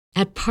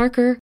At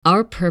Parker,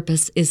 our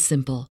purpose is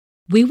simple.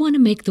 We want to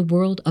make the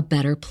world a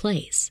better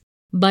place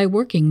by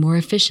working more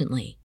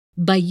efficiently,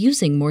 by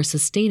using more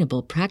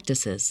sustainable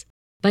practices,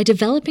 by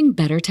developing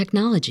better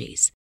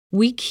technologies.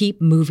 We keep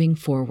moving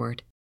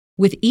forward.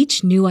 With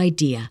each new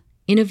idea,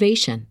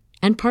 innovation,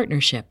 and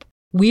partnership,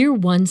 we're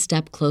one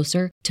step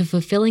closer to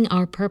fulfilling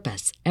our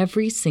purpose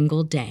every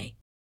single day.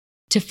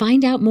 To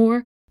find out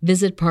more,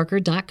 visit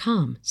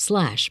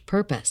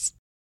parker.com/purpose.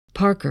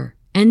 Parker,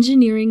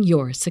 engineering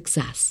your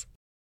success.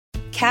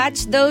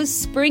 Catch those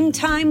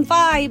springtime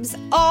vibes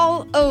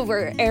all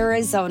over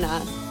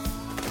Arizona.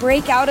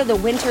 Break out of the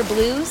winter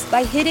blues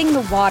by hitting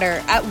the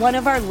water at one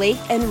of our lake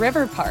and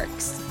river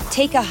parks.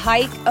 Take a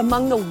hike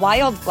among the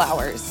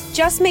wildflowers.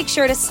 Just make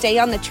sure to stay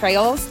on the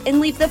trails and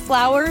leave the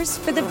flowers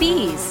for the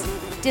bees.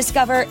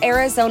 Discover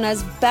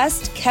Arizona's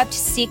best kept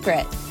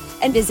secret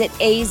and visit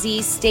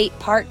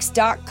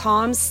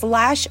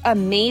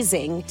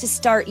azstateparks.com/amazing to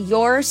start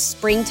your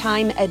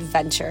springtime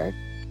adventure.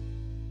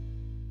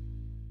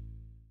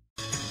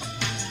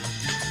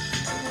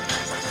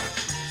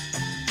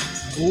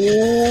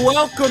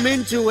 Welcome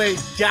into a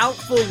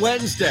Doubtful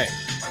Wednesday.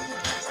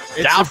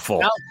 It's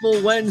Doubtful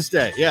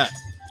Wednesday, yeah.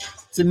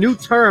 It's a new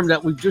term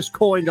that we've just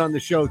coined on the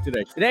show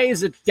today. Today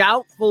is a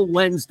Doubtful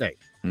Wednesday.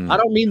 I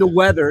don't mean the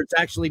weather. It's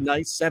actually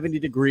nice, 70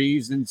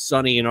 degrees and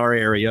sunny in our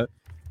area.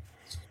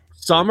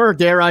 Summer,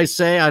 dare I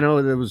say. I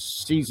know those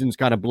seasons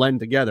kind of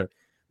blend together.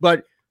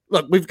 But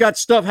look, we've got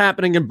stuff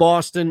happening in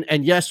Boston,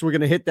 and yes, we're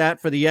going to hit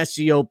that for the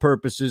SEO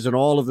purposes and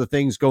all of the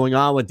things going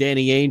on with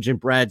Danny Ainge and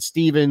Brad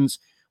Stevens.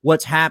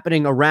 What's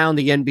happening around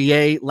the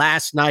NBA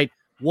last night.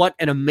 What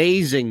an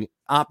amazing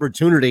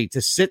opportunity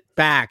to sit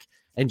back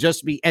and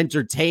just be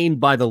entertained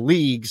by the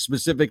league,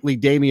 specifically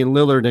Damian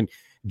Lillard and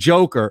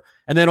Joker.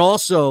 And then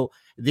also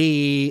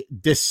the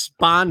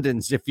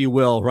despondence, if you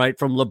will, right,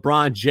 from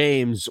LeBron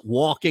James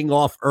walking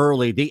off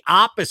early, the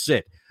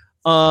opposite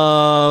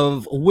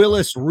of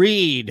Willis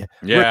Reed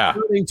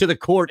returning to the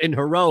court in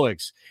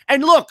heroics.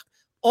 And look,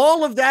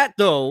 all of that,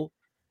 though,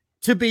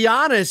 to be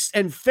honest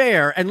and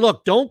fair, and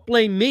look, don't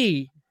blame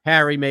me,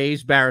 Harry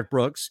Mays, Barrett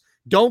Brooks.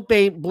 Don't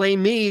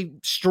blame me,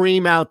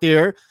 stream out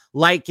there,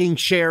 liking,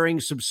 sharing,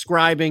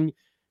 subscribing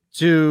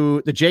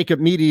to the Jacob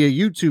Media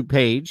YouTube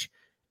page.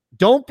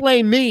 Don't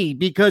blame me,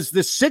 because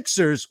the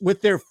Sixers,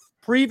 with their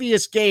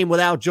previous game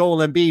without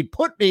Joel Embiid,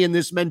 put me in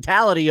this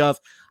mentality of,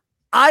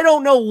 I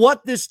don't know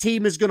what this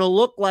team is going to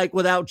look like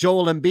without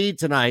Joel Embiid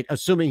tonight,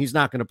 assuming he's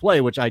not going to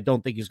play, which I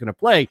don't think he's going to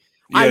play.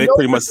 Yeah, they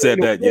pretty much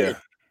said that, yeah.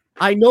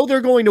 I know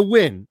they're going to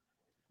win,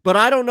 but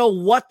I don't know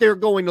what they're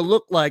going to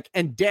look like,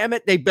 and damn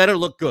it, they better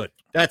look good.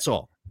 That's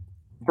all.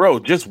 Bro,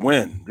 just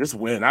win. Just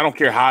win. I don't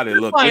care how they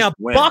look. By just a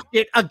win.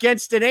 bucket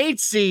against an 8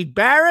 seed,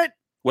 Barrett.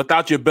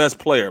 Without your best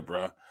player,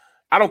 bro.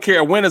 I don't care.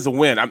 A win is a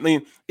win. I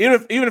mean,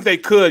 even if they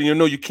could,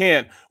 you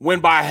can't win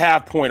by a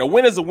half point. A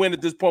win is a win at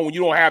this point when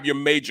you don't have your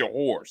major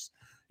horse.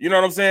 You know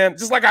what I'm saying?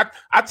 Just like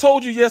I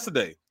told you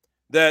yesterday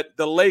that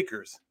the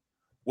Lakers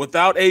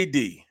without AD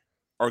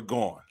are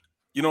gone.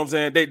 You know what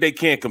I'm saying? They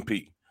can't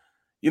compete.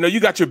 You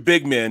got your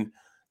big men,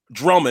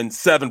 Drummond,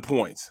 7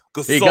 points.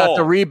 He got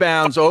the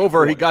rebounds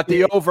over. He got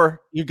the over.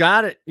 You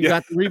got it. You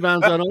got the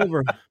rebounds on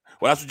over.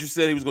 Well, that's what you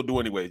said he was going to do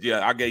anyways.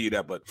 Yeah, I gave you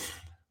that. But,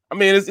 I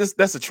mean,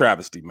 that's a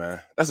travesty,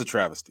 man. That's a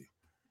travesty.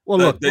 Well,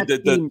 look,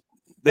 the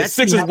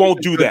Sixers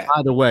won't do that.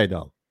 Either way,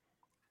 though.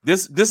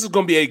 This is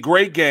going to be a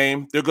great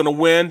game. They're going to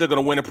win. They're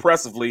going to win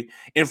impressively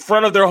in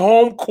front of their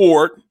home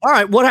court. All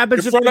right, what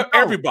happens in front of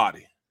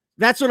everybody?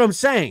 That's what I'm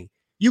saying.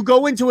 You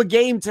go into a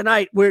game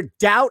tonight where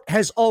doubt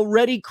has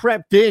already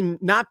crept in,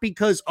 not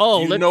because,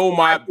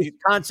 the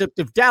concept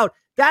of doubt.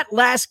 That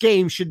last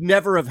game should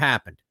never have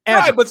happened. Ever.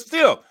 Right, but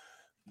still,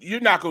 you're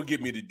not going to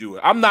get me to do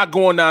it. I'm not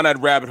going down that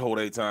rabbit hole,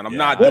 Eytan. I'm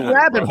not doing it.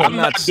 I'm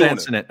not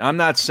sensing it. I'm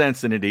not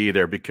sensing it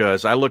either,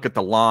 because I look at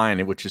the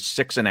line, which is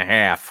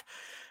 6.5,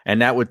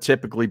 and that would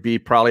typically be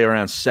probably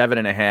around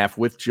 7.5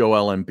 with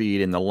Joel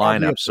Embiid in the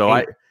lineup.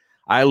 So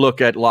I look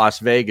at Las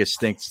Vegas,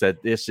 thinks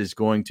that this is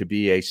going to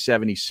be a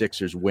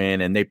 76ers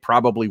win, and they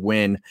probably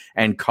win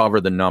and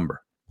cover the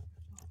number.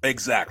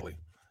 Exactly.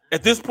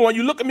 At this point,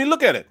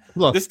 look at it.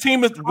 Look, this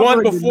team has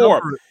won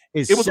before.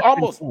 It was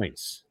almost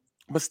points.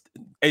 But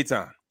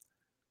Eytan,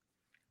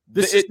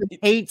 this is the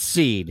 8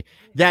 seed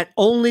that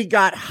only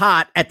got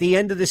hot at the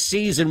end of the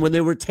season when they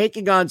were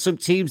taking on some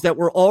teams that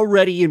were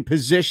already in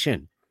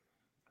position.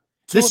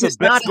 This is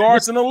the best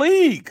guards in the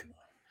league.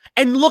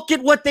 And look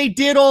at what they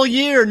did all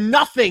year.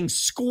 Nothing.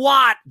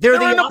 Squat. They're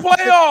in the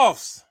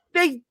playoffs.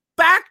 They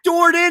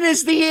backdoored in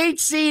as the 8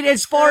 seed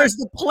as far as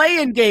the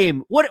play-in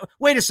game.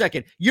 Wait a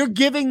second. You're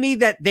giving me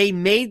that they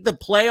made the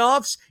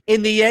playoffs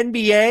in the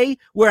NBA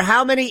where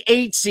how many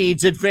 8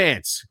 seeds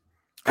advance?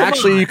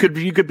 Actually, you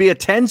could be a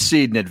 10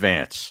 seed in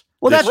advance.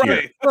 Well, that's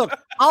right. Look,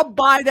 I'll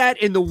buy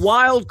that in the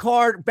wild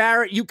card,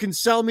 Barrett. You can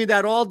sell me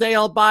that all day.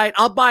 I'll buy it.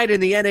 I'll buy it in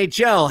the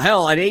NHL.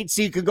 Hell, an 8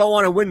 seed could go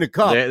on and win the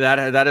cup.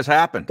 That has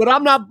happened. But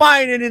I'm not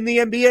buying it in the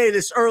NBA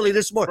this early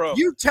this morning. Bro,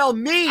 you tell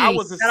me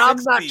that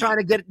I'm not trying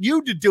to get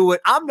you to do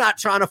it. I'm not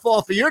trying to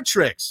fall for your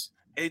tricks.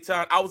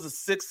 Eytan, I was a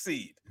 6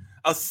 seed.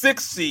 a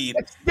 6 seed,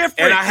 It's different.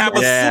 and I have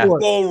a Super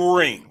Bowl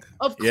ring.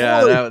 Of course.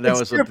 Yeah, that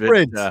was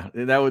different. a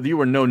bit. You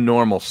were no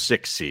normal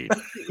 6 seed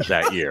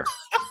that year.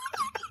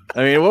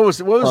 I mean, what was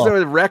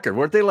their record?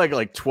 Weren't they like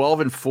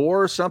 12-4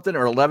 or something,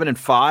 or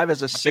 11-5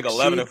 as a 6 seed?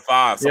 11-5,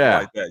 something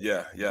like that.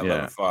 Yeah,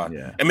 11-5.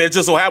 Yeah. I mean, it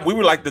just so happened we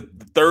were like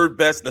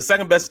the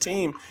second best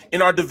team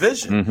in our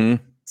division. Mm-hmm.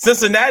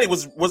 Cincinnati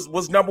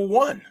was number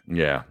 1.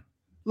 Yeah.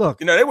 Look,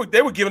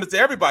 they were giving it to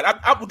everybody.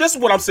 This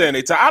is what I'm saying,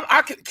 Eytan.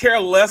 I could care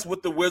less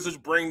what the Wizards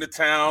bring to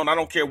town. I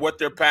don't care what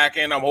they're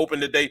packing. I'm hoping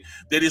that they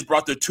just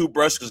brought their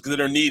toothbrush because they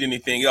don't need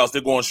anything else.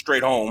 They're going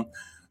straight home.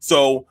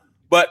 So,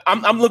 but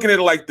I'm looking at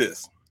it like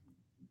this.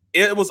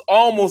 It was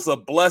almost a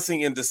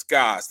blessing in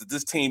disguise that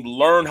this team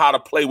learned how to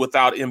play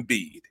without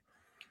Embiid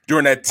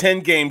during that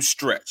 10-game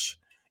stretch.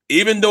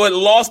 Even though it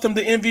lost him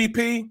the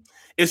MVP,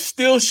 it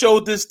still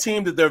showed this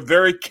team that they're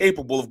very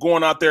capable of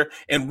going out there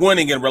and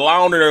winning and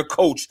relying on their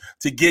coach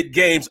to get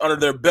games under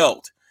their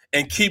belt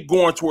and keep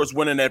going towards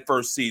winning that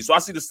first seed. So I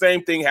see the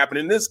same thing happen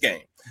in this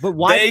game. But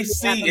why they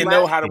see and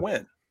know how to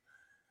win.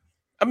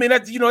 I mean,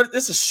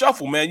 it's a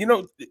shuffle, man.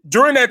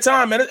 During that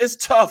time, man, it's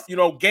tough.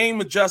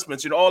 Game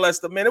adjustments, all that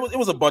stuff, man. It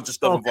was a bunch of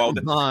stuff involved.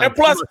 And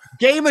plus,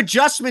 game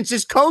adjustments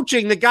is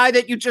coaching. The guy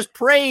that you just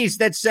praised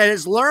that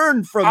has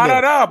learned from.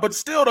 But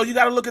still, though, you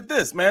got to look at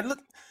this, man. Look,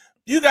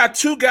 you got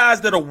 2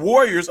 guys that are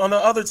warriors on the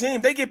other team.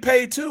 They get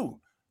paid too.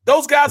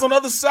 Those guys on the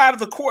other side of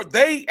the court,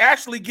 they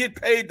actually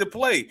get paid to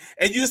play.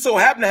 And you so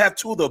happen to have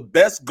 2 of the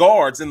best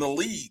guards in the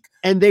league.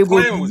 And they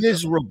were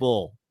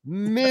miserable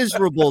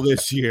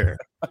this year.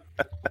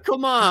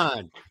 Come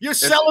on. You're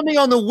selling me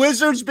on the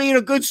Wizards being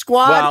a good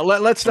squad?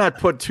 Well, let's not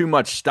put too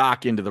much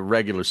stock into the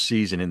regular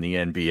season in the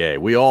NBA.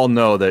 We all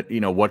know that,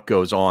 what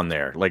goes on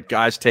there. Like,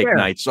 guys take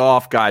nights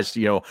off, guys,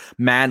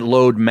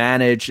 load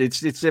manage.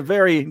 It's a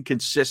very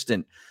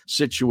inconsistent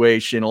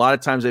situation. A lot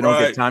of times they don't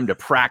get time to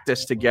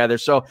practice together.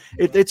 So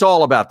it's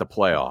all about the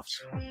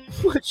playoffs.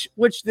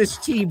 Which this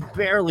team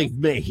barely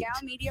made.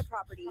 Media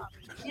property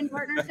in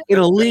partnership in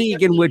a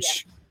league in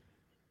which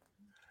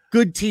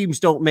good teams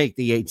don't make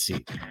the 8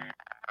 seed.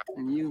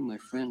 And you, my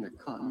friend, are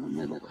caught in the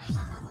middle.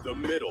 The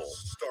Middle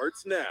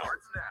starts now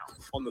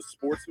on the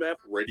SportsMap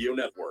Radio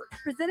Network.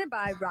 Presented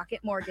by Rocket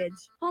Mortgage.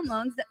 Home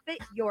loans that fit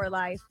your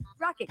life.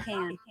 Rocket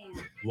can.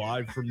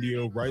 Live from the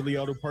O'Reilly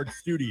Auto Parts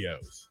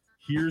Studios,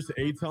 here's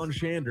Eytan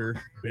Shander,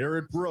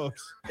 Barrett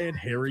Brooks, and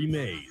Harry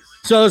Mays.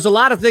 So there's a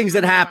lot of things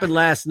that happened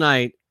last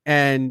night,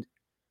 and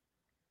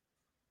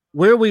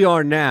where we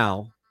are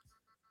now,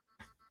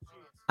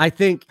 I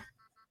think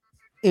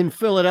in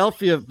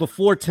Philadelphia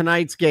before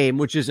tonight's game,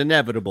 which is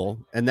inevitable,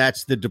 and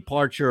that's the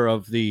departure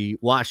of the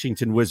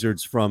Washington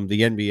Wizards from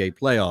the NBA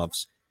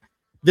playoffs,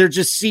 there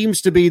just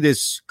seems to be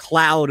this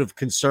cloud of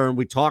concern.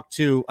 We talked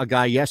to a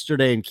guy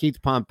yesterday in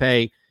Keith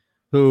Pompey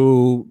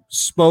who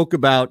spoke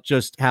about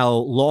just how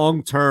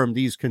long-term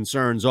these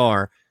concerns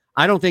are.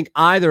 I don't think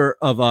either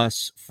of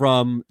us,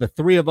 from the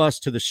 3 of us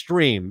to the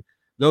stream,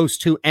 those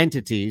 2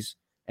 entities,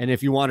 and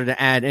if you wanted to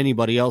add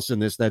anybody else in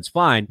this, that's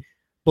fine,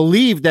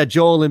 believe that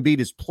Joel Embiid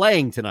is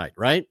playing tonight,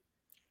 right?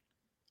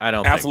 I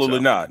don't absolutely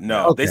think so. not.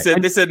 No, okay.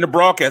 They said in the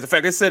broadcast. In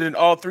fact, they said in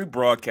all 3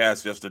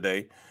 broadcasts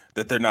yesterday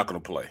that they're not going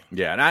to play.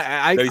 Yeah, and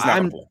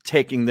I'm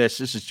taking this.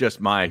 This is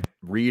just my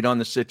read on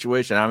the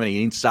situation. I don't have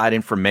any inside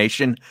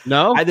information.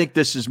 No, I think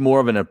this is more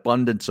of an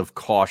abundance of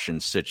caution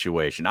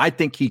situation. I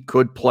think he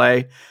could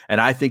play, and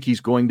I think he's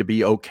going to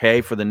be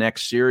okay for the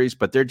next series.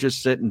 But they're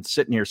just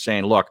sitting here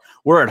saying, "Look,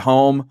 we're at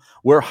home.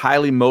 We're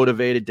highly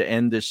motivated to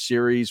end this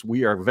series.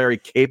 We are very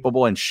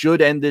capable and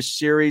should end this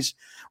series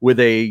with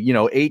a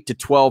 8 to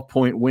 12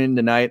 point win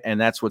tonight,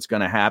 and that's what's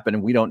going to happen.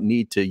 And we don't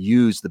need to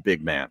use the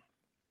big man."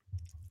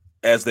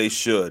 As they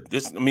should.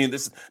 This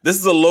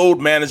is a load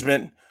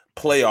management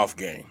playoff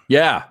game.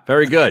 Yeah,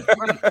 very good.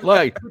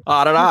 Like,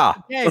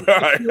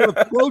 You're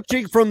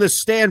approaching from the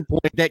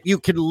standpoint that you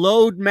can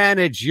load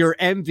manage your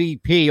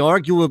MVP,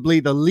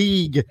 arguably the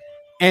league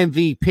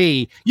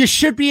MVP. You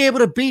should be able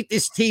to beat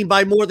this team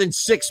by more than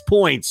 6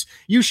 points.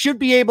 You should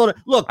be able to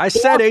look. I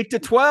said 8 to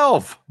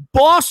 12.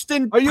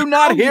 Boston. Are you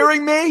not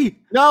hearing me?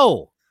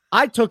 No.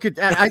 I took it.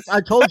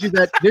 I told you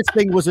that this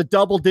thing was a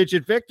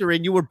double-digit victory,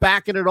 and you were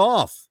backing it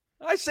off.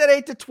 I said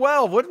 8 to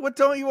 12. What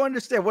don't you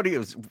understand? What do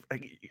you?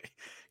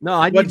 No,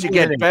 I did you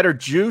get better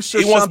juice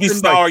or something? He wants to be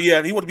sour.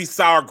 Yeah, he wants to be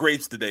sour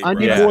grapes today. I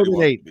need more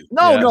than 8.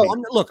 No.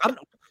 I'm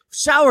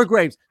sour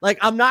grapes. Like,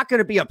 I'm not going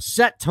to be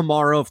upset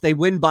tomorrow if they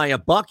win by a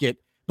bucket.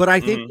 But I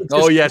think.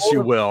 Oh yes,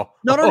 you will.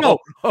 No.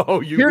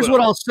 Here's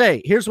what I'll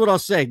say. Here's what I'll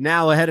say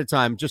now ahead of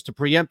time, just to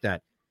preempt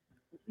that.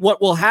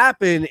 What will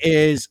happen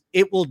is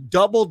it will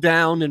double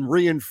down and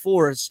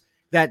reinforce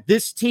that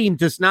this team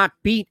does not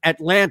beat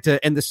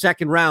Atlanta in the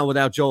second round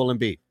without Joel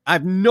Embiid. I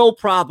have no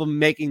problem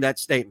making that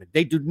statement.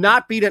 They do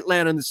not beat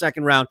Atlanta in the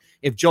second round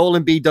if Joel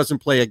Embiid doesn't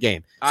play a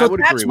game. So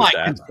that's my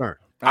concern.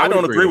 I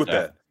don't agree with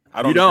that.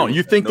 You don't?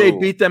 You think they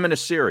beat them in a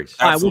series?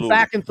 All right, we're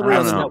back in 3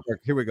 on the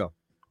network. Here we go.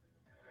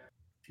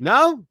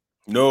 No?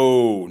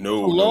 No,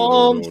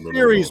 Long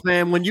series,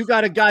 man. When you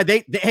got a guy,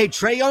 hey,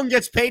 Trae Young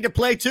gets paid to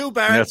play too,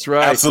 Barrett. That's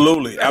right.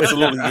 Absolutely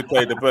get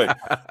paid to play.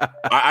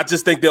 I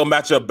just think they'll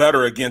match up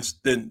better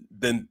against than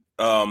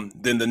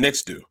the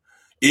Knicks do,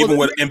 even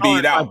with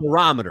Embiid out.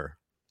 Barometer.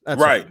 That's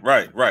right.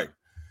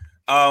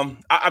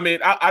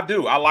 I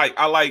do.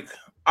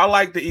 I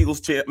like the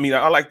Eagles.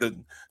 I like the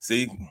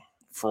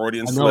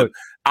Freudian slip.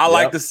 I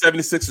like the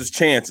 76ers'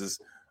 chances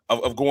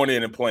of going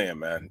in and playing,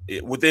 man.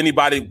 With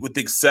anybody, with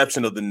the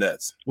exception of the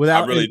Nets.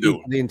 I really do.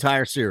 The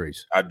entire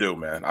series. I do,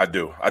 man. I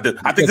do. I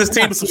think this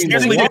team is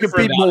substantially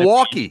different. Beat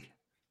Milwaukee.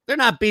 They're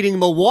not beating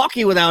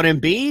Milwaukee without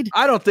Embiid.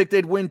 I don't think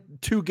they'd win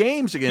 2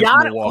 games against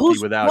Milwaukee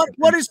without.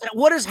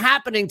 What is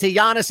happening to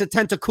Giannis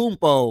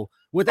Antetokounmpo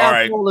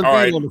without Joel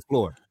Embiid on the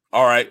floor?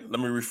 All right, let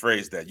me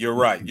rephrase that. You're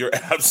right. You're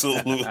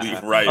absolutely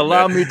right.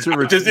 Allow me to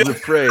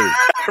rephrase.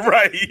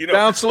 Right,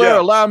 Counselor,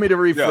 allow me to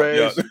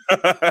rephrase.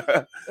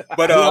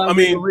 But I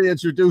mean,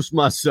 reintroduce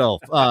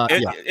myself.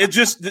 It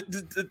just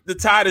the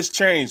tide has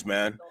changed,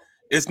 man.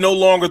 It's no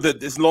longer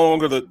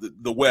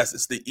the West.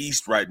 It's the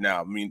East right now.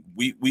 I mean,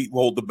 we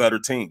hold the better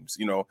teams.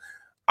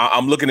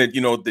 I'm looking at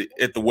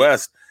at the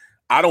West.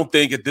 I don't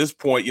think at this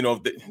point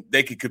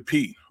they could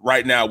compete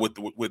right now with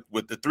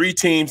the 3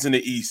 teams in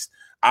the East.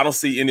 I don't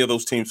see any of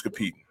those teams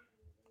competing.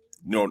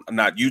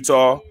 Not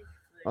Utah,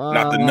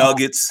 not the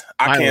Nuggets.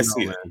 I can't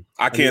see it.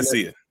 I can't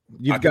see it.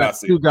 You've got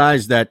 2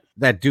 guys that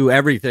do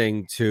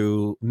everything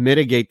to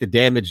mitigate the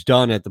damage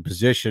done at the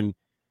position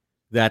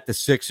that the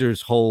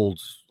Sixers hold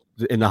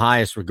in the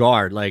highest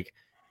regard. Like,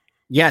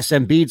 yes,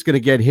 Embiid's going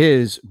to get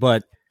his,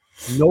 but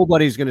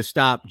nobody's going to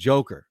stop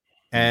Joker.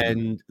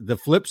 And the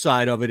flip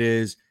side of it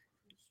is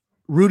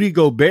Rudy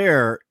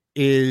Gobert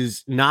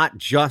is not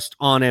just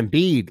on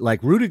Embiid.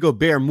 Like, Rudy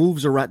Gobert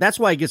moves around. That's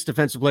why he gets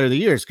Defensive Player of the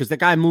Year, because the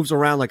guy moves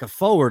around like a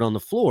forward on the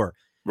floor.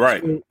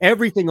 Right. So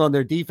everything on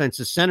their defense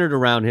is centered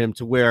around him,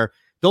 to where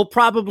they'll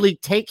probably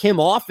take him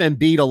off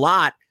Embiid a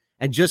lot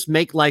and just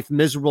make life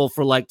miserable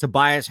for like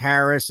Tobias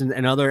Harris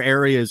and other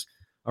areas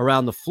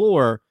around the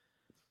floor.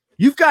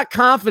 You've got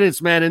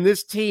confidence, man, in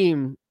this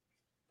team.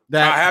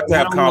 That I have to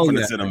have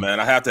confidence in him, man.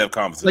 I have to have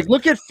confidence. Like,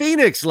 look at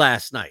Phoenix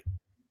last night,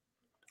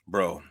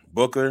 bro.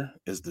 Booker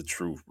is the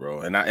truth,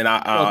 bro, and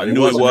I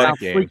knew it was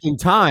freaking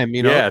time.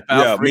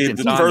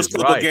 The first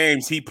couple of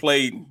games he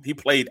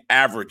played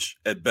average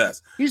at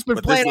best. He's been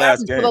playing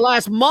average for the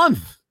last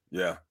month.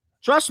 Yeah,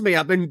 trust me,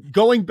 I've been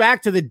going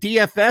back to the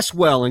DFS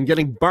well and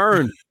getting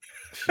burned.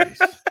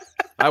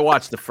 I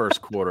watched the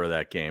first quarter of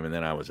that game and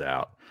then I was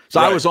out. So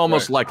I was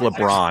almost like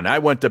LeBron. I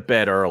went to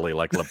bed early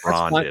like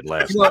LeBron did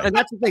last night. And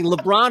that's the thing.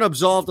 LeBron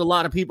absolved a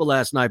lot of people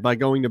last night by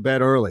going to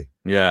bed early.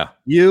 Yeah.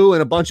 You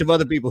and a bunch of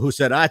other people who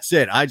said, that's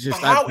it. How is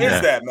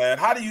that, man?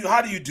 How do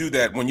you do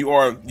that when you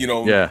are,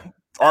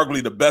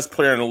 arguably the best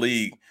player in the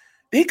league?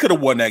 He could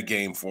have won that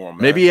game for him,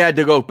 man. Maybe he had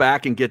to go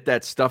back and get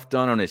that stuff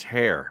done on his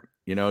hair.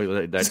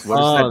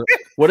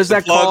 What is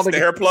that called? The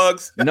hair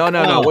plugs?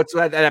 No. What's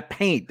that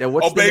paint?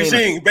 What's the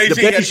Beijing.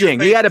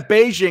 Beijing. He had a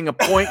Beijing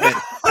appointment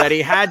that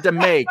he had to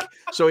make,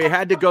 so he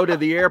had to go to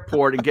the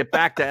airport and get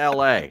back to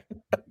L.A.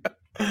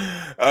 He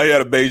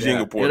had a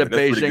Beijing appointment.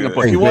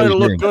 He wanted to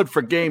look good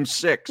for Game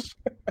 6.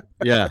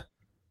 Yeah.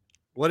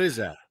 What is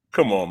that?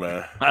 Come on,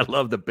 man. I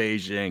love the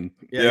Beijing.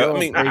 Yeah, I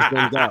mean,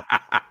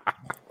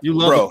 you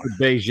love the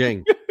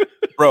Beijing.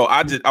 Bro,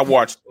 I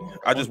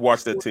just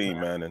watched that team,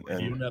 man, and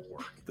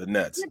the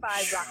Nets.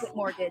 Goodbye, Rocket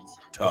Mortgage.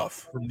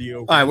 Tough. From the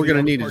all right, we're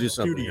gonna need to do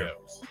something.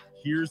 Studios.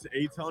 Here's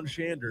Eytan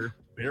Shander,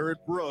 Barrett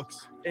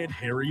Brooks, and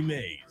Harry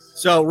Mays.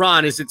 So,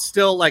 Ron, is it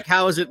still like,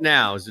 how is it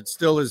now? Is it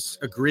still as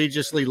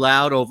egregiously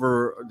loud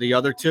over the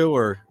other 2,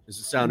 or does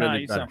it sound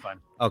any better? Sound fine.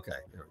 Okay.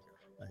 There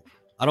we go.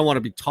 I don't want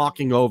to be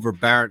talking over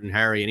Barrett and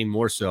Harry any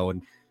more so,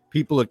 and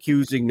people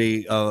accusing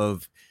me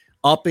of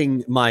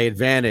upping my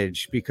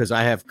advantage because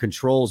I have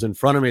controls in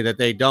front of me that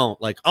they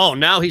don't. Like, oh,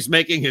 now he's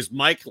making his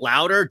mic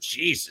louder?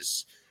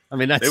 Jesus. I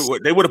mean, that's...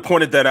 They would have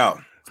pointed that out.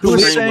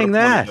 Who's saying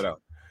that?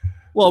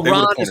 Well,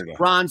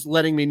 Ron's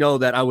letting me know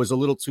that I was a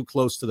little too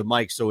close to the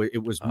mic, so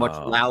it was much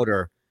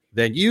louder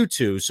than you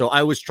two. So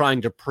I was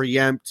trying to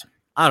preempt,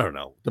 I don't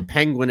know, the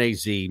Penguin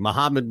AZ,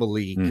 Muhammad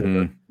Malik,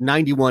 91L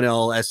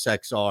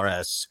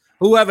SXRS,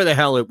 whoever the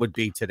hell it would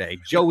be today.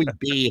 Joey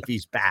B, if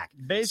he's back.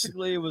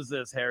 Basically, it was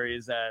this, Harry,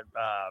 is that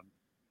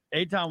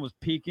Eytan was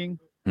peaking,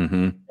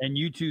 and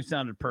you two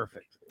sounded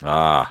perfect.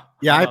 Yeah,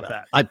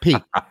 I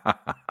peaked.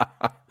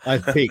 I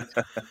peaked.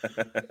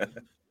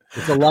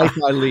 It's a life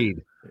I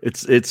lead.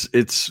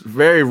 It's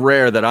very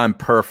rare that I'm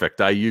perfect.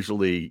 I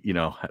usually,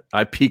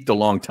 I peaked a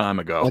long time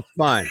ago. That's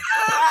fine.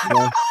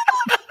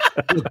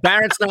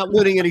 Barrett's not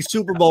winning any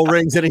Super Bowl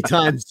rings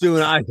anytime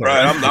soon either.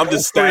 Right, I'm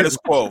just status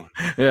quo.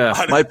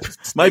 Yeah,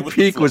 my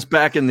peak was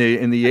back in the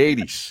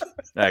 80s,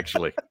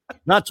 actually.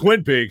 Not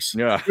Twin Peaks.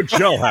 Yeah, good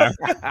show, huh?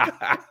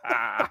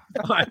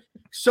 All right.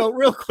 So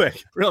real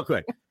quick,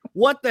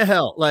 what the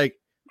hell? Like,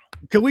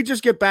 can we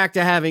just get back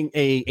to having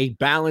a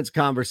balanced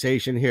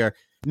conversation here?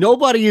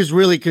 Nobody is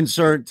really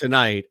concerned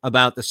tonight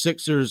about the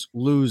Sixers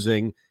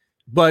losing,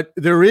 but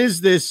there is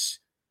this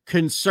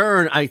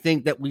concern, I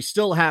think, that we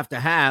still have to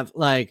have.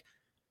 Like,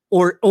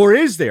 Or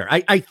is there?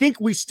 I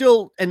think we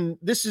still, and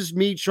this is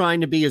me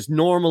trying to be as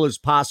normal as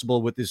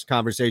possible with this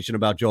conversation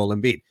about Joel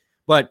Embiid,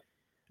 but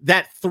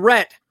that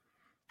threat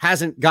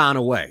hasn't gone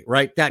away,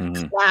 right?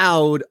 That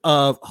cloud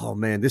of, oh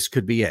man, this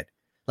could be it.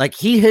 Like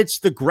he hits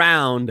the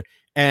ground,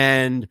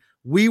 and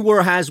we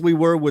were as we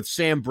were with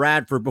Sam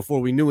Bradford before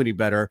we knew any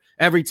better.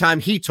 Every time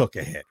he took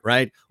a hit,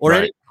 right? Or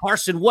any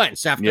Carson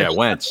Wentz after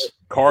Wentz.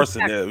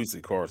 Carson, yeah, we see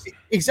Carson.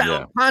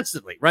 Exactly,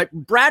 constantly, right?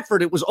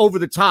 Bradford, it was over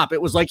the top.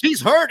 It was like he's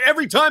hurt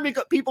every time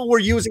people were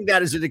using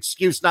that as an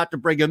excuse not to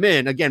bring him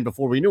in again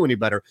before we knew any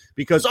better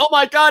because, oh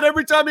my God,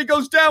 every time he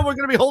goes down, we're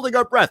going to be holding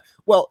our breath.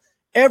 Well,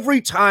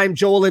 every time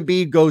Joel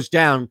Embiid goes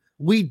down,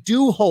 we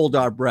do hold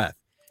our breath.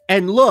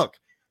 And look,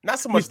 not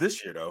so much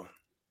this year though.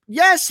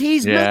 Yes,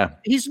 he's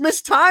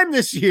missed time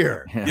this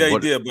year. Yeah, he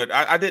did. But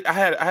I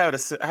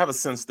have a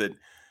sense that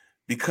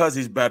because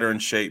he's better in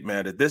shape,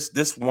 man, that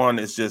this one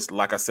is just,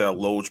 like I said, a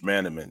load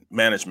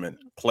management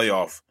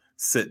playoff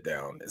sit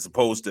down, as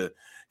opposed to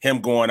him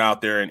going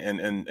out there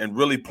and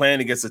really playing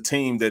against a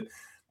team that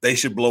they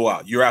should blow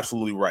out. You're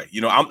absolutely right.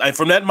 You know, I'm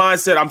from that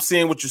mindset. I'm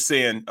seeing what you're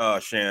saying,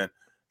 Shan.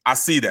 I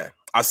see that.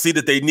 I see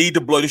that they need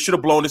to blow. They should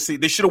have blown this.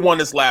 They should have won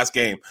this last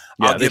game.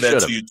 I'll give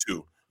that to you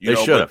too. They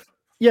should have.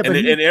 Yeah, and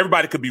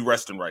everybody could be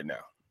resting right now.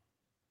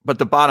 But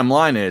the bottom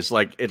line is,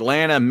 like,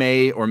 Atlanta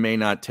may or may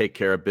not take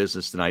care of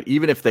business tonight.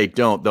 Even if they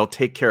don't, they'll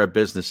take care of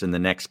business in the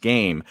next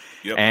game.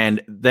 Yep.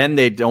 And then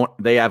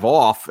they have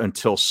off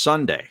until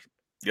Sunday.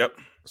 Yep.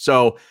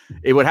 So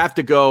it would have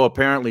to go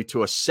apparently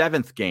to a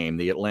 7th game,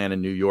 the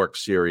Atlanta-New York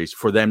series,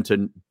 for them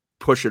to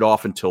push it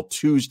off until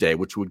Tuesday,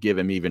 which would give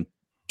him even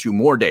 2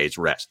 more days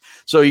rest.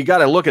 So you got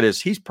to look at this.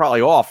 He's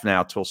probably off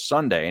now till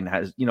Sunday and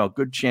has, a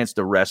good chance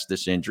to rest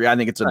this injury. I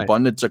think it's an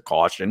abundance of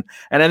caution,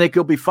 and I think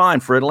he'll be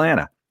fine for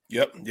Atlanta.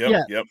 Yep.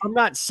 I'm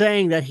not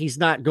saying that he's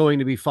not going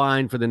to be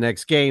fine for the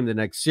next game, the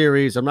next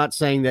series. I'm not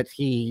saying that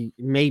he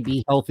may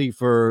be healthy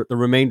for the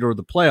remainder of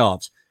the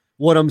playoffs.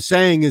 What I'm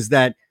saying is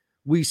that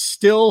we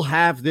still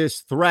have this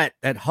threat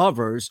that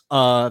hovers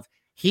of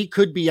he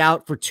could be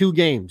out for 2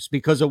 games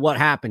because of what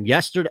happened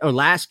yesterday or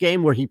last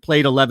game where he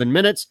played 11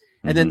 minutes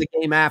and then the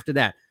game after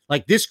that.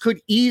 Like this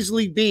could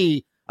easily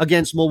be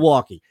against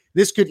Milwaukee.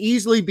 This could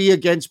easily be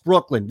against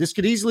Brooklyn. This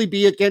could easily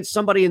be against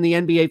somebody in the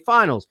NBA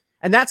Finals.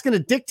 And that's going to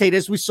dictate,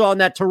 as we saw in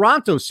that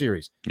Toronto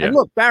series. Yeah. And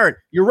look, Barrett,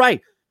 you're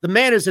right. The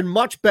man is in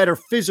much better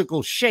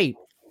physical shape,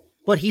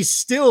 but he's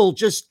still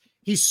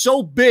he's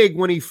so big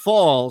when he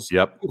falls.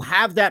 Yep. You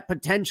have that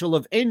potential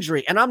of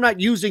injury. And I'm not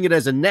using it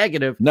as a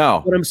negative. No.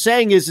 What I'm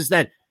saying is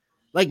that,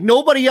 like,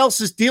 nobody else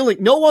is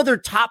no other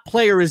top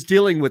player is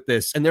dealing with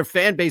this, and their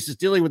fan base is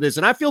dealing with this.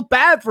 And I feel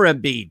bad for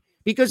Embiid.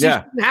 Because he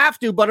didn't have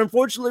to, but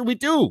unfortunately we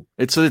do.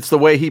 It's the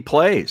way he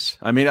plays.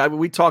 I mean,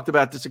 we talked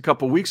about this a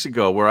couple of weeks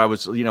ago where I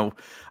was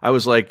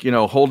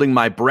holding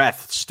my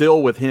breath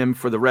still with him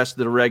for the rest of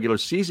the regular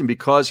season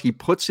because he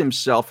puts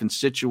himself in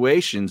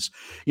situations,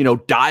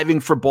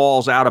 diving for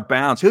balls out of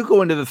bounds. He'll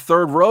go into the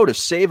 3rd row to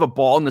save a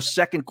ball in the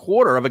 2nd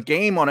quarter of a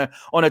game on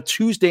a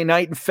Tuesday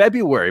night in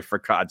February, for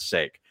God's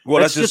sake. Well,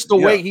 that's just the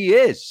way he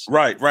is.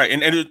 Right.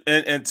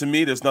 And to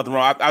me, there's nothing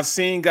wrong. I've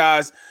seen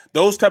guys,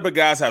 those type of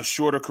guys have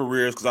shorter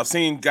careers because I've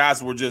seen guys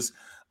who were just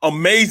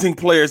amazing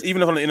players,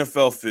 even on the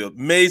NFL field,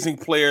 amazing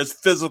players,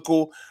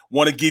 physical,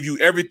 want to give you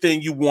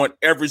everything you want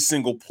every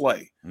single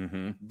play.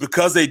 Mm-hmm.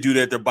 Because they do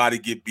that, their body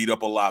get beat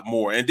up a lot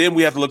more. And then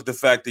we have to look at the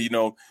fact that,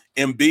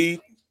 Embiid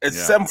at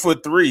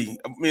 7'3".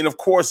 I mean, of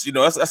course,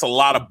 that's a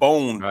lot of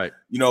bone, right?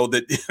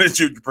 That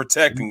you're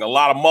protecting, a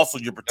lot of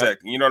muscle you're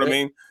protecting. You know what I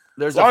mean?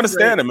 I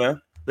understand it,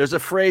 man. There's a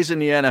phrase in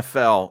the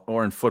NFL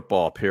or in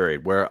football,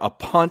 period, where a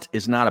punt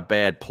is not a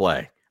bad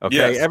play. Okay.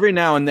 Yes. Every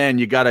now and then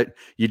you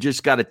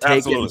just gotta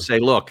take it and say,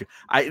 look,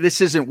 this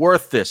isn't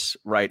worth this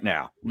right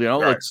now.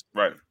 Right.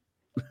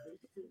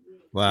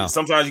 Wow.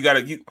 Sometimes you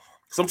gotta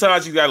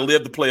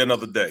live to play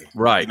another day.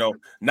 Right.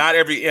 Not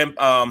every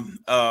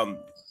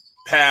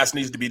pass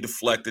needs to be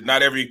deflected.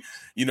 Not every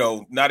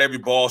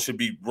ball should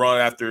be run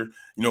after,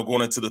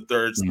 going into the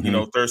third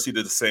seat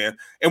of the sand.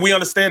 And we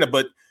understand it,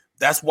 but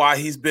that's why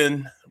he's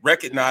been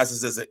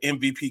recognized as an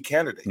MVP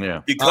candidate.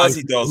 Yeah, because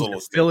he does all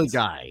those Philly things.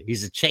 Guy.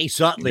 He's a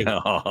Chase Utley.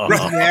 No.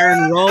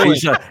 Aaron Rowan.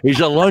 He's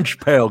a lunch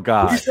pail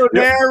guy. He's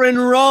Aaron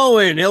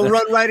Rowan. He'll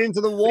run right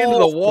into the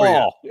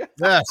wall.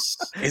 Yes.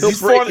 He'll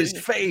break his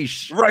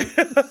face. Right.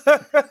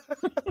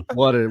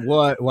 What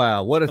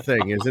a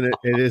thing, isn't it?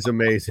 It is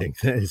amazing.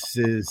 This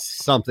is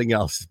something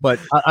else. But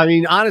I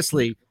mean,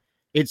 honestly,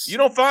 you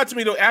don't find too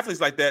many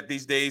athletes like that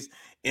these days.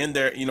 In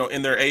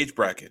their age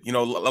bracket, a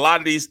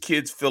lot of these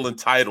kids feel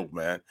entitled,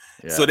 man.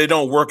 Yeah. So they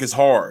don't work as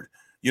hard.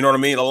 You know what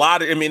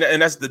I mean?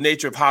 And that's the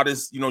nature of how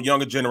this,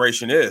 younger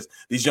generation is.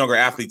 These younger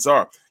athletes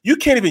are. You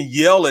can't even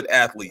yell at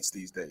athletes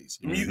these days.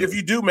 Mm-hmm. If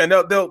you do, man,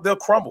 they'll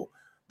crumble.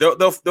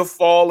 They'll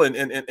fall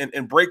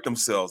and break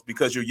themselves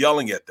because you're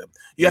yelling at them.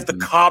 You have to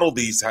coddle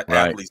these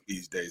athletes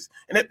these days,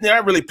 and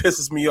that really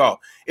pisses me off.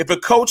 If a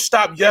coach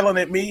stopped yelling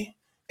at me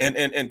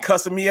and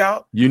cussing me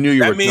out, you knew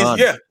that means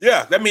done.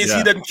 That means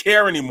he doesn't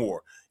care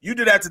anymore. You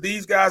do that to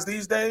these guys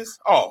these days?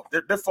 Oh,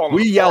 they're falling.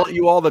 We yell at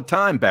you all the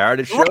time, Barrett.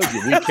 It shows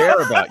you we care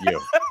about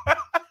you.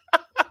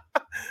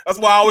 That's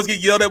why I always get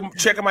yelled at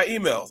checking my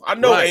emails. I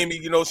know Amy,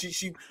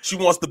 she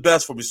wants the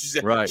best for me. She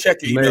said, check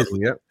your emails.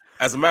 Yep.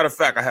 As a matter of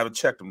fact, I haven't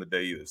checked them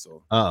today either.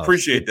 So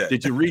appreciate that.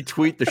 Did you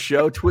retweet the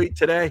show tweet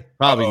today?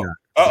 Probably not.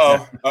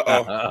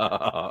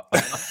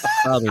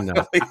 Probably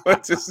not.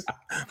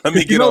 Let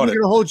me get on it. We're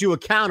going to hold you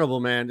accountable,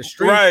 man. The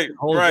stream right.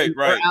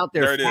 We're out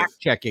there fact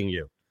checking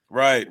you.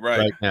 Right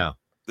now.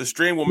 The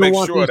stream will make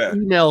sure that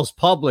emails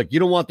public. You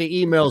don't want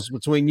the emails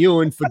between you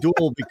and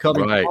Fadul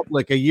becoming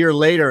public a year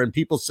later, and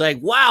people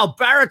saying, "Wow,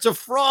 Barrett's a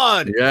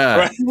fraud."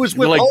 Yeah, he was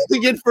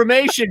withholding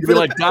information. You'd be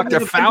like Dr.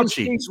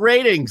 Fauci.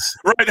 Ratings,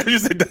 right? You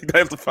said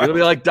Dr. Fauci. It'll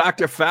be like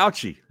Dr.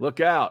 Fauci. Look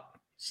out!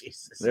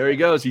 Jesus. There he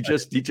goes. He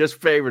just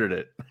favorited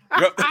it.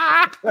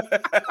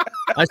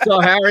 I saw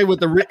Harry with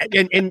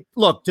the and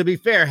look. To be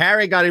fair,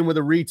 Harry got in with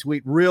a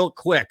retweet real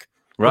quick.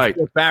 Right.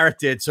 What Barrett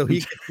did, so he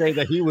could say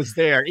that he was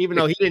there, even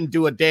though he didn't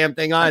do a damn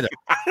thing either.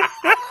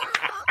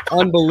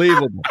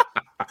 Unbelievable.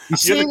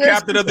 You're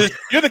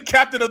the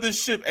captain of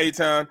this ship,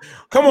 Eytan.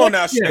 Come on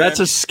now, Shander. That's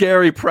a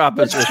scary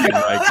proposition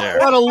right there.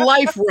 What a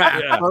life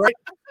raft, all right?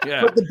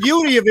 Yeah. But the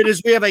beauty of it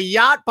is we have a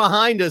yacht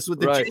behind us with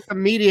the Jacob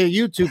Media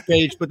YouTube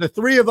page, but the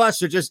three of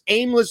us are just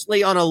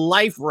aimlessly on a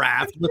life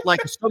raft with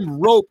like some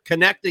rope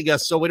connecting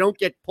us so we don't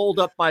get pulled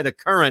up by the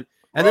current.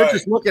 And they're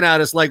just looking at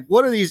us like,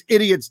 what are these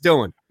idiots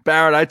doing?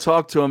 Barrett, I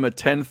talked to him at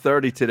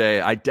 10:30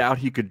 today. I doubt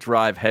he could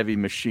drive heavy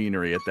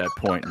machinery at that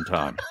point in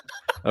time.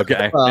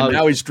 Okay. And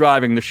now he's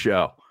driving the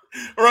show.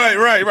 Right.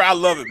 I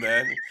love it,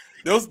 man.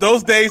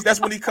 Those days,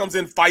 that's when he comes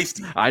in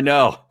feisty. I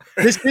know.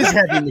 This is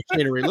heavy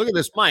machinery. Look at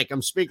this mic.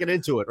 I'm speaking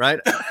into it, right?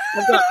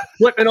 I've got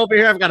equipment over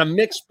here. I've got a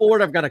mix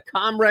board. I've got a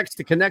Comrex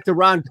to connect to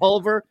Ron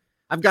Culver.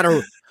 I've got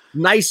a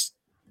nice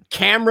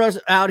camera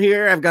out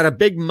here. I've got a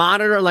big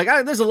monitor.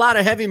 There's a lot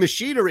of heavy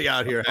machinery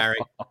out here, Harry.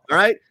 All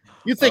right?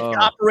 You think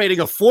operating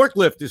a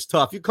forklift is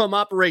tough. You come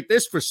operate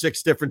this for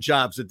 6 different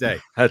jobs a day.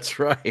 That's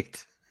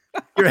right.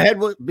 Your head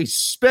will be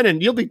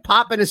spinning. You'll be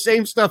popping the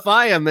same stuff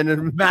I am in a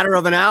matter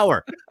of an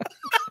hour.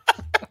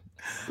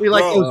 We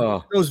like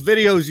those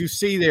videos you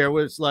see there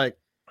where it's like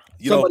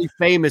somebody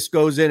famous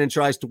goes in and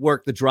tries to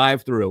work the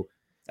drive-through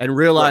and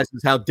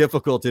realizes how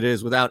difficult it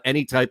is without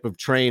any type of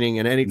training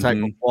and any type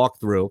of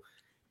walkthrough.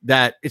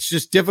 That it's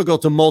just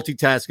difficult to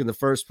multitask in the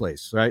first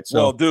place, right? So,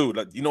 well,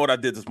 dude, you know what I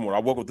did this morning?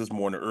 I woke up this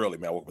morning early,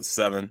 man. I woke up at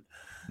 7.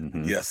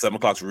 Yeah, 7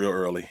 o'clock's real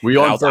early. Were you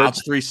on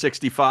Birds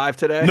 365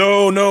 today?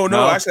 No.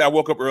 Actually, I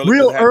woke up early.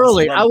 Real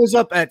early. I was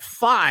up at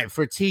 5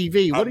 for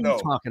TV. What are you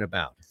talking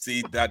about?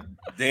 See, that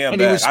damn and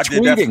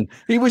bad.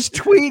 He was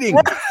tweeting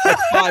at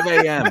 5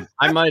 a.m.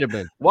 I might have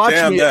been. Watch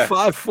me at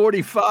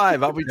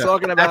 5:45. I'll be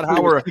talking about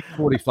how we're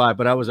 45,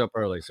 but I was up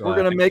early. So we're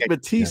going to make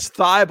Matisse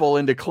Thybulle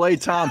into Klay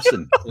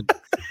Thompson.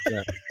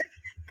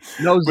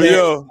 No,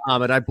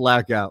 Ahmed, I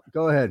black out.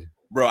 Go ahead.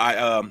 Bro,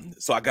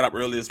 so I got up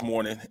early this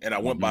morning and I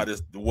went by the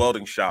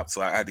welding shop.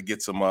 So I had to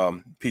get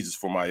some pieces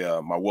for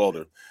my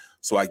welder.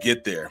 So I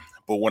get there.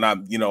 But when I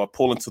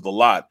pull into the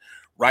lot,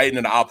 right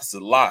in the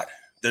opposite lot,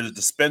 there's a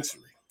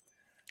dispensary.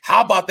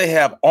 How about they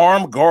have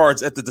armed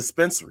guards at the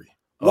dispensary?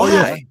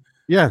 Why?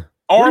 Yeah.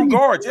 Armed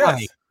guards,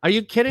 yes. Are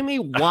you kidding me?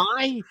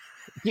 Why?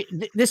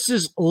 This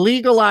is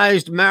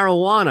legalized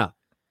marijuana.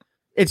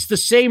 It's the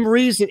same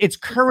reason. It's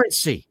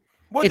currency.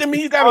 What do you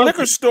mean? You got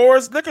liquor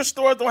stores. Liquor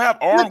stores don't have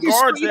armed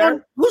guards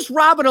there. Who's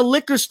robbing a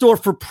liquor store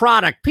for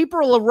product?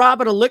 People are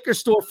robbing a liquor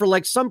store for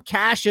like some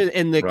cash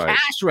in the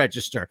cash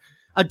register.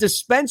 A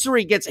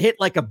dispensary gets hit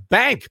like a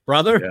bank,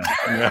 brother.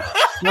 Yeah.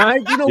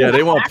 Right?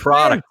 They want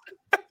product.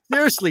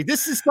 Seriously,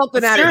 this is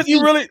something that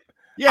seriously, really.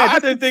 Yeah, I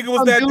didn't think it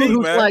was that deep,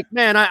 man. Like,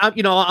 man,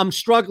 I'm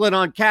struggling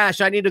on cash.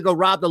 I need to go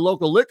rob the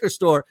local liquor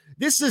store.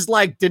 This is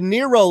like De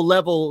Niro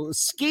level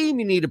scheme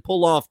you need to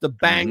pull off to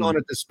bang on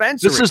a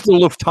dispensary. This is the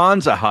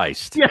Lufthansa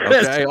heist.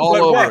 Yes. Okay, all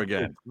over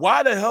again.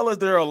 Why the hell is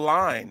there a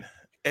line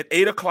at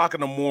 8 o'clock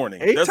in the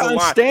morning? Eytan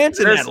stands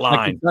in that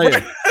line.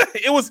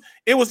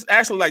 It was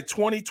actually like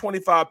 20,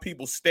 25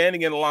 people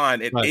standing in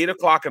line at 8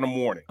 o'clock in the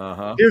morning.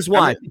 Here's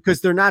why.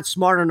 Because they're not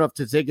smart enough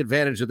to take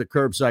advantage of the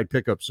curbside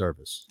pickup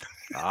service.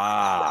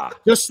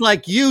 Just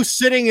like you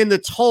sitting in the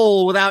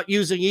toll without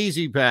using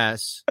Easy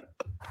Pass,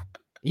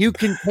 you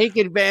can take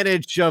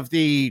advantage of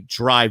the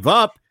drive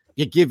up.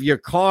 You give your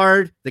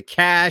card, the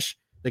cash,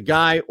 the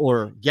guy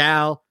or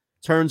gal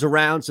turns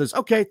around, says,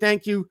 okay,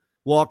 thank you,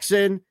 walks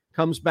in,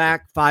 comes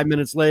back 5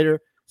 minutes later,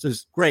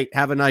 says, great,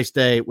 have a nice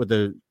day, with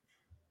a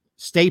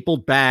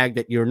stapled bag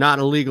that you're not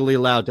illegally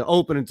allowed to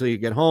open until you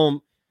get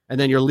home. And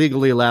then you're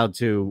legally allowed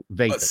to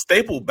vape. A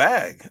staple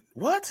bag?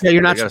 What? Yeah,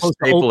 you're not supposed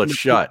to staple it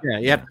shut. Yeah,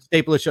 you have to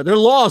staple it shut. There are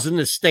laws in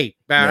this state,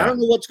 Barrett. I don't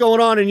know what's going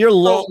on in your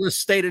lawless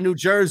state of New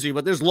Jersey,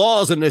 but there's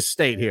laws in this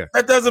state here.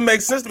 That doesn't make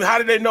sense to me. How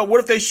do they know?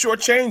 What if they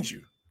shortchange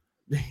you?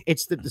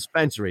 It's the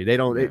dispensary. They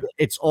don't.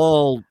 It's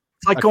all.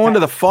 It's like going to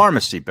the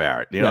pharmacy,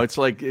 Barrett. It's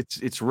like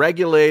it's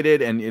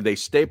regulated, and they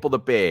staple the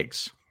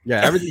bags.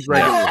 Yeah, everything's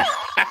regulated.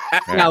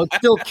 Now it's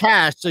still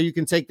cash, so you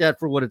can take that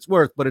for what it's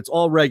worth, but it's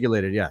all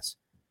regulated. Yes.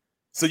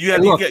 So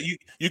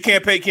you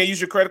can't pay, can't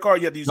use your credit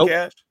card. You have to use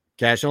cash.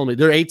 Cash only.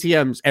 There are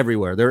ATMs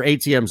everywhere. There are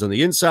ATMs on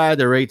the inside.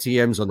 There are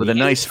ATMs on with the a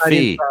nice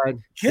fee.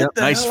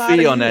 Nice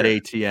fee on that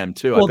ATM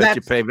too. Well, I bet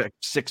you pay like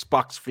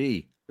 $6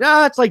 fee.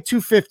 No, it's like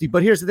 $2.50.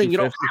 But here's the thing: you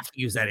don't have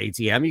to use that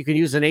ATM. You can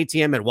use an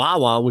ATM at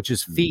Wawa, which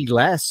is fee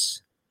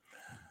less.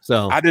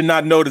 So I did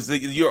not notice that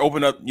you're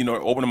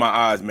opening my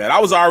eyes, man. I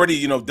was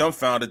already,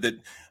 dumbfounded that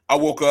I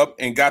woke up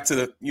and got to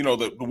the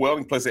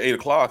welding place at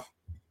 8:00,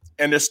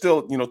 and there's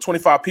still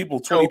 25 people,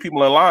 20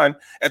 people in line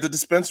at the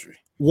dispensary.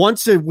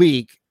 Once a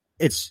week.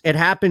 It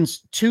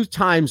happens 2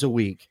 times a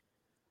week,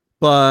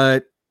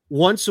 but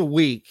once a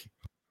week,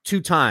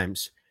 2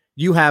 times,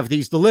 you have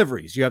these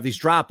deliveries, you have these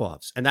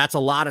drop-offs, and that's a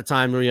lot of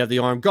time where you have the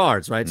armed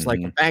guards, right? It's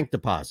like a bank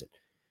deposit.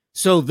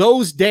 So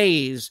those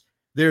days,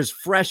 there's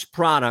fresh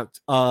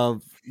product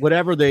of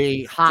whatever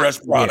they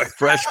fresh product,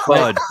 fresh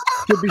bud.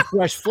 Could be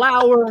fresh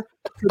flour,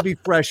 could be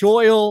fresh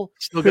oil.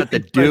 Still got the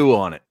dew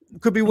on it.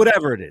 Could be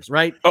whatever it is,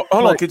 right? Oh,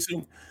 hold on,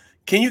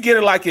 can you get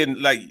it like in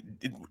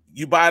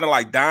you buy it in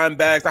like dime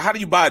bags? How do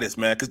you buy this,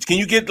 man? Because can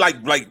you get like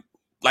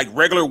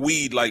regular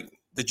weed like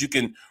that you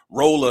can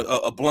roll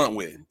a blunt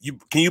with?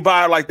 Can you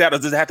buy it like that, or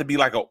does it have to be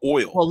like an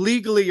oil? Well,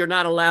 legally, you're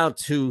not allowed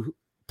to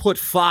put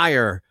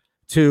fire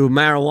to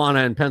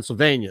marijuana in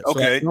Pennsylvania.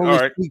 Okay, so all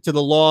right. Speak to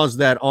the laws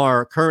that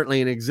are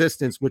currently in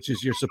existence, which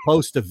is you're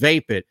supposed to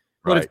vape it,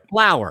 but it's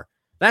flour.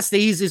 That's the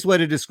easiest way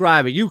to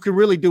describe it. You can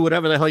really do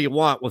whatever the hell you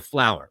want with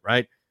flour,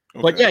 right?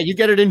 Okay. But yeah, you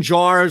get it in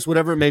jars,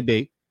 whatever it may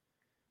be.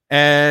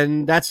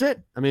 And that's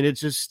it. I mean,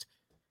 it's just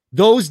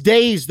those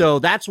days, though.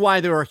 That's why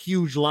there are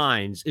huge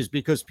lines, is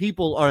because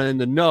people are in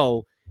the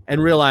know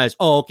and realize,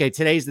 oh, okay,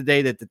 today's the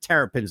day that the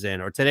terrapin's in,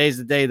 or today's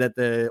the day that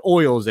the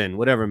oil's in,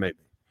 whatever it may be.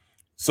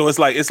 So it's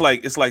like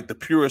the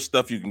purest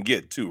stuff you can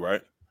get too,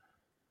 right?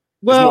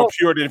 Well, it's more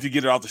pure than if you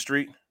get it off the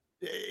street.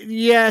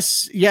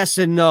 Yes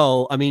and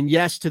no. I mean,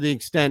 yes, to the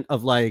extent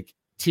of like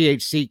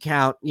THC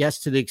count, yes,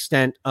 to the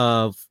extent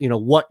of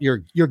what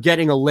you're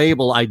getting a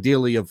label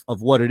ideally of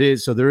what it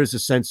is, so there is a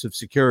sense of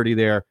security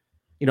there.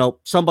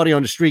 Somebody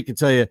on the street can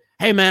tell you,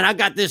 hey man, I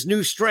got this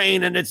new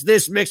strain and it's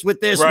this mixed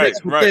with this, right,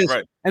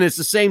 and it's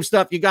the same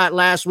stuff you got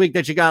last week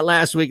that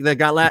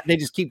they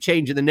just keep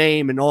changing the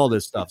name and all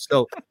this stuff.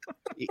 So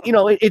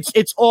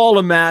it's all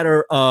a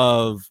matter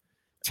of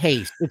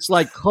taste. It's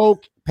like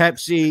Coke,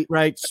 Pepsi,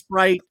 right?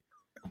 Sprite,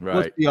 right?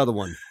 What's the other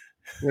one?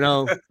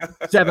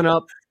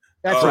 7-Up.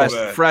 That's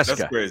Fresca.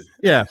 That's crazy.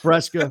 Yeah,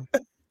 Fresca.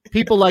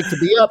 People like to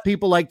be up.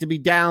 People like to be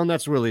down.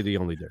 That's really the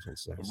only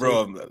difference.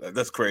 Bro,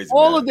 that's crazy.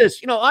 All of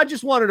this, I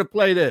just wanted to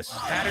play this.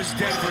 How does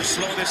Denver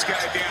slow this guy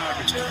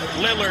down?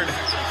 Lillard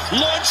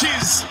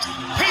launches.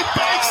 He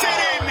banks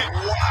it in.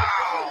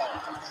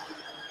 Wow.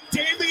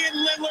 Damian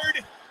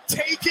Lillard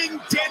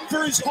taking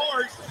Denver's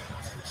heart.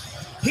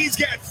 He's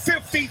got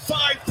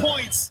 55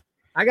 points.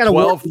 I got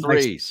 12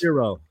 threes.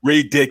 Zero.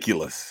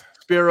 Ridiculous.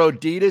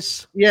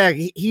 Adidas. Yeah,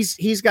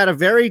 he's got a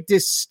very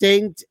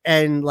distinct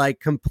and like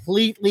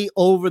completely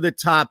over the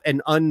top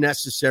and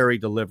unnecessary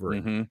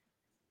delivery. Mm-hmm.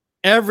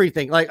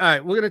 Everything. Like, all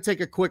right, we're gonna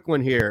take a quick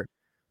one here.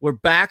 We're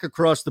back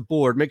across the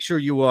board. Make sure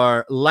you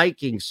are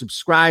liking,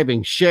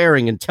 subscribing,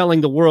 sharing, and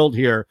telling the world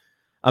here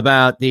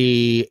about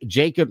the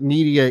Jacob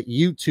Media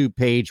YouTube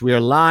page. We are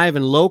live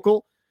and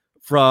local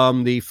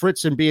from the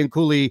Fritz and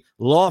Bianculli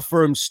Law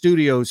Firm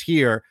Studios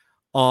here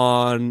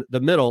on the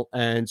Middle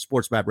and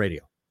Sports Map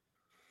Radio.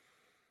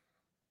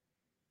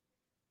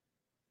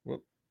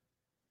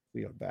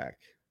 We are back.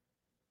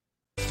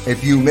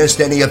 If you missed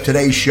any of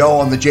today's show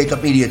on the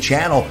Jacob Media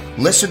channel,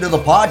 listen to the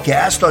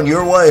podcast on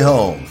your way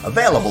home.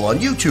 Available on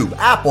YouTube,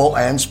 Apple,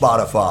 and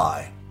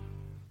Spotify.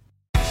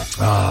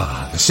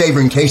 The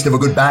savoring taste of a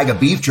good bag of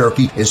beef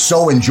jerky is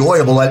so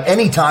enjoyable at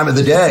any time of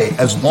the day,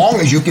 as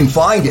long as you can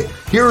find it.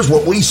 Here's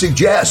what we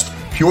suggest.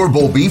 Pure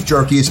Bull Beef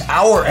Jerky is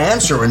our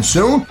answer, and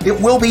soon it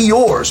will be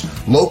yours.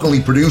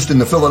 Locally produced in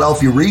the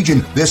Philadelphia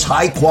region, this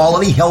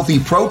high-quality, healthy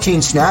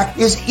protein snack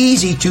is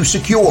easy to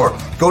secure.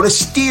 Go to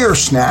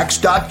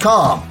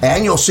steersnacks.com,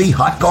 and you'll see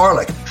hot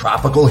garlic,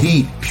 tropical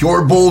heat,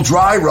 Pure Bull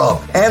dry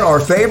rub, and our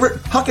favorite,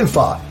 Huck and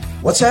Fod.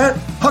 What's that?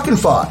 Huck and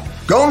Fod.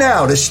 Go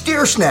now to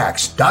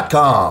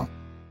steersnacks.com.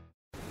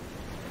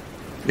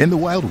 In the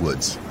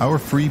Wildwoods, our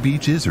free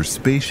beaches are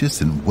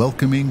spacious and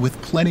welcoming with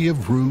plenty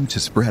of room to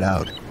spread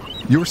out.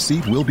 Your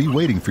seat will be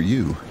waiting for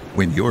you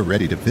when you're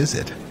ready to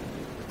visit.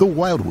 The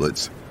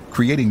Wildwoods,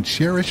 creating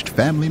cherished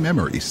family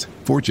memories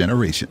for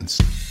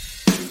generations.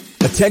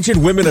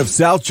 Attention women of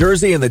South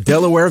Jersey and the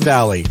Delaware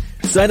Valley.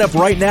 Sign up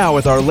right now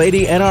with Our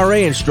Lady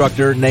NRA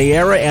instructor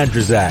Nayara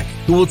Andrzak,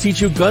 who will teach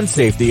you gun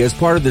safety as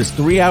part of this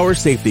 3-hour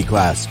safety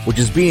class, which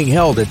is being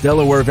held at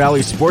Delaware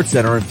Valley Sports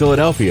Center in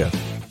Philadelphia.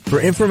 For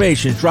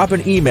information, drop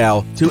an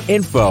email to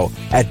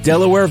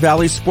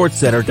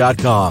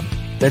info@DelawareValleySportsCenter.com.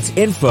 That's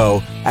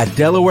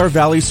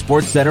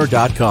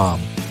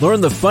info@DelawareValleySportsCenter.com.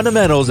 Learn the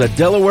fundamentals at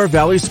Delaware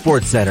Valley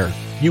Sports Center.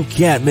 You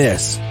can't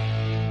miss.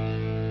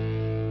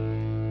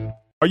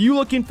 Are you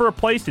looking for a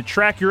place to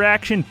track your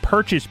action,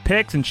 purchase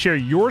picks, and share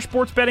your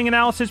sports betting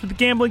analysis with the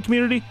gambling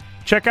community?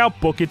 Check out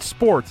Book It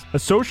Sports, a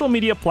social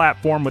media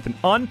platform with an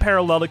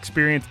unparalleled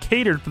experience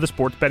catered for the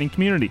sports betting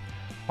community.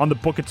 On the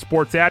Book It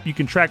Sports app, you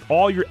can track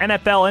all your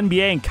NFL,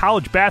 NBA, and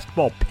college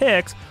basketball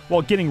picks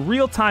while getting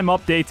real-time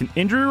updates and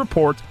injury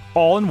reports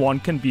all in one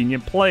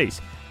convenient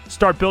place.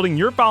 Start building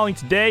your following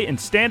today and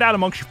stand out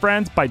amongst your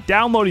friends by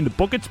downloading the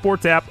Book It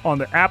Sports app on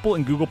the Apple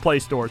and Google Play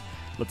stores.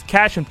 Let's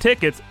cash some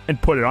tickets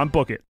and put it on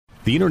Book It.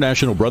 The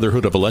International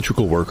Brotherhood of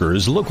Electrical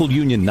Workers, Local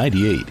Union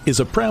 98,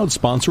 is a proud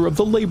sponsor of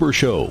The Labor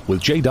Show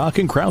with J. Doc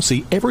and Krause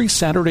every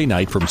Saturday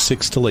night from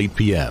 6 till 8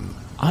 p.m.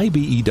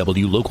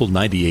 IBEW Local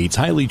 98's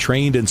highly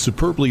trained and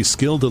superbly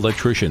skilled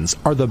electricians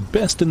are the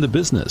best in the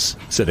business,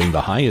 setting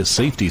the highest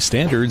safety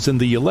standards in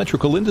the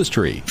electrical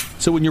industry.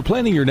 So when you're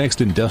planning your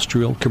next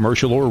industrial,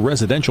 commercial, or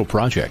residential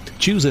project,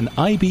 choose an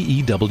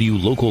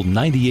IBEW Local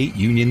 98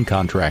 union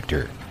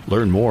contractor.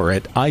 Learn more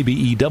at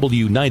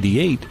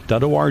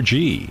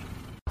IBEW98.org.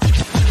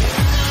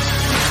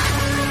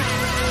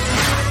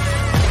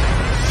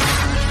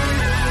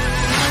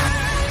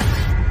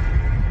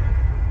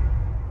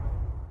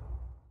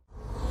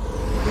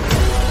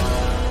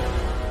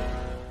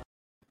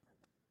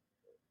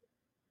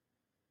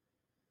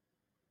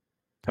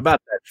 How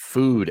about that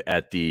food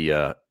at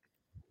the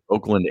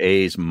Oakland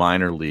A's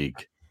minor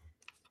league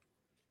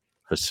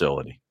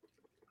facility?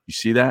 You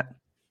see that?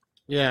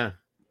 Yeah.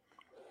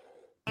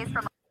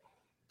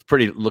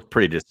 Looked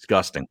pretty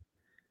disgusting.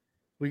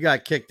 We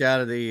got kicked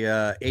out of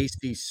the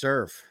AC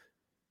Surf.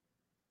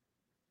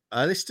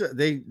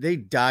 They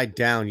died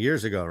down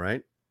years ago,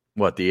 right?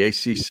 What, the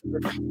AC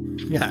Surf?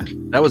 Yeah.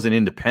 That was an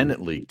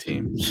independent league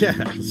team.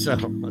 Yeah, so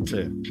I'll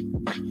tell you.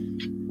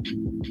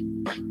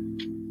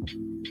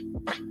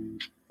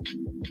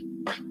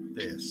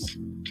 This.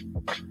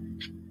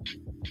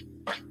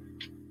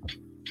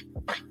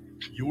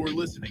 You're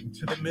listening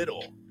to The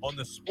Middle on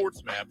the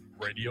SportsMap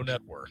Radio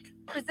Network.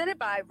 Presented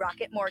by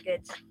Rocket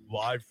Mortgage.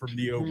 Live from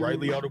the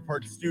O'Reilly Auto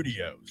Parts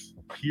Studios,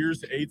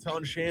 here's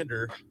Eytan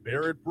Shander,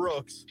 Barrett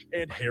Brooks,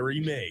 and Harry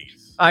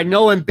Mays. I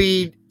know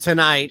Embiid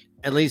tonight,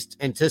 at least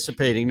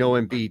anticipating no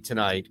Embiid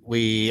tonight.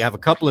 We have a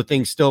couple of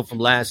things still from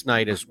last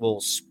night as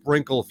we'll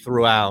sprinkle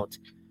throughout.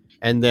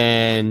 And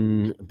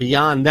then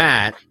beyond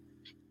that,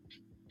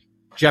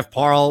 Jeff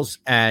Parles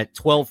at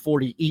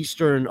 12:40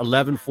 Eastern,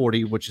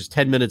 11:40, which is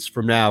 10 minutes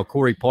from now.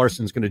 Corey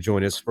Parsons going to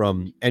join us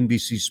from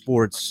NBC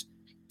Sports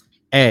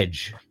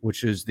Edge,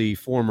 which is the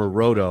former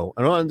Roto.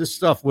 And all this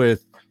stuff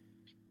with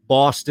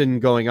Boston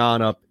going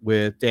on up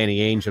with Danny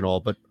Ainge and all.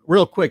 But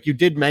real quick, you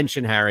did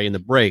mention, Harry, in the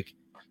break,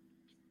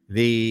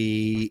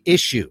 the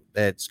issue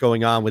that's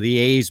going on with the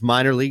A's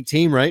minor league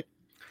team, right?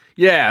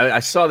 Yeah,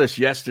 I saw this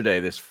yesterday.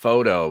 This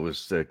photo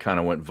was kind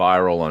of went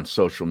viral on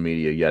social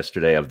media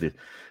yesterday of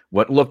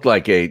what looked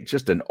like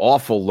just an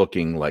awful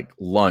looking like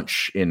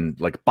lunch in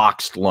like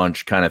boxed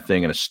lunch kind of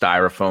thing in a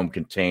styrofoam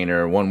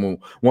container. One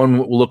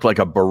looked like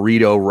a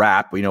burrito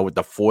wrap, with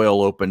the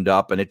foil opened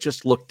up, and it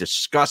just looked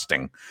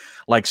disgusting,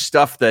 like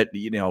stuff that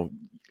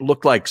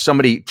looked like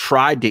somebody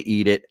tried to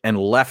eat it and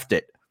left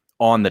it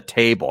on the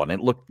table, and it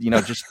looked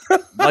just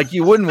like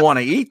you wouldn't want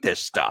to eat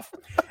this stuff.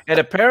 And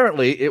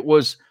apparently, it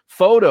was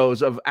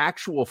photos of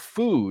actual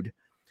food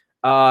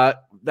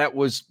that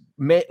was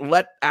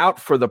let out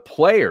for the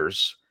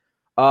players.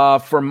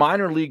 For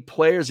minor league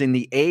players in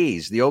the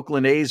A's, the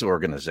Oakland A's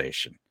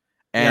organization.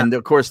 And,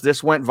 Of course,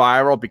 this went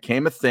viral,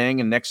 became a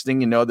thing. And next thing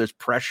you know, there's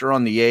pressure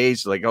on the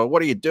A's. Like, oh,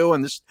 what are you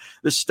doing? This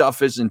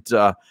stuff isn't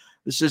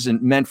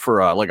meant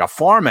for like a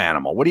farm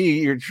animal.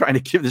 You're trying to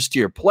give this to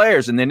your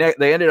players. And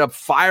they ended up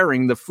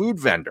firing the food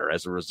vendor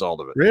as a result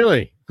of it.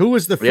 Really? Who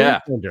was the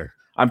food vendor?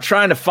 I'm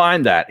trying to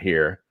find that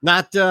here.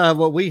 Not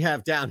what we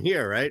have down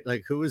here, right?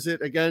 Like, who is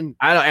it again?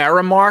 I don't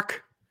Aramark.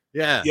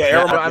 Yeah.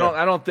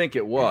 I don't think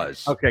it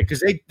was. Okay,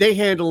 because they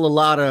handle a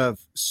lot of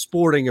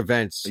sporting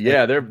events.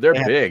 Yeah, they're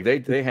big.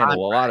 They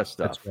handle a lot of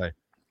stuff. That's right.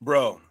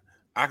 Bro,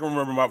 I can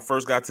remember when I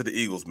first got to the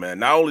Eagles, man.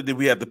 Not only did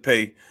we have to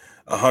pay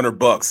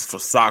 $100 for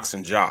socks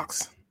and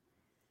jocks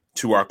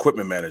to our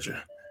equipment manager,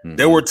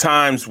 there were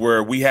times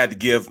where we had to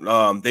give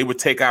they would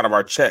take out of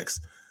our checks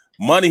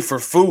money for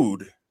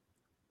food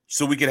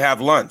so we could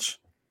have lunch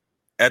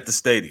at the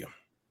stadium.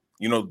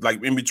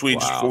 Like in between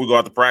just before we go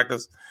out to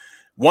practice.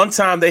 One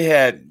time they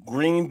had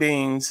green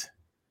beans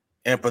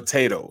and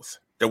potatoes.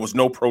 There was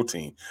no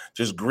protein,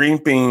 just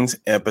green beans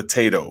and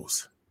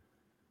potatoes.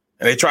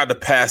 And they tried to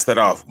pass that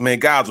off. Man,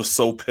 guys were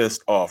so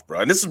pissed off,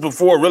 bro. And this is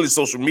before really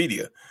social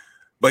media.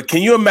 But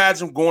can you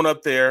imagine going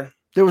up there?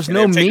 There was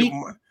no meat?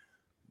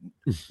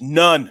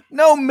 None.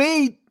 No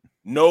meat.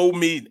 No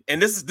meat.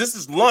 And this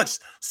is lunch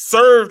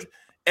served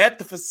at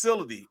the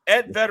facility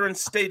at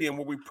Veterans Stadium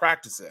where we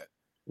practice at.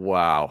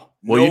 Wow.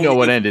 Well,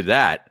 what ended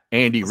that?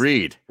 Andy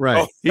Reid.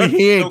 Right.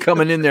 He ain't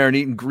coming in there and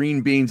eating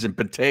green beans and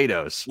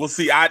potatoes. Well,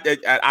 see, I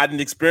didn't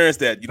experience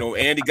that.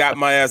 Andy got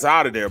my ass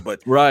out of there.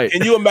 But right.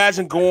 Can you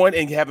imagine going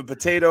and having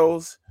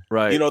potatoes?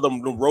 Right.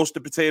 The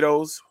roasted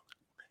potatoes.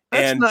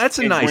 That's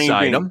a nice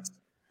item. Beans.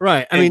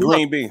 Right. I mean,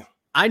 green bean.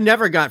 I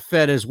never got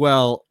fed as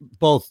well,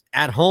 both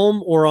at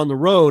home or on the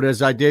road,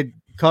 as I did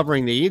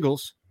covering the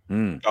Eagles.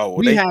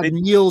 We had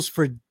meals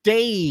for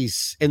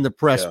days in the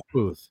press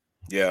booth.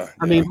 Yeah.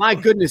 I mean, my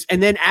goodness.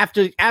 And then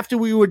after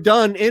we were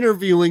done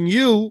interviewing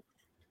you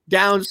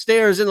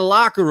downstairs in the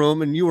locker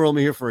room, and you were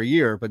only here for a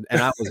year,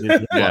 and I was in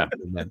the locker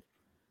room then.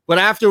 But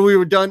after we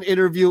were done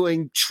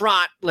interviewing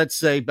Trot, let's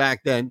say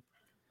back then,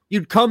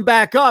 you'd come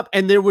back up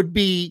and there would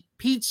be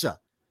pizza,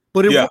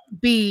 but it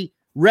wouldn't be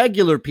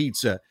regular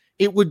pizza.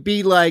 It would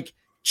be like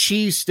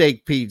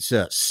cheesesteak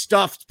pizza,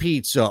 stuffed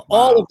pizza,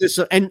 all of this.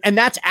 And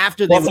that's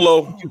after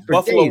Buffalo,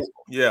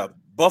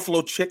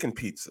 buffalo chicken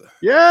pizza.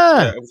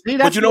 Yeah. See,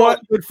 that's but you know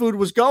what? Good food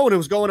was going. It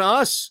was going to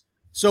us,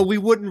 so we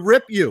wouldn't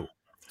rip you.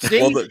 See,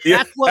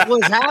 that's what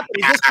was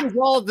happening. This was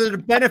all to the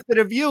benefit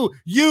of you.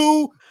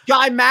 You,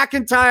 Guy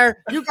McIntyre,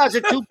 you guys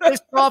are too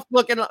pissed off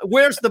looking.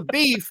 Where's the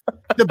beef?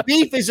 The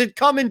beef isn't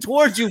coming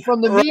towards you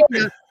from the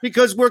media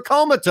because we're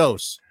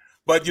comatose.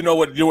 But you know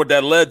what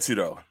that led to,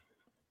 though?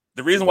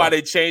 The reason why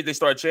they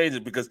started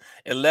changing, because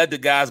it led to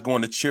guys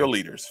going to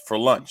cheerleaders for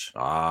lunch.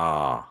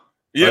 Yeah,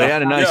 Yeah, they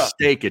had a nice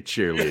steak at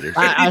cheerleaders.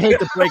 I hate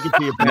to break it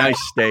to you, nice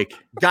steak.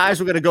 Guys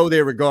were going to go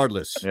there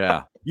regardless.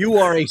 Yeah. You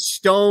are a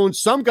stone.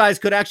 Some guys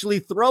could actually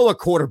throw a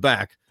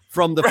quarterback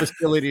from the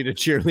facility to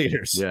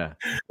cheerleaders. Yeah.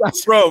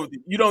 Bro,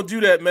 you don't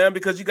do that, man,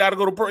 because you got to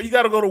go to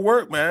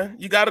work, man.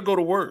 You got to go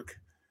to work.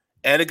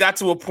 And it got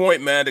to a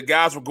point, man, the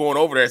guys were going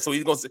over there. So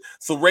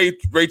Ray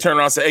turned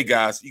around and said, "Hey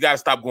guys, you got to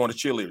stop going to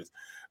cheerleaders."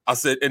 I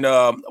said, and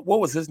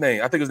what was his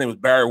name? I think his name was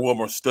Barrett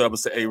Wilmer. Stood up and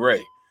said, "Hey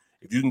Ray,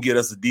 if you can get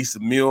us a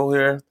decent meal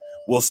here,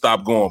 we'll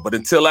stop going. But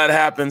until that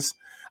happens,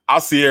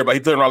 I'll see everybody."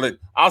 He turned around,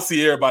 I'll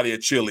see everybody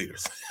at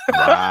cheerleaders.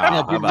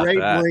 Wow.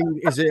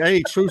 Is there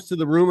any truth to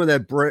the rumor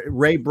that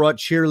Ray brought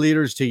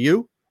cheerleaders to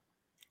you?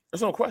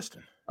 There's no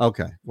question.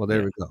 Okay. Well,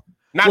 there we go.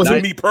 Not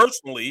to me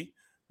personally,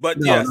 but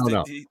yes.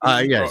 No.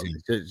 Yes,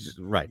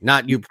 right.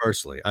 Not you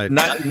personally.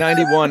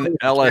 91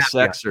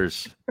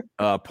 LSXers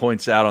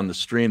points out on the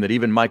stream that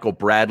even Michael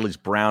Bradley's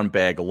brown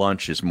bag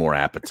lunch is more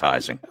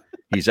appetizing.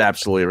 He's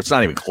absolutely, it's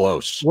not even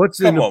close.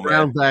 What's in the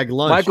brown bag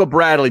lunch? Michael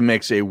Bradley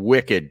makes a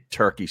wicked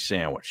turkey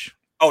sandwich.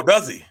 Oh,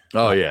 does he?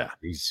 Oh, yeah.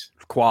 He's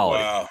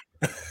quality. Wow.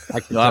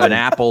 You'll have an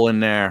apple in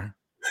there.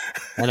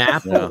 An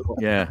apple?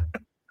 Yeah.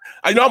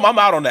 I know I'm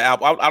out on the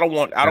apple. I don't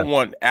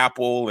want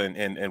apple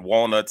and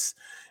walnuts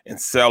and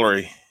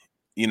celery,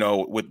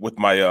 with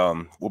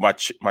my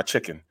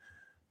chicken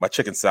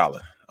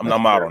salad. I'm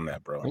out on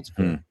that, bro.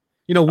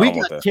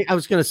 I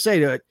was going to say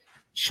that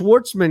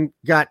Schwartzman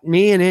got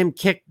me and him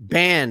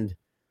banned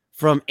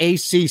from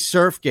AC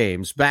surf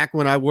games back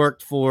when I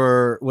worked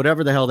for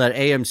whatever the hell that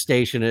AM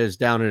station is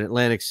down in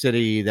Atlantic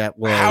City.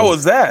 How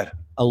was that?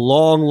 A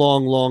long,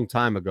 long, long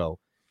time ago,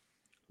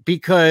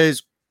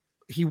 because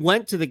he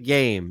went to the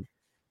game,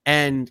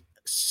 and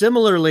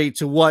similarly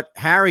to what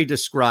Harry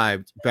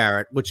described,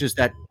 Barrett, which is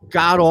that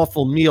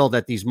god-awful meal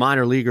that these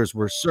minor leaguers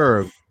were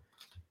served,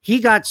 he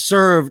got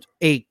served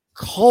a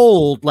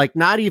cold, like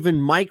not even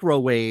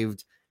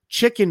microwaved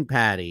chicken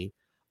patty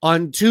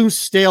on 2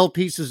 stale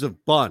pieces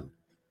of bun.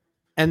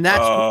 And that's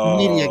what the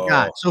media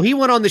got. So he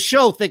went on the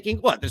show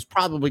thinking, there's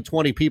probably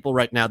 20 people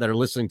right now that are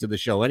listening to the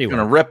show anyway.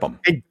 Going to rip them.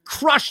 And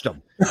crushed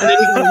them. And then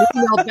he got an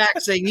email back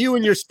saying, you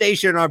and your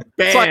station are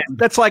banned.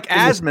 That's like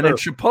Asman and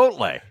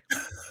Chipotle.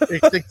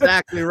 It's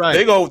exactly right.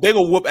 They go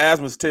whoop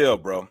Asman's tail,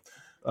 bro.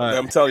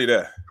 I'm telling you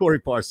that. Corey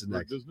Parson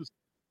next.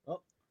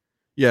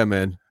 Yeah,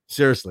 man.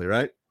 Seriously,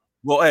 right?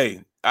 Well,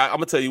 hey, I'm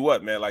gonna tell you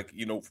what, man. Like,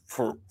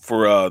 for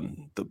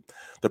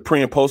the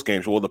pre and post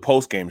games, the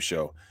post game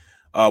show,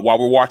 while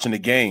we're watching the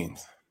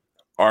games,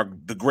 are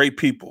the great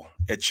people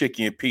at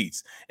Chicky and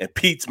Pete's, and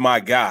Pete's my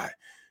guy.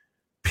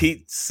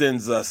 Pete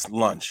sends us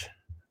lunch.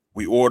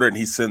 We order and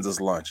he sends us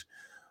lunch.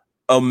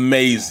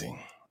 Amazing,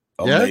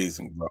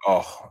 bro.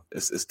 Oh,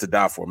 it's to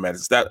die for, man.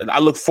 It's that, and I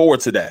look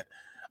forward to that.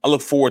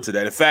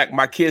 In fact,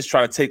 my kids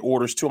try to take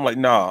orders too. I'm like,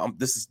 nah,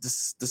 this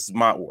is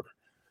my order.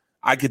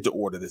 I get to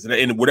order this,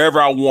 and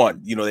whatever I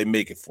want, they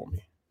make it for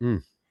me.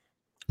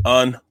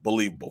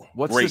 Unbelievable.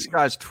 What's this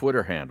guy's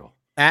Twitter handle?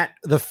 At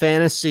the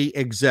Fantasy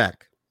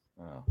Exec.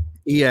 Oh.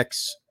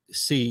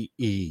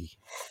 EXCEC.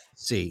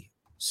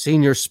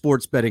 Senior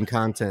sports betting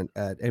content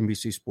at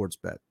NBC Sports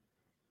Bet.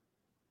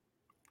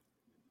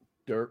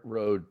 Dirt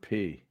Road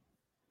P.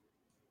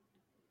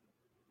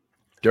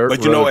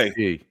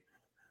 P.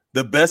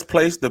 The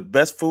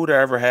best food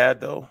I ever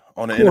had, though,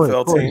 on an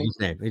NFL team. His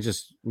name. He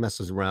just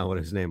messes around with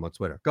his name on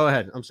Twitter. Go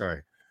ahead. I'm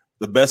sorry.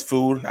 The best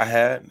food I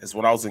had is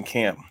when I was in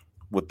camp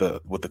with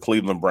the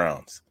Cleveland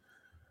Browns.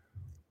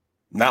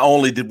 Not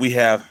only did we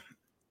have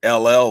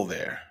LL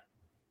there,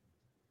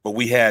 but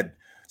we had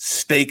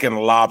steak and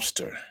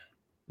lobster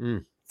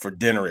for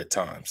dinner at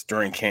times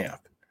during camp.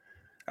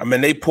 I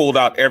mean, they pulled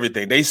out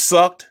everything. They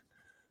sucked,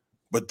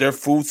 but their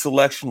food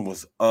selection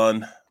was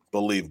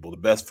unbelievable. The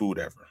best food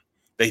ever.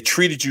 They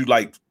treated you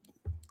like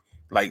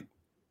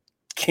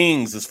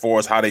kings as far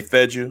as how they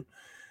fed you.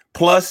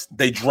 Plus,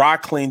 they dry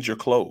cleaned your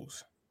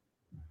clothes.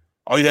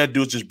 All you had to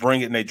do is just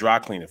bring it and they dry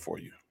clean it for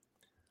you.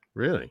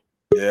 Really?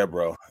 Yeah,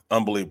 bro.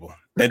 Unbelievable.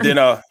 And then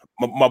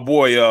my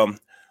boy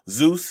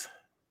Zeus,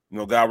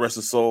 God rest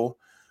his soul.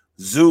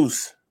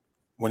 Zeus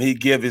when he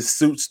give his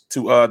suits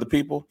to the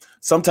people,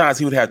 sometimes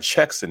he would have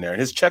checks in there, and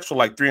his checks were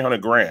like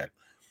 $300,000.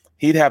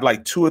 He'd have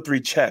like 2 or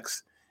 3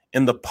 checks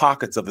in the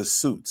pockets of his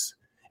suits,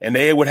 and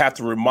they would have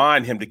to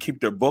remind him to keep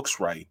their books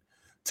right,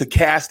 to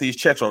cash these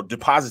checks or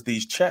deposit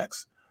these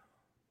checks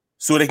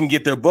so they can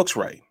get their books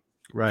right.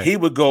 Right. He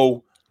would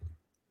go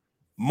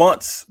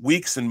months,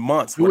 weeks and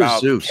months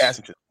without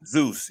cashing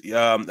Zeus.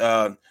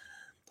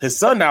 His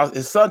son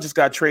just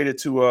got traded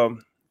to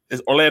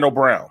is Orlando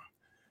Brown.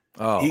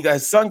 Oh,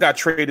 his son got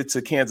traded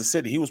to Kansas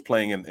City. He was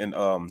playing in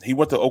he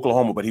went to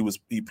Oklahoma, but he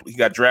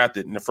got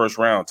drafted in the first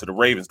round to the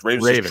Ravens. The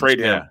Ravens just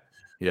traded him.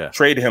 Yeah.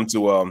 Traded him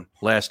to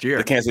last year.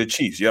 The Kansas City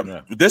Chiefs. Yep.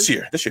 Yeah. This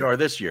year. Or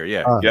this year,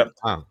 yeah. Yep.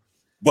 Wow.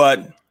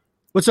 But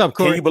what's up,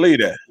 Corey? Can you believe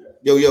that?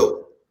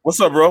 Yo.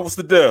 What's up, bro? What's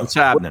the deal? What's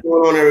happening?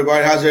 What's going on,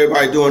 everybody? How's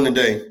everybody doing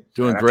today?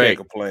 Doing Man, great. I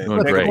can't complain.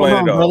 Doing great.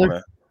 Complain at all,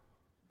 man.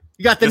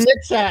 You got the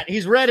Knicks hat.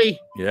 He's ready.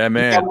 Yeah,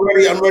 man.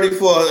 I'm ready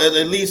for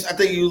at least. I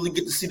think you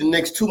get to see the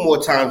Knicks 2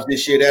 more times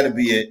this year. That'll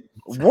be it.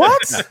 What?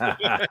 That's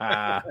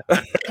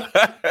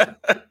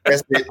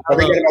it. I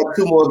think I got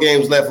 2 more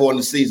games left on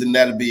the season.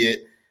 That'll be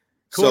it.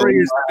 Corey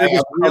is the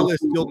biggest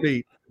realist you'll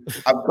beat.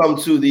 I've come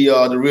to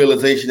the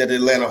realization that the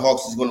Atlanta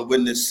Hawks is going to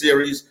win this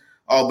series.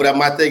 But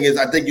my thing is,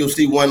 I think you'll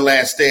see one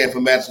last stand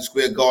for Madison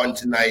Square Garden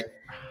tonight,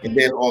 and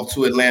then off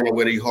to Atlanta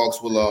where the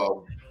Hawks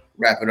will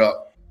wrap it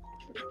up.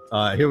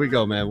 Here we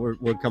go, man.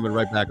 We're coming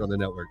right back on the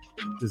network.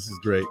 This is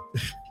great.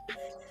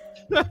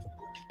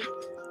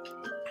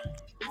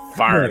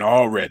 Firing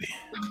already.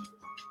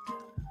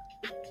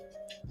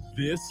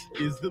 This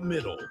is The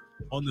Middle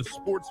on the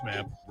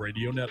SportsMap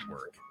Radio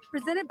Network.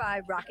 Presented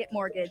by Rocket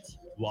Mortgage.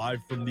 Live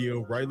from the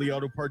O'Reilly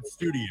Auto Parts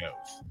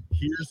Studios.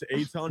 Here's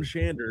Eytan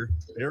Shander,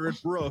 Barrett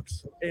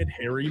Brooks, and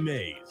Harry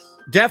Mays.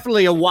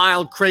 Definitely a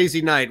wild,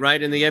 crazy night, right?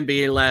 In the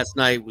NBA last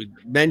night, we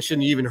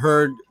mentioned, you even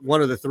heard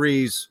one of the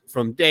threes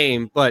from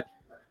Dame, but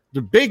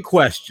the big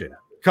question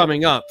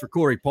coming up for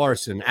Corey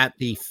Parson at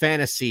the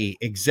Fantasy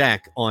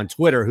Exec on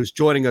Twitter, who's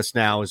joining us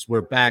now as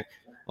we're back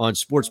on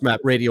SportsMap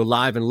Radio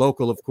live and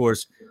local, of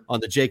course, on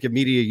the Jacob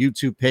Media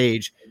YouTube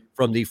page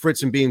from the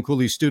Fritz and B and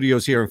Cooley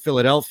studios here in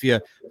Philadelphia.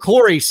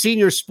 Corey,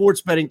 senior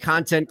sports betting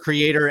content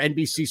creator,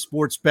 NBC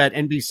Sports Bet,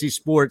 NBC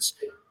Sports.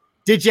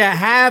 Did you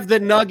have the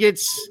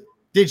Nuggets?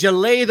 Did you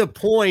lay the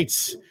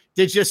points?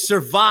 Did you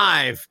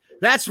survive?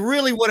 That's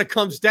really what it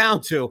comes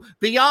down to.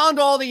 Beyond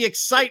all the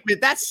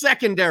excitement, that's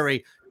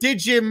secondary.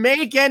 Did you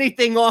make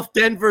anything off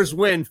Denver's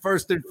win?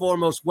 First and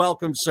foremost,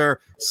 welcome, sir.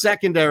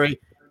 Secondary,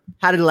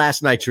 how did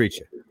last night treat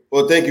you?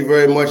 Well, thank you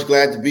very much.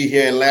 Glad to be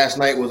here. And last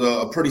night was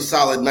a pretty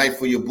solid night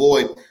for your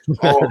boy.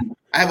 I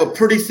have a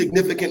pretty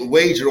significant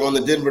wager on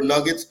the Denver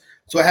Nuggets.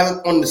 So I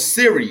haven't on the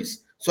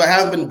series. So I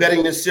haven't been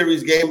betting this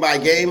series game by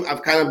game.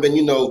 I've kind of been,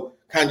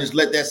 kind of just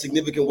let that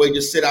significant wager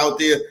sit out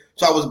there.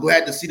 So I was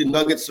glad to see the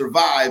Nuggets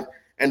survive.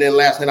 And then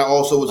last night I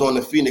also was on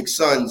the Phoenix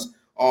Suns.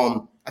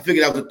 I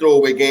figured that was a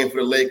throwaway game for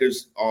the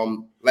Lakers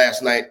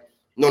last night,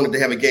 knowing that they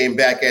have a game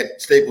back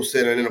at Staples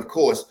Center. And then, of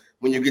course,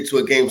 when you get to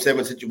a Game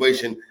 7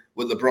 situation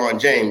with LeBron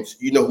James,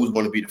 you know who's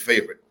going to be the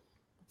favorite.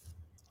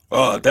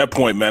 At that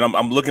point, man,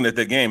 I'm looking at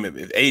the game.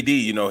 If AD,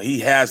 he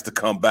has to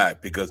come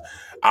back because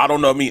I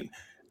don't know. I mean,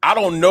 I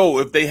don't know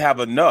if they have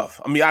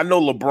enough. I mean, I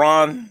know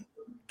LeBron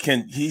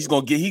he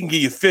can give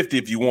you 50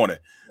 if you want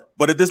it.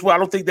 But at this point, I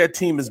don't think that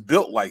team is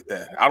built like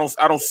that. I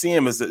don't see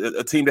him as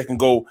a team that can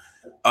go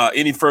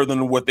any further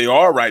than what they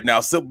are right now,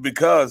 simply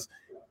because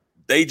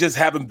they just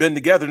haven't been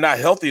together, not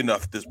healthy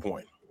enough at this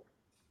point.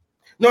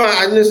 No,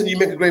 I listen. You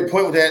make a great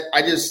point with that.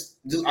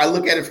 I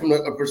look at it from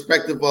a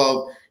perspective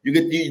of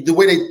the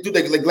way they do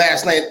like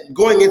last night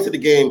going into the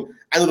game.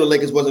 I knew the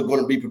Lakers wasn't going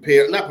to be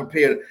prepared. Not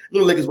prepared. I knew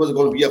the Lakers wasn't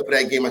going to be up for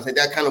that game. I think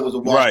that kind of was a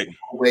wash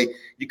way.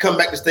 You come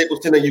back to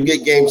Staples Center, you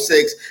get Game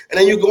 6, and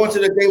then you go into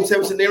the Game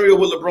 7 scenario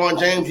with LeBron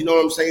James. You know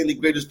what I'm saying? The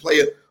greatest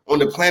player on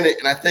the planet.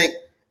 And I think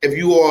if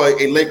you are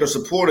a Lakers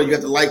supporter, you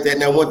have to like that.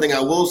 Now, one thing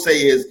I will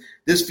say is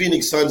this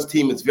Phoenix Suns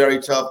team is very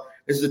tough.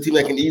 This is a team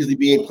that can easily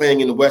be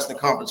playing in the Western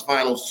Conference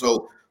Finals.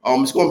 So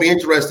it's going to be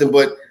interesting.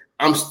 But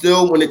I'm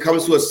still, when it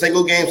comes to a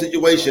single game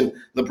situation,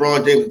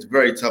 LeBron James is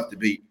very tough to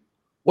beat.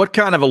 What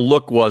kind of a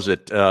look was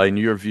it, in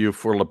your view,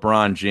 for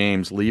LeBron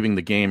James leaving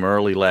the game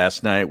early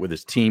last night with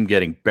his team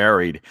getting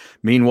buried?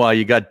 Meanwhile,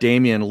 you got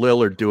Damian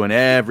Lillard doing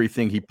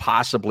everything he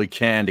possibly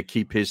can to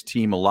keep his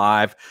team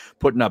alive,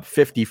 putting up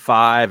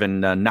 55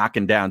 and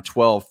knocking down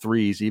 12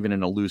 threes, even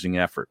in a losing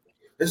effort.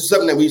 This is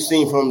something that we've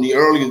seen from the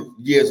early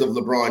years of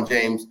LeBron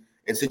James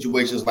in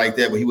situations like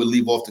that where he would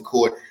leave off the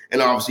court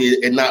and obviously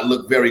it not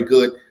look very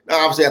good. Now,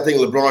 obviously, I think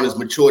LeBron has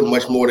matured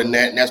much more than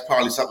that, and that's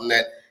probably something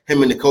that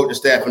him and the coaching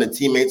staff and the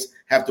teammates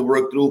have to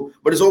work through.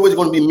 But it's always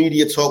going to be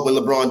media talk when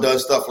LeBron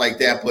does stuff like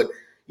that. But,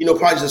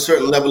 probably just a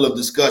certain level of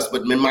disgust.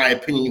 But in my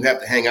opinion, you have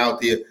to hang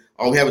out there.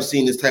 We haven't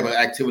seen this type of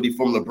activity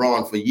from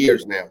LeBron for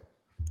years now.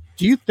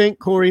 Do you think,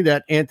 Corey,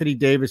 that Anthony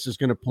Davis is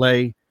going to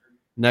play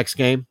next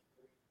game?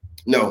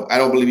 No, I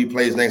don't believe he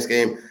plays next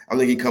game. I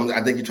think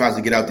he tries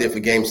to get out there for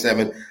Game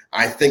 7.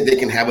 I think they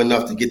can have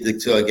enough to get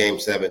to a Game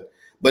 7.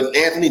 But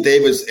Anthony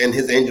Davis and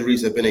his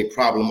injuries have been a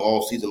problem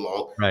all season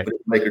long for the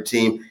Laker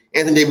team.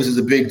 Anthony Davis is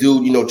a big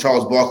dude. You know,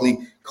 Charles Barkley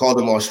called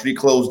him on Street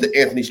Clothes, the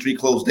Anthony Street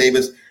Clothes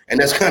Davis. And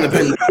that's kind of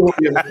been the story.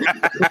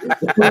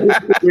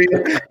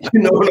 You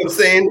know what I'm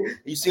saying?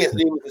 You see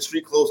Anthony with the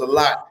street clothes a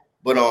lot.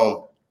 But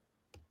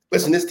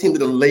listen, this team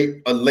did a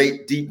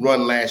late deep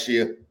run last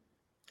year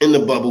in the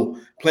bubble,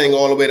 playing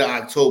all the way to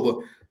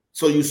October.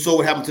 So you saw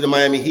what happened to the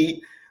Miami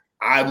Heat.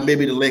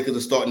 Maybe the Lakers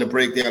are starting to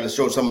break down and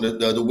show some of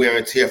the wear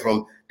and tear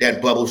from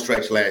that bubble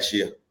stretch last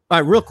year. All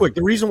right, real quick.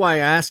 The reason why I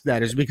ask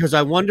that is because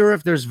I wonder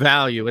if there's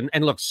value.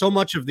 And look, so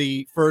much of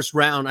the first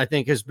round, I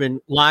think, has been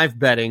live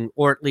betting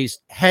or at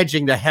least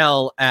hedging the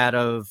hell out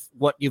of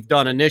what you've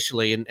done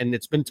initially. And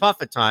it's been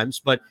tough at times.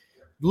 But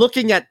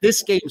looking at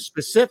this game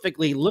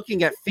specifically,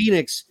 looking at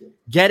Phoenix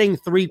getting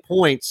 3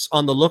 points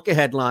on the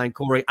look-ahead line,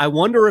 Corey, I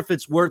wonder if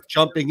it's worth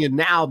jumping in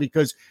now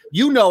because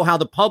you know how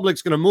the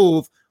public's going to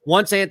move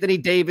once Anthony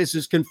Davis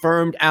is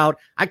confirmed out.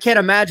 I can't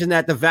imagine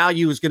that the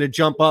value is going to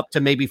jump up to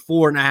maybe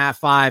 4.5,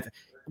 5,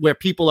 where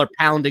people are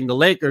pounding the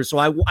Lakers. So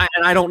I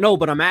don't know,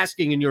 but I'm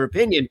asking in your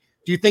opinion,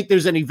 do you think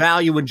there's any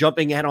value in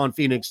jumping ahead on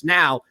Phoenix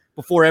now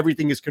before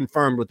everything is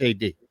confirmed with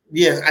AD?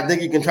 Yeah, I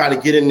think you can try to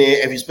get in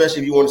there, especially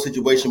if you want a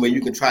situation where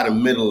you can try to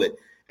middle it.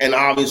 And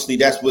obviously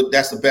that's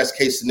the best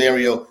case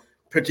scenario,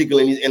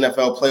 particularly in these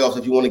NFL playoffs.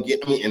 If you want to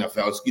get, NBA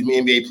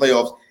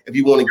playoffs, if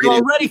you want to get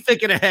already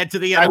thinking ahead to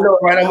the NFL. I know,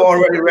 right? I'm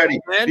already ready.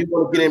 If you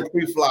want to get in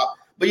pre-flop.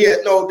 But yeah,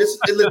 no, listen,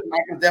 I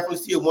can definitely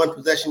see a one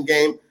possession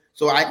game.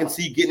 So I can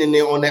see getting in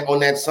there on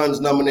that Suns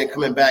number and then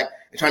coming back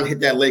and trying to hit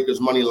that Lakers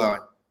money line.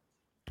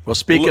 Well,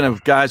 speaking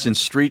of guys in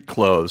street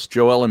clothes,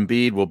 Joel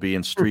Embiid will be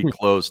in street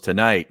clothes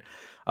tonight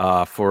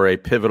for a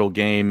pivotal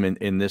game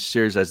in this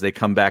series as they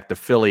come back to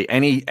Philly.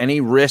 Any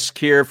risk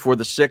here for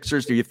the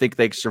Sixers? Do you think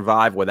they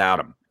survive without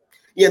him?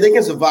 Yeah, they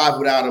can survive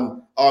without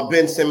him.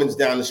 Ben Simmons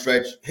down the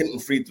stretch, hitting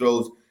free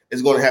throws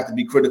is going to have to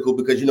be critical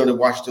because you know the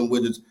Washington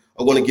Wizards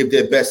are going to give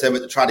their best effort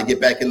to try to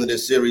get back into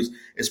this series,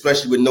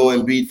 especially with no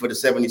Embiid for the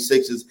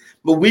 76ers.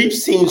 But we've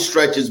seen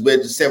stretches where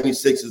the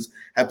 76ers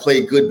have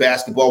played good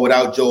basketball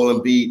without Joel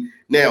Embiid.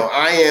 Now,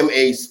 I am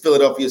a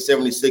Philadelphia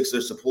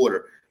 76ers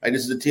supporter. Like,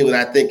 this is a team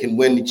that I think can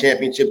win the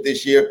championship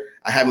this year.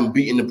 I have them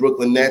beating the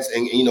Brooklyn Nets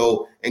and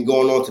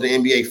going on to the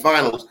NBA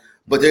Finals,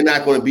 but they're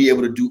not going to be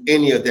able to do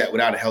any of that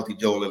without a healthy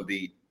Joel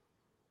Embiid.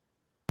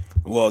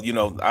 Well,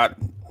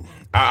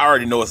 I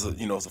already know it's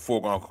a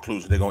foregone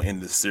conclusion they're going to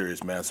end this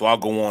series, man. So I'll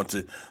go on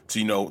to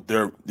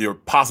their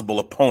possible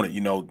opponent.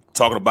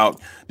 Talking about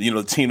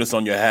the team that's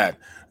on your hat.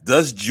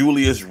 Does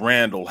Julius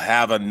Randle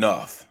have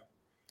enough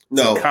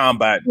to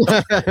combat?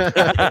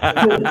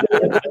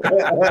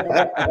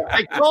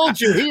 I told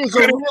you he is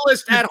a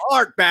realist at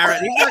heart,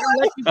 Barrett. He's not going to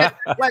let you get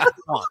the question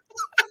on.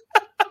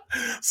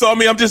 So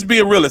I'm just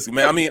being realistic,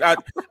 man.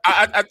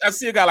 I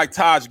see a guy like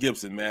Taj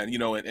Gibson, man.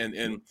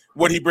 And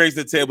what he brings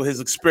to the table, his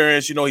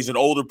experience. He's an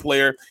older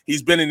player.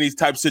 He's been in these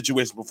type of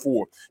situations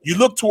before. You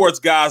look towards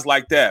guys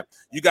like that.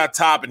 You got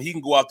Top, and he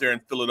can go out there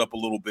and fill it up a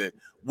little bit.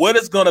 What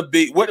is going to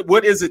be?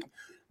 What is it?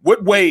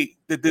 What way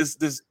that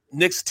this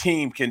Knicks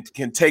team can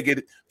take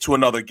it to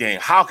another game?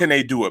 How can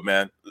they do it,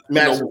 man?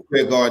 Madison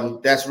Square Garden.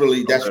 That's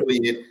really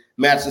it.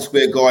 Madison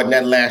Square Garden.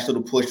 That last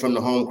little push from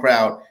the home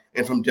crowd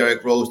and from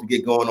Derrick Rose to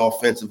get going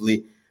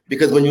offensively.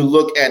 Because when you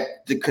look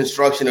at the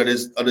construction of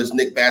this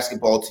Knicks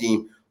basketball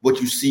team, what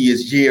you see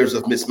is years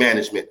of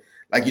mismanagement.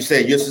 Like you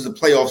said, this is a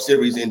playoff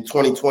series in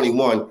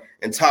 2021,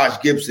 and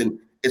Taj Gibson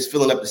is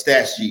filling up the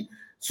stat sheet.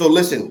 So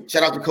listen,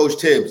 shout out to Coach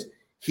Tibbs.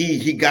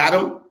 He got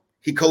him.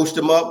 He coached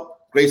him up.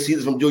 Great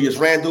season from Julius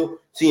Randle.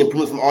 See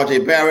improvements from R.J.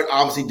 Barrett.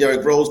 Obviously,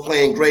 Derrick Rose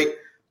playing great.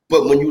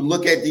 But when you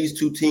look at these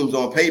two teams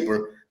on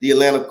paper, the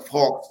Atlanta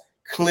Hawks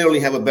clearly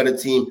have a better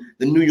team.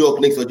 The New York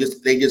Knicks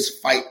they just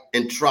fight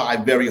and try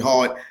very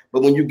hard.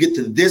 But when you get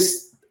to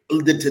this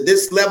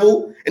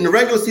level in the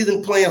regular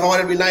season, playing hard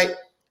every night,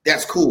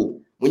 that's cool.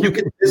 When you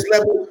get to this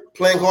level,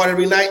 playing hard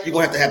every night, you're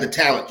gonna have the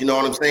talent. You know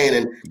what I'm saying?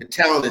 And the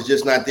talent is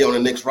just not there on the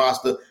Knicks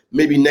roster.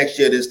 Maybe next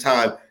year this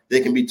time they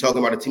can be talking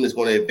about a team that's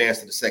going to advance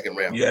to the second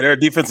round. Yeah, they're a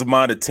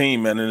defensive-minded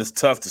team, man, and it's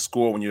tough to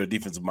score when you're a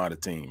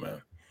defensive-minded team,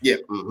 man. Yeah.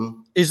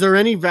 Is there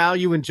any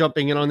value in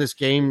jumping in on this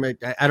game?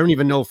 I don't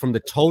even know from the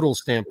total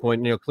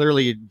standpoint.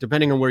 Clearly,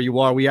 depending on where you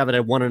are, we have it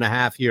at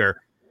 1.5 here,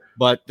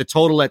 but the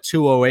total at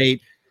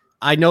 208.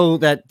 I know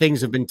that things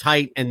have been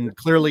tight, and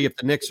clearly, if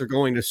the Knicks are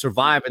going to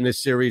survive in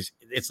this series,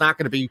 it's not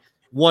going to be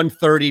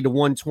 130 to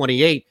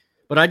 128.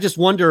 But I just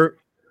wonder,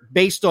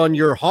 based on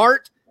your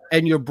heart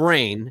and your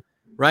brain,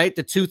 right,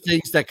 the two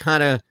things that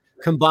kind of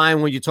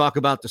combine when you talk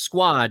about the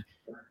squad,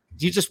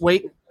 do you just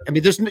wait? I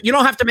mean, you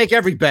don't have to make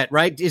every bet,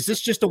 right? Is this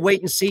just a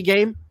wait and see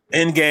game?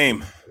 End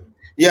game.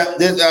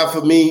 Yeah,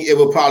 for me, it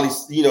will probably,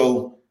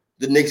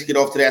 the Knicks get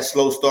off to that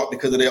slow start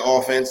because of their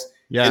offense.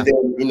 Yeah. And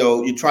then,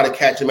 you try to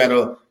catch them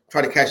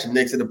try to catch the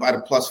Knicks at about a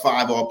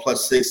 +5 or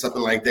 +6,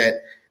 something like that.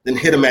 Then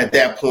hit them at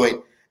that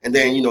point, and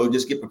then,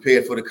 just get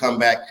prepared for the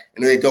comeback.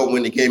 And if they don't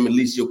win the game, at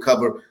least you'll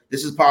cover.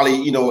 This is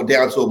probably, down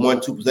to a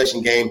 1-2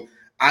 possession game.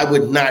 I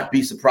would not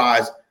be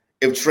surprised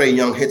if Trae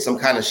Young hit some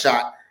kind of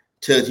shot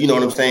to,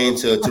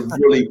 to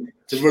really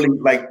to really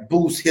like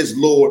boost his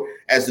lore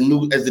as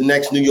the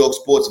next New York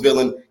sports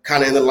villain,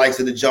 kind of in the likes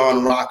of the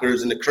John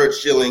Rockers and the Kurt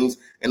Schillings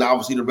and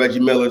obviously the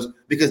Reggie Millers,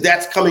 because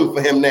that's coming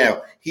for him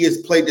now. He has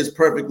played this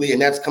perfectly,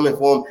 and that's coming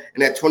for him.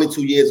 And at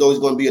 22 years old, he's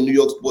going to be a New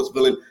York sports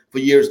villain for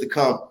years to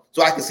come.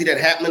 So I can see that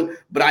happening,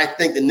 but I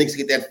think the Knicks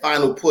get that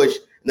final push,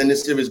 and then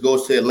this series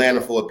goes to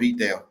Atlanta for a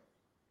beatdown.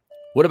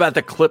 What about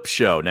the Clip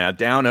show? Now,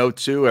 down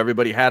 0-2,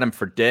 everybody had them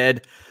for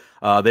dead.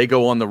 They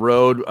go on the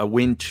road,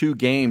 win 2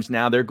 games.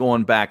 Now they're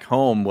going back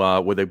home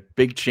with a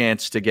big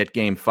chance to get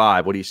Game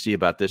 5. What do you see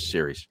about this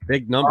series?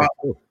 Big number.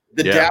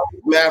 The Dallas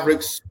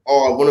Mavericks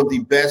are one of the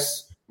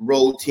best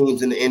road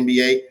teams in the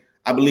NBA.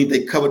 I believe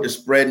they covered the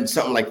spread in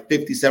something like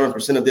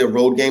 57% of their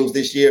road games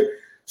this year.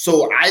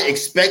 So I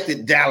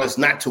expected Dallas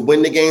not to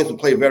win the games, to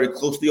play very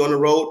closely on the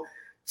road.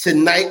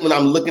 Tonight, when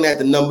I'm looking at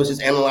the numbers,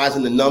 just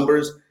analyzing the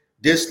numbers,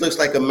 this looks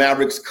like a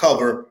Mavericks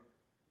cover,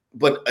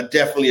 but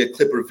definitely a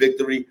Clipper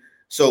victory.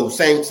 So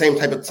same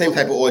type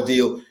of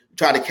ordeal.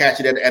 Try to catch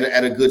it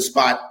at a good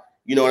spot.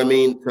 You know what I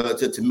mean?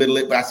 To middle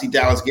it. But I see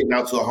Dallas getting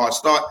out to a hard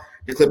start.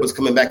 The Clippers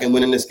coming back and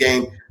winning this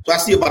game. So I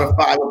see about a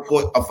 5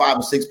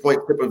 or 6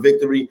 point Clipper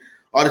victory.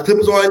 The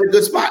Clippers are in a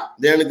good spot.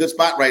 They're in a good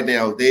spot right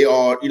now. They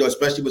are,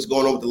 especially what's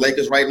going on with the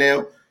Lakers right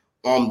now.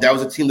 That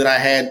was a team that I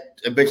had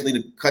eventually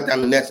to cut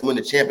down the Nets and win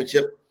the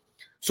championship.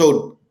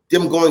 So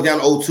them going down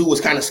 0-2 was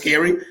kind of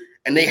scary.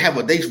 And they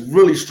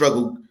really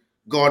struggled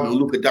guarding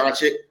Luka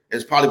Doncic.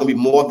 There's probably going to be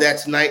more of that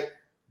tonight.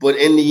 But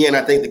in the end,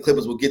 I think the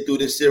Clippers will get through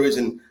this series,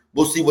 and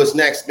we'll see what's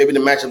next. Maybe the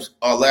matchups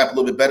lap a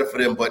little bit better for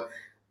them. But,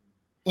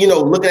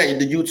 looking at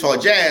the Utah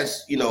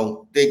Jazz,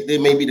 they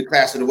may be the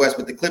class of the West,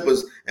 but the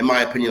Clippers, in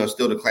my opinion, are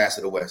still the class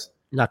of the West.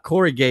 Now,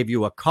 Corey gave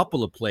you a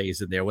couple of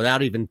plays in there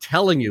without even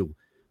telling you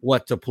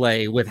what to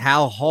play, with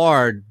how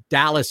hard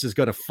Dallas is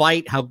going to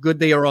fight, how good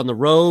they are on the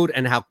road,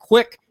 and how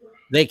quick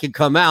they can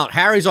come out.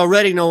 Harry's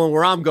already knowing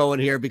where I'm going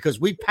here, because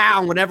we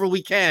pound whenever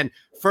we can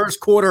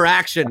first quarter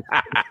action,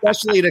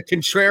 especially in a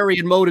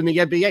contrarian mode in the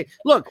NBA.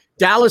 Look,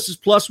 Dallas is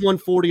plus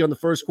 140 on the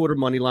first quarter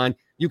money line.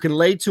 You can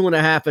lay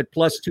 2.5 at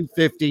plus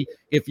 250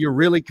 if you're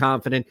really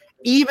confident.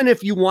 Even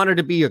if you wanted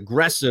to be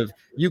aggressive,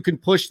 you can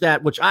push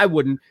that, which I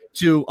wouldn't,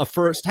 to a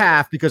first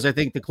half, because I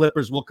think the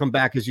Clippers will come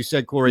back, as you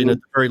said, Corey, and at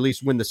the very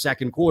least win the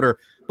second quarter.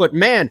 But,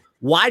 man,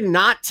 why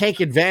not take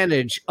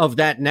advantage of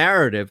that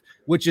narrative,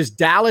 which is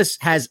Dallas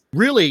has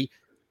really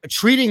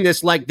treating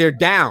this like they're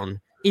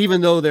down,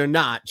 even though they're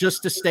not,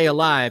 just to stay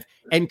alive,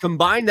 and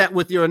combine that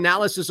with your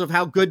analysis of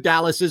how good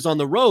Dallas is on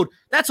the road.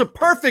 That's a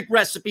perfect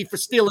recipe for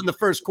stealing the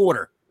first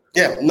quarter.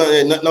 Yeah,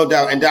 no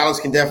doubt. And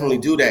Dallas can definitely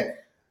do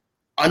that.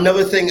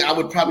 Another thing I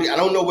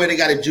don't know where they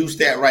got to juice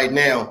that right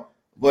now,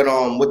 but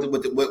what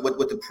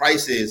the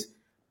price is,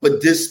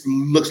 but this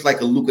looks like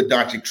a Luka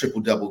Doncic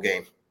triple-double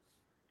game.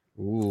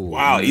 Ooh.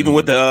 Wow, even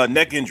with the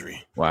neck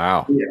injury.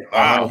 Wow. Yeah,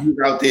 wow. He's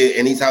out there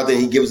and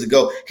he gives it a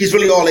go. He's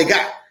really all they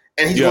got.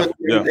 And he's going to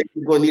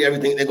need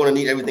everything. They're going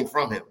to need everything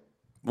from him.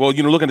 Well,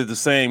 looking at the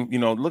same,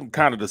 looking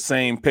kind of the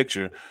same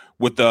picture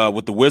with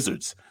the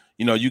Wizards.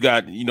 You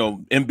got,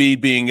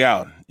 Embiid being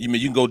out. You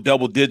can go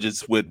double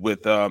digits with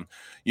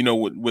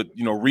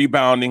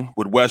rebounding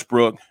with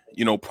Westbrook,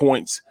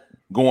 points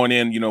going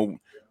in,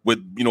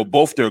 with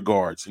both their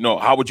guards.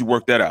 How would you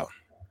work that out?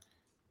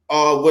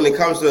 When it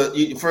comes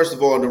to, first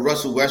of all, the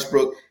Russell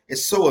Westbrook,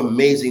 it's so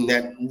amazing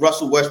that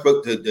Russell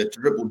Westbrook, the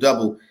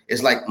triple-double,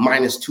 is like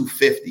minus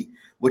 250.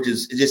 Which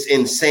is just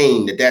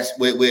insane that's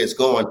where it's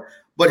going.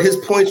 But his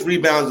points,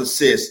 rebounds,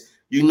 assists,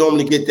 you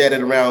normally get that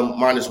at around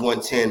minus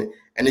 110,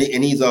 and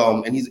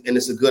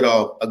it's a good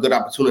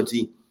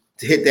opportunity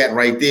to hit that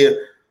right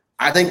there.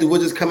 I think the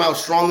Wizards come out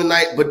strong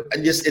tonight, but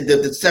just the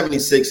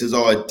 76ers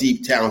are a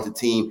deep, talented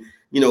team.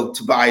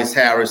 Tobias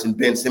Harris and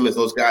Ben Simmons,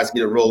 those guys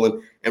get it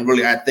rolling, and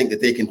really I think that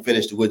they can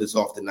finish the Wizards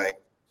off tonight.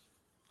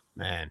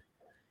 Man.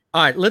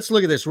 All right, let's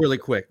look at this really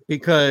quick,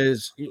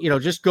 because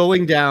just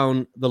going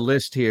down the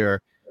list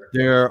here,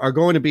 there are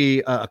going to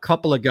be a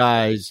couple of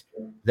guys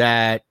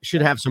that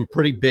should have some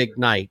pretty big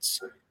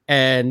nights.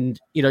 And,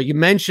 you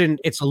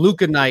mentioned it's a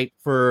Luka night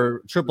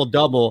for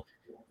triple-double.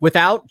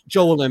 Without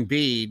Joel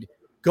Embiid,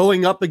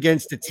 going up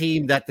against a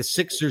team that the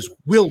Sixers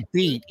will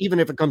beat, even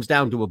if it comes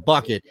down to a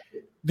bucket,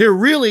 there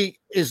really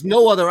is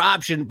no other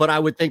option but I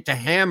would think to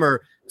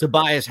hammer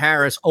Tobias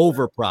Harris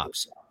over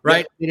props,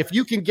 right? And if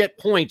you can get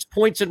points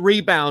and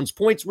rebounds,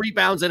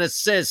 and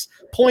assists,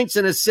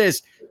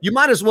 you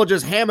might as well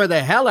just hammer the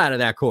hell out of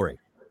that, Corey.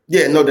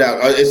 Yeah, no doubt.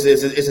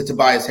 It's a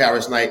Tobias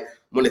Harris night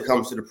when it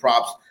comes to the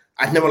props.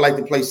 I never like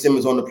to play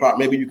Simmons on the prop.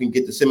 Maybe you can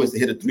get the Simmons to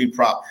hit a 3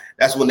 prop.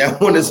 That's when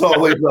that one is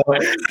always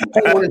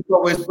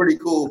pretty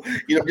cool.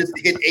 Just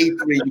to hit a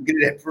 3, you get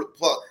it at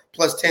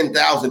plus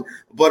 10,000.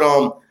 But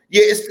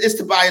it's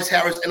Tobias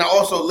Harris. And I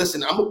also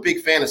I'm a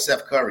big fan of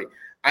Seth Curry.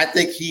 I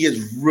think he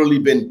has really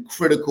been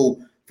critical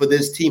for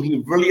this team.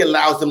 He really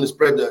allows them to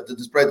spread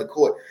the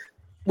court.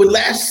 With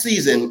last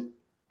season,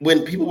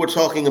 when people were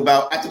talking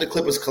about after the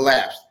Clippers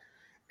collapsed,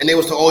 and they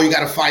was told, you got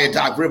to fire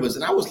Doc Rivers.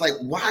 And I was like,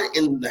 why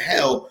in the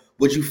hell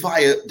would you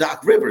fire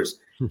Doc Rivers?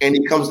 And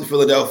he comes to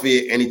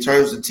Philadelphia and he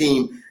turns the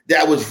team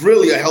that was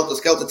really a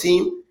helter-skelter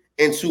team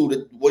into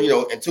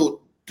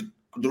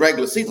the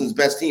regular season's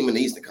best team in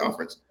the Eastern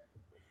Conference.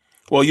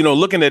 Well,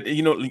 looking at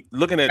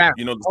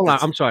Hold on,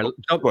 I'm sorry.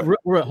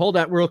 Hold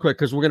that real quick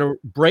because we're going to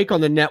break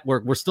on the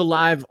network. We're still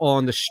live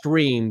on the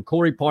stream.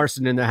 Corey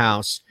Parson in the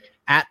house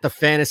at the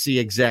Fantasy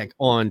Exec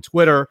on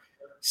Twitter.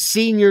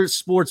 Senior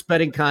sports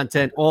betting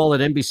content, all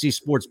at NBC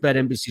Sports Bet,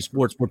 NBC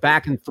Sports. We're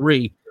back in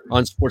 3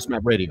 on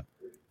SportsMap Radio.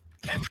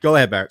 Go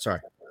ahead, Barrett.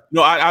 Sorry.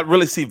 No, I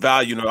really see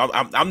value.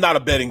 I'm not a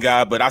betting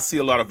guy, but I see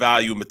a lot of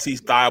value in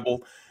Matisse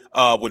Thybulle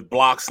with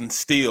blocks and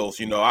steals.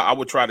 I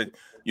would try to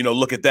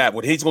look at that.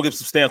 When he's going to give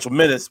substantial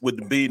minutes with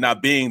Embiid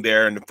not being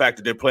there and the fact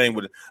that they're playing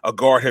with a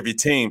guard-heavy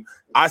team,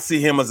 I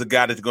see him as a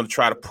guy that's going to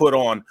try to put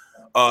on,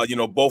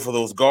 both of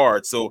those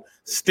guards. So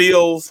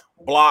steals,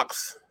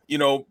 blocks,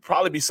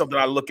 probably be something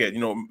I look at,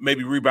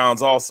 maybe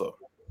rebounds also.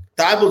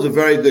 Thybulle's a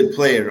very good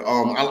player.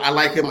 I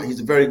like him. He's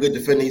a very good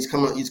defender. He's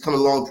coming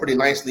along pretty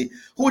nicely.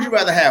 Who would you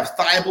rather have,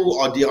 Thybulle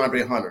or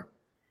DeAndre Hunter?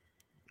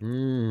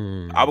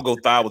 I would go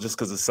Thybulle just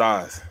because of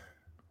size.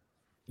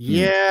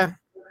 Yeah.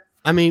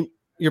 I mean,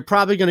 you're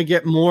probably going to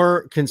get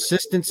more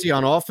consistency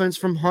on offense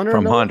from Hunter.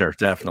 Hunter,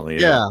 definitely.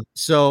 Yeah.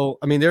 So,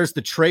 I mean, there's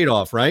the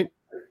trade-off, right?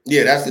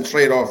 Yeah, that's the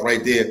trade-off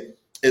right there.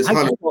 Is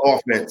Hunter's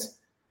offense.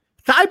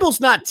 Thybulle's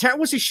not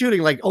terrible. What's he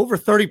shooting? Like over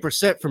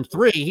 30% from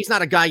 3. He's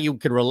not a guy you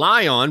can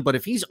rely on, but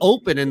if he's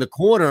open in the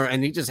corner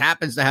and he just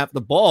happens to have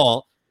the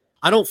ball,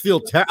 I don't feel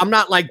I'm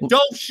not like,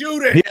 don't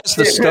shoot it. He has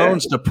the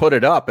stones to put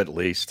it up at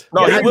least.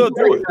 No, he will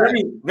do it.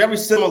 Very, very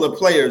similar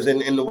players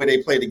in the way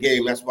they play the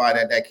game. That's why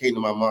that came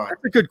to my mind.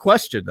 That's a good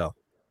question, though.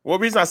 Well,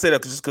 the reason I say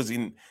that is just because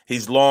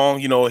he's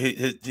long,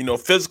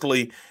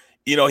 physically,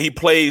 he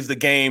plays the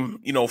game,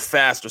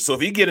 faster. So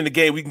if he get in the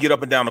game, we can get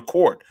up and down the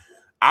court.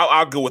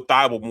 I'll go with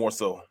Thybulle more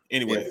so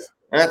anyways. Yeah.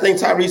 And I think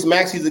Tyrese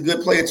Maxey's a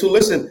good player too.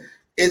 Listen,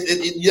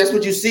 that's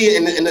what you see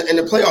in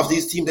the playoffs,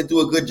 these teams that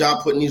do a good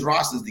job putting these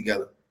rosters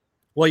together.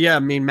 Well, yeah, I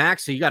mean,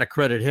 Maxey, you got to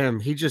credit him.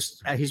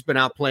 He's been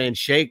out playing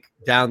Shake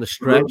down the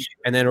stretch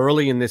and then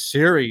early in this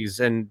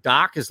series. And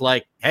Doc is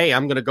like, hey,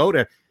 I'm going to go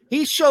there.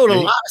 He showed a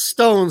lot of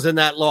stones in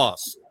that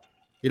loss.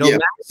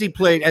 Maxey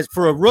played as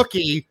for a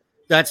rookie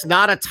that's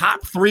not a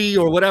top 3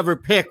 or whatever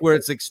pick where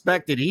it's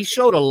expected. He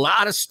showed a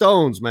lot of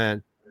stones,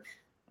 man.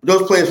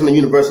 Those players from the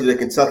University of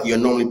Kentucky are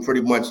normally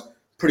pretty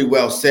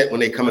well set when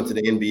they come into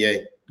the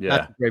NBA. Yeah,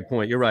 that's a great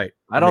point. You're right.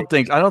 I don't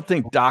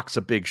think Doc's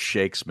a big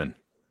shakesman.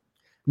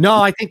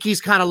 No, I think he's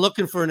kind of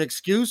looking for an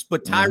excuse,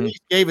 but Tyrese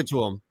gave it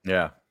to him.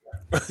 Yeah,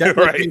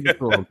 right. Gave it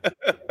to him.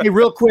 Hey,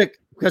 real quick,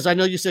 because I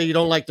know you say you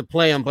don't like to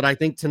play him, but I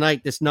think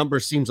tonight this number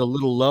seems a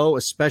little low,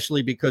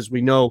 especially because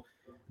we know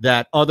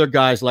that other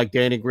guys like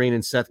Danny Green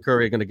and Seth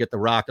Curry are going to get the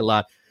rock a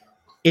lot.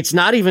 It's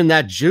not even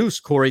that juice,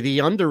 Corey. The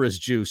under is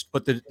juiced,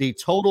 but the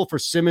total for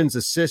Simmons'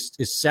 assist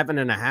is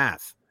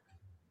 7.5.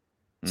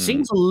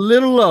 Seems a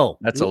little low.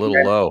 That's a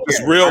little low.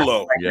 It's real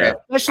low. Yeah,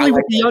 especially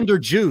with the under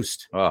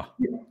juiced. Oh,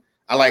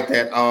 I like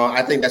that.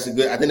 I think that's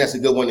a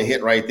good one to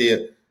hit right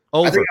there.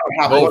 Over.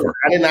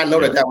 I did not know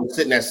that was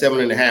sitting at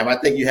 7.5. I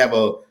think you have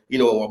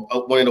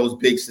one of those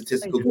big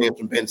statistical games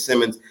from Ben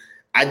Simmons.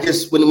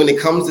 When it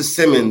comes to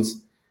Simmons,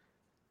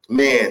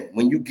 man,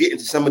 when you get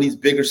into some of these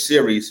bigger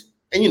series.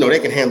 And, they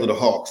can handle the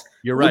Hawks.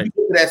 You're right. When you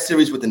get to that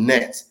series with the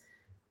Nets,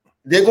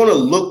 they're going to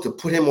look to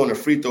put him on the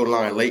free throw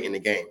line late in the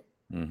game.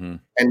 Mm-hmm.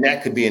 And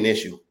that could be an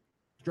issue.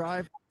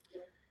 Drive.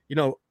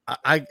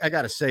 I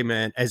got to say,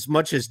 man, as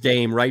much as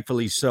Dame,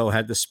 rightfully so,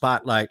 had the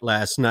spotlight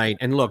last night.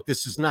 And look,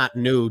 this is not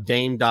new.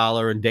 Dame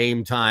Dollar and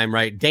Dame Time,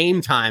 right? Dame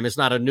Time is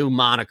not a new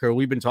moniker.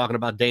 We've been talking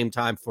about Dame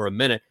Time for a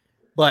minute.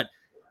 But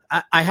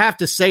I have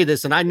to say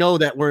this, and I know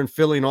that we're in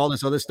Philly and all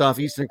this other stuff,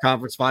 Eastern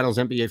Conference Finals,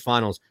 NBA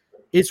Finals.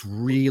 It's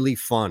really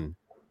fun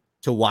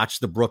to watch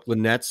the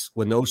Brooklyn Nets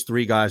when those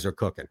 3 guys are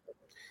cooking.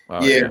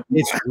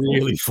 It's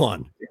really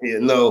fun. Yeah,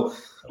 no.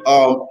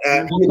 Hold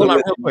on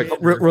real quick.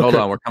 Hold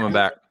on, we're coming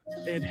back.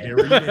 And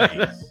Harry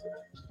Mays.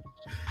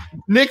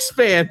 Knicks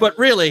fan, but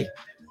really,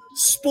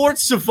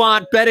 sports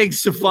savant, betting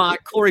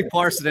savant, Corey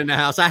Parson in the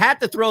house. I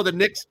had to throw the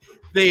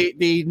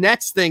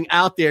Nets thing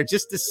out there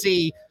just to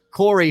see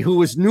Corey, who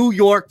was New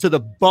York to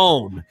the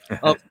bone,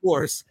 of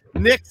course.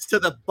 Knicks to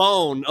the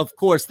bone, of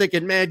course,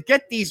 thinking, man,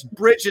 get these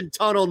bridge and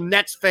tunnel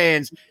Nets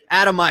fans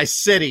out of my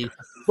city.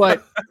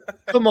 But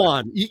come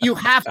on, you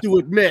have to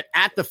admit,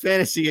 at the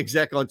Fantasy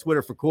Exec on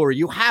Twitter for Corey,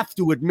 you have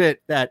to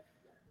admit that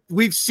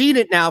we've seen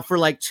it now for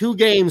like 2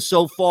 games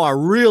so far,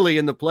 really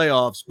in the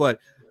playoffs. But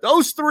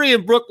those 3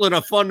 in Brooklyn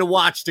are fun to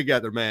watch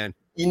together, man.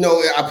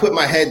 I put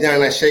my head down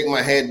and I shake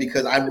my head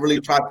because I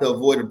really tried to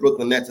avoid the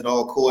Brooklyn Nets at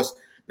all costs.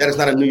 That is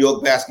not a New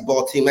York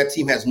basketball team. That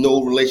team has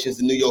no relations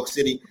to New York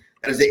City.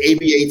 That is the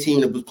ABA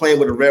team that was playing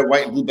with a red,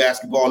 white, and blue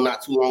basketball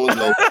not too long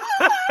ago.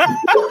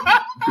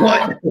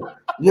 But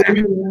when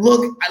you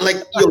look,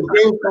 James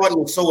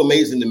Harden is so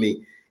amazing to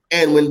me.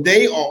 And when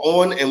they are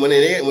on, and when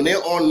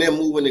they're on, they're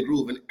moving the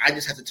groove, and I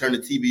just have to turn the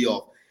TV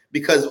off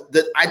because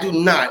I do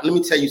not. Let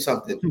me tell you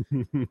something.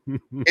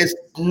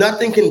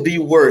 Nothing can be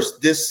worse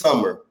this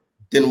summer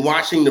than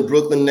watching the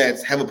Brooklyn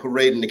Nets have a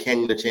parade in the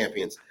Canyon of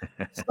Champions.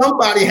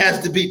 Somebody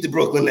has to beat the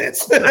Brooklyn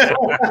Nets.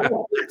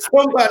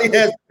 Somebody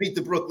has to beat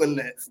the Brooklyn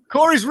Nets.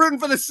 Corey's rooting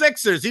for the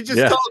Sixers. He just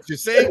told you.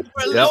 See,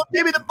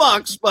 maybe the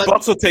Bucks, but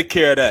Bucks will take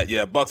care of that.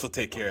 Yeah, Bucks will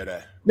take care of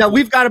that. Now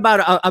we've got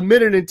about a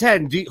minute and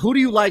 10. Who do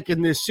you like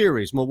in this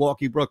series,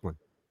 Milwaukee, Brooklyn?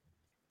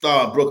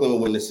 Brooklyn will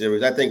win the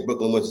series. I think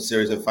Brooklyn wins the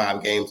series in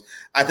 5 games.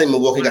 I think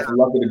Milwaukee got the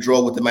luck of the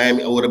draw with the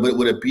Miami or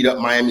with a beat up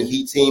Miami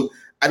Heat team.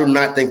 I do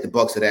not think the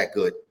Bucks are that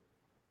good.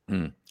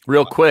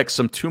 Real quick,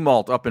 some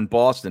tumult up in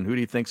Boston. Who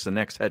do you think's the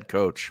next head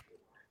coach?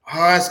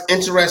 It's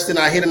interesting.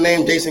 I hear the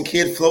name Jason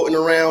Kidd floating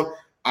around.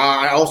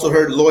 I also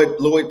heard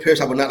Lloyd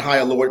Pierce. I would not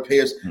hire Lloyd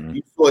Pierce.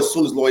 You saw as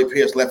soon as Lloyd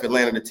Pierce left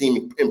Atlanta, the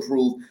team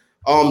improved.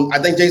 I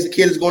think Jason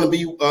Kidd is going to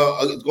be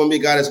a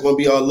guy that's going to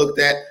be looked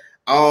at.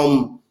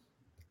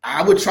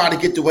 I would try to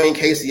get Dwayne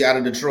Casey out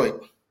of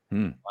Detroit.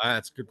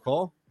 That's a good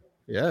call.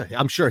 Yeah,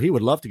 I'm sure he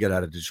would love to get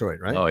out of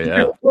Detroit, right? Oh,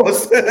 yeah.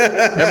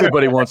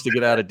 Everybody wants to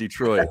get out of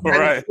Detroit.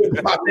 Right.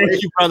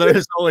 Thank you, brother.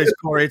 As always,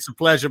 Corey, it's a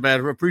pleasure,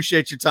 man. We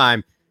appreciate your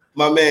time.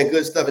 My man,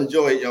 good stuff.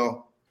 Enjoy it,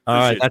 y'all. All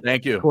right.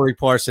 Thank you. Corey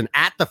Parson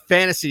at the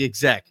Fantasy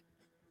Exec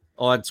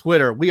on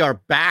Twitter. We are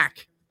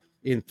back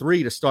in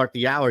 3 to start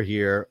the hour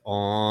here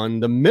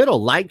on the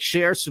middle. Like,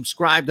 share,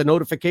 subscribe, the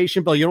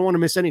notification bell. You don't want to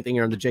miss anything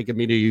here on the Jacob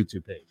Media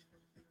YouTube page.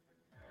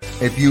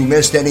 If you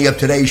missed any of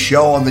today's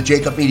show on the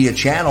Jacob Media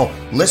channel,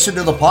 listen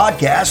to the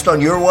podcast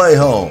on your way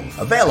home.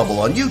 Available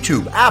on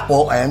YouTube,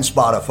 Apple, and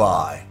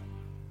Spotify.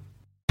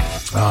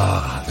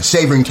 The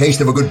savoring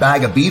taste of a good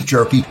bag of beef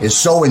jerky is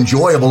so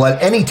enjoyable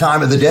at any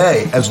time of the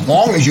day, as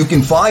long as you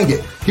can find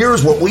it.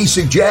 Here's what we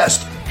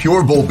suggest.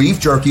 Pure Bull Beef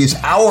Jerky is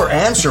our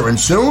answer, and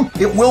soon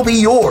it will be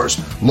yours.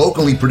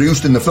 Locally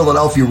produced in the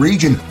Philadelphia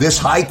region, this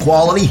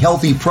high-quality,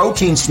 healthy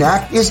protein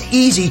snack is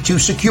easy to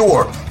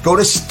secure. Go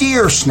to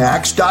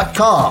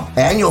steersnacks.com,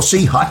 and you'll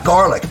see hot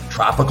garlic,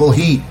 tropical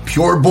heat,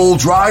 Pure Bull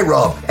dry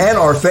rub, and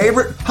our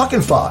favorite, Huck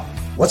and Fod.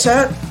 What's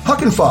that?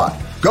 Huck and Fod.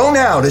 Go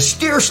now to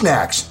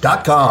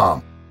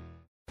steersnacks.com.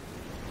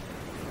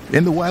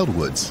 In the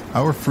Wildwoods,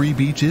 our free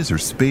beaches are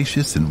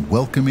spacious and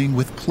welcoming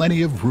with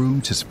plenty of room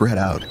to spread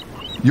out.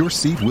 Your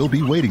seat will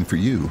be waiting for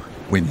you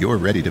when you're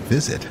ready to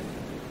visit.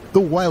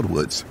 The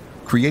Wildwoods,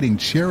 creating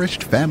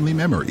cherished family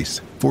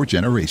memories for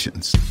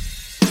generations.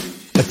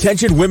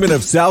 Attention women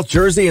of South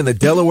Jersey and the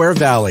Delaware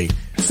Valley.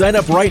 Sign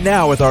up right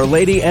now with Our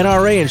Lady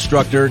NRA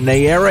instructor,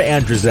 Nayara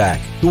Andrzak,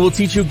 who will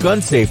teach you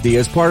gun safety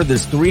as part of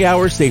this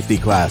 3-hour safety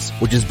class,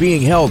 which is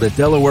being held at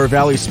Delaware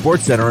Valley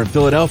Sports Center in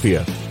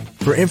Philadelphia.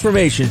 For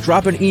information,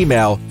 drop an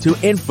email to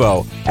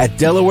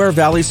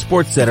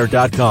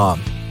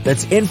info@DelawareValleySportsCenter.com.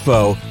 That's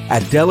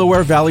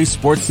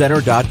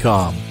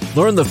info@DelawareValleySportsCenter.com.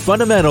 Learn the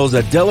fundamentals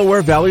at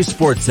Delaware Valley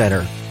Sports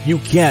Center. You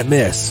can't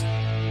miss.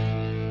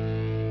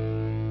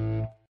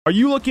 Are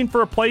you looking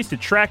for a place to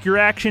track your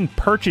action,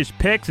 purchase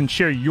picks, and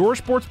share your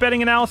sports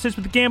betting analysis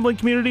with the gambling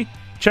community?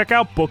 Check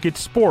out Book It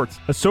Sports,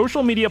 a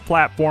social media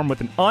platform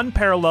with an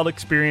unparalleled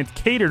experience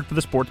catered for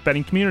the sports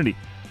betting community.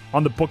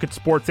 On the Book It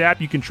Sports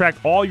app, you can track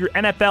all your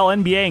NFL,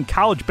 NBA, and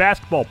college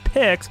basketball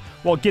picks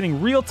while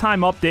getting real-time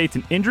updates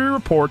and injury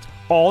reports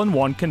all in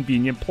one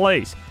convenient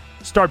place.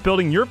 Start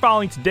building your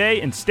following today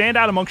and stand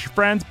out amongst your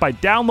friends by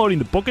downloading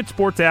the Book It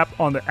Sports app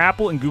on the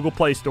Apple and Google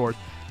Play stores.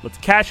 Let's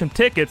cash some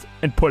tickets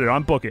and put it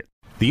on Book It.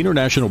 The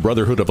International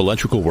Brotherhood of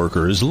Electrical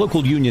Workers,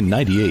 Local Union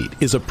 98,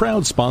 is a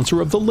proud sponsor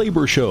of The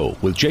Labor Show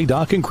with J.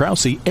 Doc and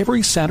Krause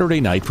every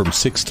Saturday night from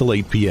 6 till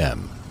 8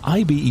 p.m.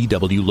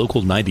 IBEW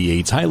Local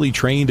 98's highly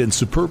trained and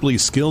superbly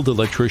skilled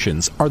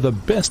electricians are the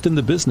best in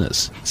the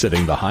business,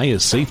 setting the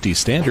highest safety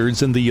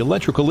standards in the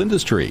electrical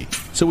industry.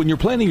 So when you're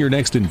planning your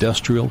next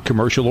industrial,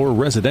 commercial, or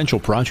residential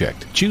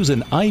project, choose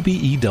an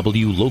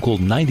IBEW Local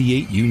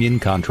 98 union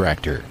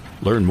contractor.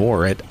 Learn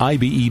more at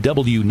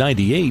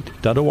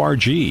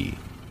IBEW98.org.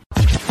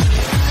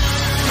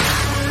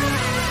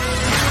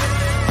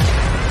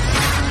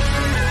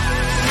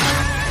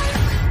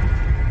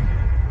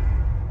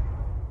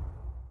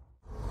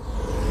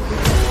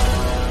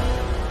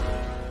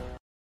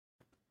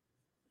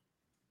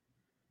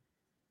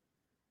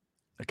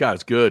 That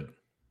guy's good.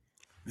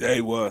 Yeah,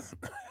 he was.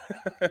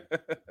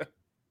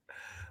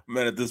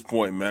 Man, at this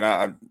point, man,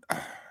 I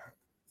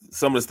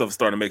some of the stuff is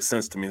starting to make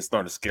sense to me. It's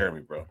starting to scare me,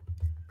 bro.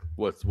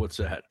 What's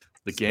that?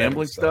 The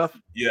gambling stuff?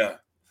 Yeah.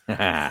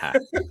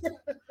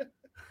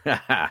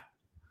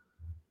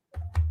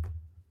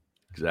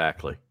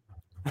 Exactly.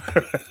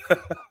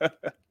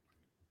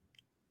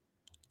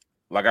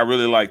 Like I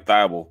really like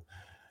Thibault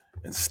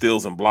and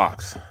steals and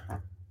blocks.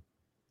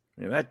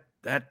 Yeah,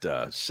 that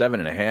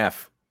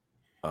 7.5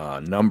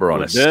 number on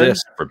For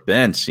assists for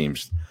Ben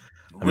seems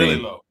really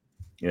low.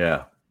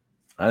 Yeah,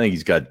 I think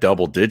he's got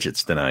double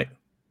digits tonight.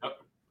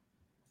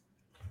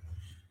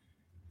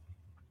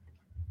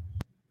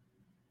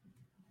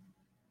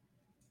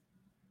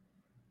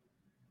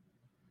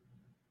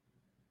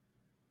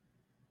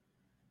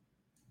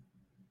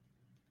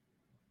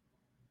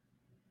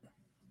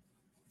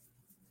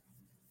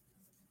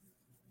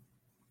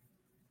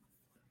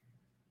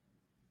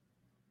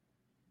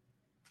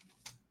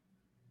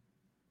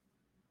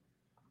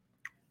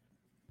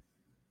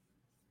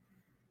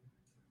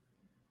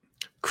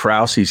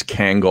 Krause's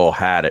Kangol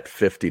hat at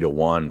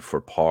 50-1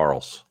 for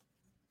Parles.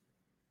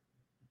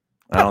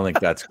 I don't think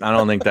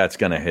that's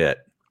going to hit.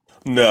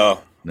 No.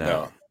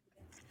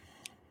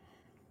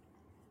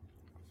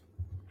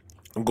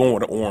 I'm going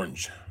with the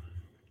orange.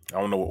 I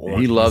don't know what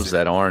orange. He loves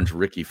that orange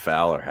Ricky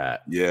Fowler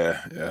hat.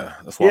 Yeah.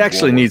 That's he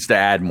actually needs to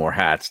add more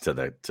hats to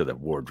the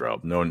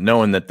wardrobe.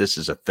 Knowing that this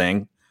is a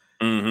thing.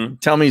 Mm-hmm.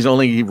 Tell me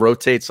he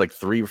rotates like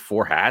 3 or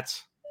 4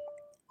 hats.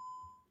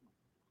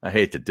 I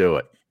hate to do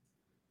it.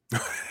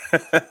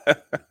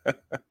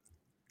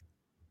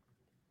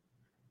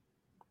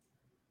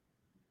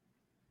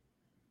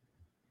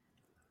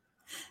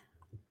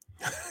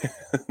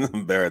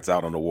 Barrett's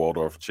out on the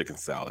Waldorf chicken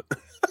salad.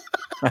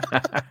 Well,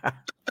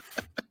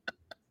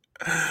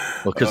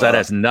 because that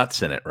has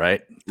nuts in it,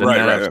 right? Doesn't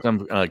that have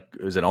some,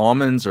 is it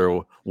almonds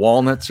or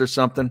walnuts or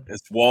something?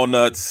 It's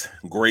walnuts,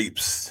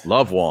 grapes.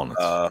 Love walnuts.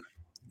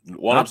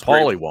 Walnuts, not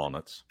Pauly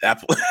walnuts.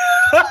 Apple.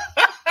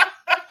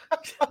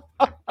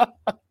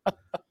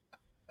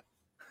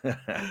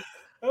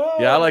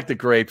 Yeah, I like the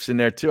grapes in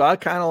there too. I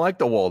kind of like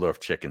the Waldorf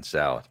chicken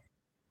salad.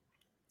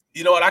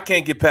 You know what? I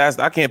can't get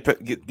past. I can't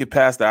get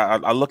past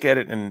that. I look at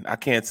it and I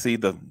can't see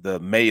the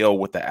mayo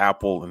with the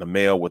apple and the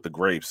mayo with the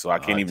grapes. So I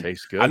can't even.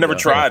 Tastes good. I never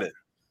tried it.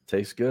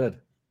 Tastes good.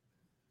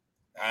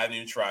 I haven't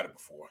even tried it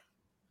before.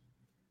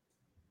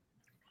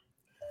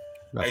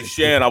 Hey,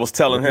 Shan, I was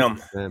telling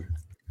him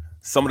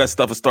some of that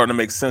stuff is starting to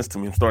make sense to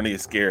me. I'm starting to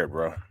get scared,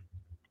 bro.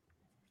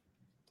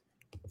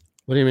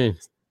 What do you mean?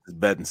 It's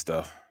betting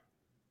stuff.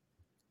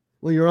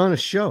 Well, you're on a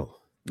show.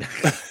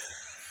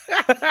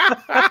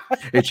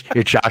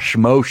 It's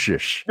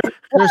osmosis.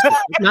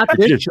 Not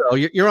this show.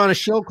 You're on a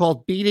show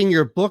called Beating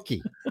Your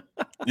Bookie.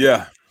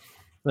 Yeah.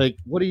 Like,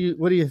 what do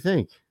you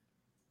think?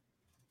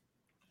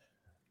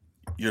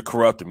 You're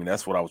corrupting me.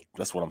 That's what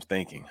I'm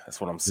thinking. That's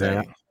what I'm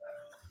saying.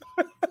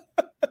 Yeah.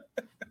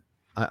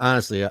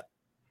 Honestly,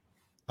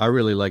 I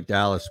really like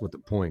Dallas with the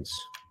points.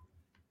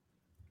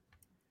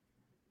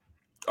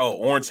 Oh,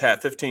 orange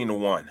hat,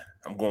 15-1.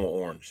 I'm going with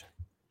orange.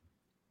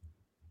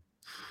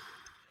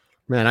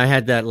 Man, I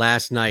had that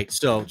last night.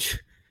 So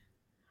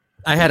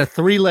I had a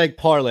 3-leg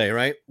parlay,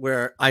 right?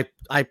 Where I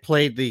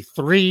played the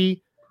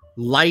 3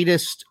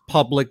 lightest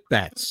public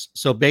bets.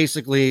 So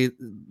basically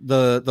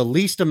the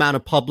least amount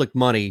of public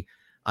money,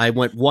 I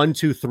went 1,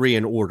 2, 3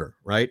 in order,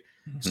 right?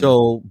 Mm-hmm.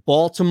 So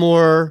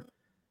Baltimore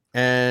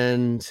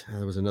and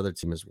there was another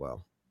team as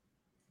well.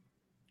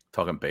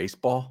 Talking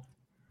baseball?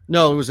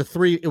 No, it was a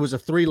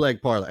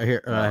 3-leg parlay.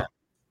 Here,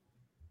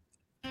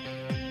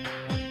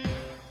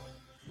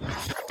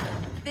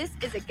 This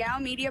is a Gow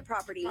Media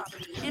property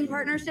in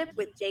partnership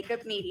with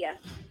Jacob Media.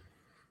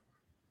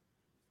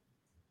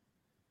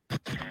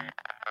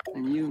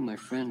 And you, my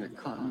friend, are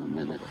caught in the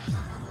middle.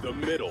 The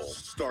Middle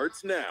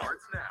starts now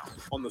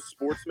on the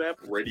SportsMap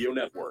Radio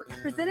Network.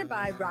 Presented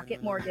by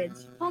Rocket Mortgage.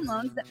 Home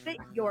loans that fit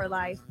your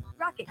life.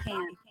 Rocket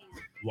can.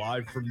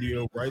 Live from the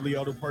O'Reilly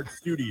Auto Parts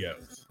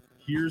Studios,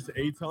 here's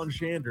Eytan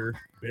Shander,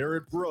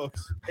 Barrett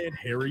Brooks, and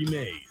Harry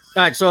Mays.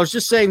 All right, so I was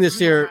just saying this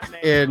here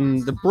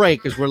in the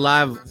break as we're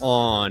live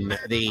on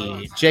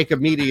the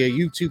Jacob Media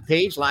YouTube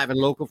page, live and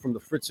local from the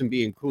Fritz and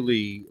B and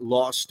Cooley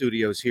Law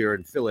Studios here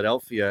in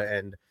Philadelphia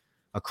and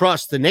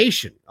across the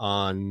nation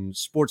on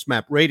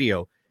SportsMap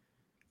Radio.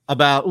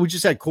 We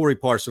just had Corey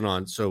Parson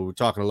on, so we're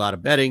talking a lot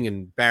of betting,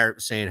 and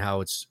Barrett saying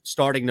how it's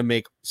starting to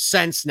make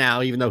sense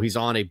now, even though he's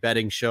on a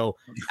betting show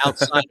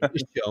outside of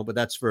this show, but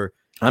that's for...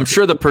 I'm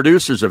sure the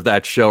producers of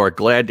that show are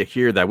glad to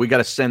hear that. We got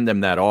to send them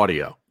that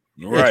audio.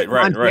 Right.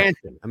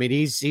 Jansen. I mean,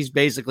 he's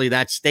basically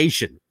that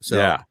station. So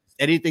yeah.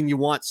 Anything you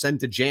want, send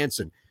to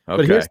Jansen. Okay.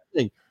 But here's the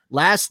thing.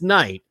 Last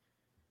night,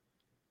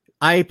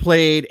 I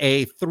played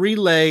a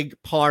 3-leg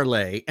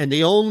parlay, and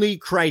the only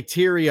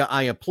criteria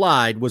I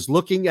applied was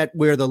looking at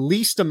where the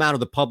least amount of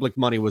the public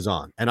money was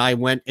on. And I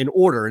went in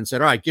order and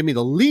said, all right, give me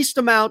the least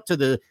amount to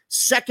the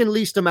second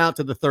least amount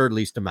to the third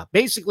least amount.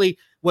 Basically,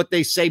 what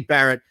they say,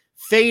 Barrett,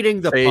 fade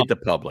the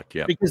public,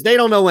 yeah, because they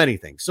don't know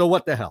anything. So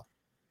what the hell?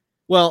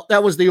 Well,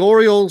 that was the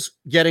Orioles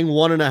getting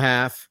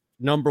 1.5,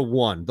 number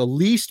 1. The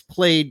least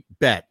played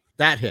bet,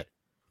 that hit.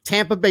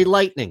 Tampa Bay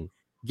Lightning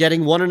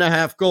getting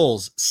 1.5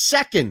 goals,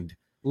 second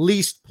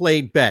least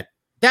played bet.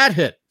 That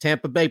hit.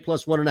 Tampa Bay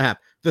plus 1.5.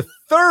 The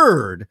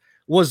third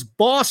was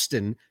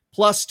Boston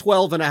plus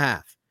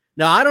 12.5.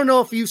 Now, I don't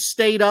know if you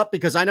stayed up,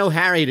 because I know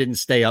Harry didn't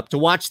stay up to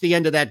watch the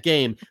end of that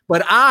game,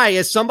 but I,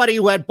 as somebody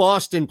who had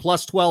Boston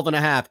plus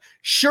 12.5,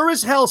 sure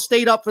as hell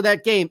stayed up for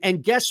that game.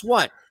 And guess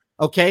what?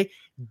 Okay.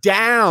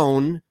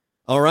 Down.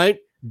 All right.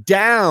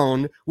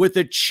 Down with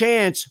a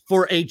chance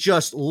for a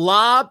just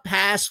lob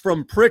pass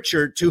from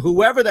Pritchard to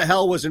whoever the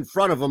hell was in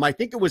front of him. I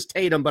think it was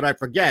Tatum, but I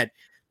forget.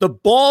 The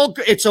ball,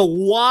 it's a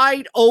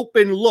wide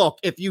open look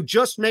if you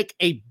just make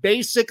a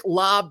basic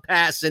lob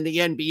pass in the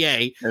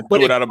NBA,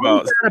 but it goes out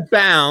of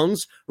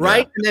bounds,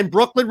 right? Yeah. And then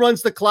Brooklyn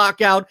runs the clock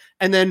out,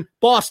 and then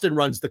Boston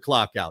runs the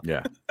clock out.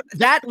 Yeah.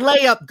 That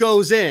layup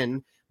goes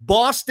in.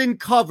 Boston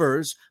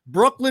covers.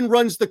 Brooklyn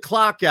runs the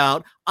clock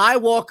out. I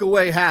walk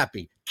away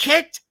happy.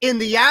 Kicked in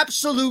the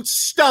absolute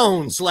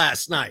stones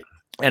last night.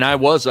 And I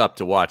was up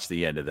to watch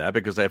the end of that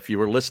because if you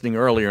were listening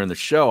earlier in the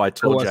show, I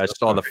told you I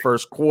saw the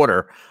first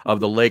quarter of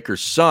the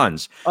Lakers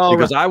Suns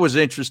because I was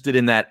interested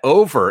in that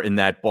over in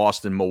that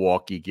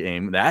Boston-Milwaukee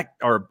game,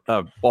 or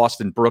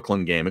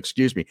Boston-Brooklyn game,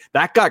 excuse me.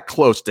 That got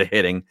close to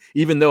hitting,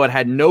 even though it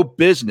had no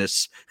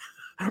business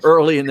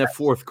early in the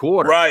fourth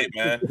quarter. Right,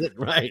 man.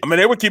 Right. I mean,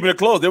 they were keeping it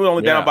close. They were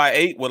only down by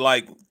 8 with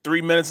like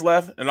 3 minutes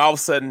left. And all of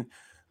a sudden,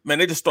 man,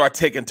 they just start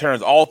taking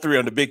turns. All three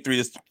on the big three,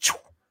 just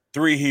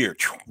 3 here,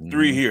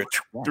 3 here,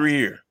 3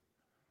 here.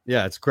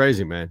 Yeah, it's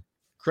crazy, man.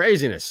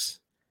 Craziness.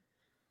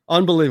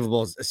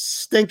 Unbelievable. A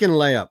stinking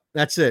layup.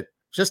 That's it.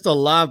 Just a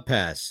lob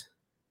pass.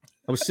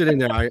 I was sitting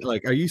there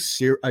like, are you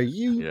serious? Are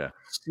you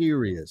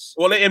serious?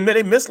 Well,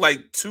 they missed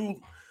like two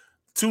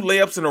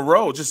layups in a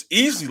row, just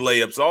easy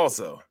layups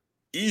also.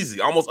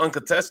 Easy, almost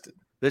uncontested.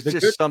 There's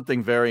just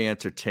something very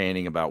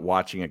entertaining about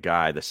watching a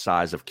guy the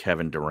size of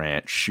Kevin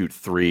Durant shoot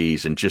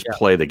threes and just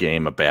play the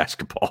game of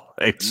basketball.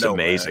 It's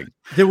amazing. Man.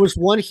 There was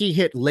one he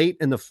hit late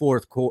in the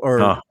fourth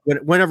quarter, or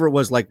whenever it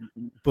was, like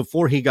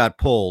before he got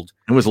pulled.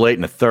 It was late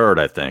in the third,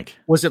 I think.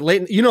 Was it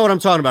late? You know what I'm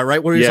talking about,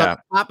 right? Where he's on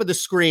top of the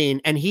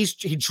screen and he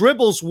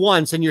dribbles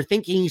once and you're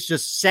thinking he's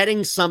just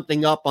setting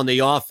something up on the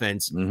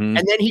offense. And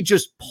then he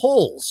just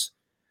pulls.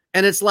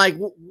 And it's like,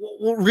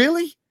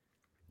 really?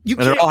 And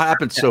it all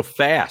happened so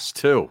fast,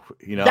 too.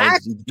 You know,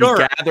 he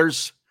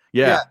gathers.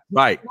 Yeah,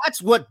 right.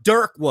 That's what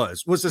Dirk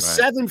was a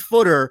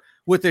 7-footer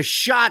with a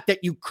shot that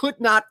you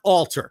could not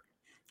alter.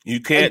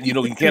 You can't, you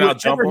can't out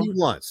jump him. He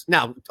wants.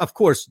 Now, of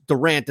course,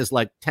 Durant is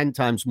like 10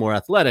 times more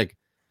athletic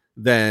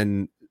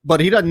but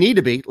he doesn't need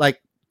to be.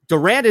 Like,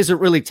 Durant isn't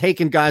really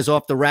taking guys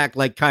off the rack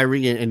like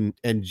Kyrie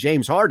and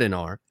James Harden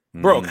are.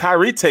 Bro,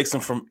 Kyrie takes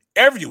them from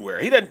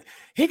everywhere.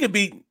 He could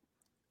be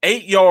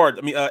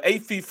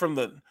 8 feet from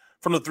the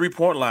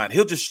 3-point line.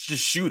 He'll just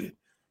shoot it.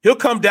 He'll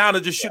come down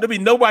and just shoot. There'll be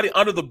nobody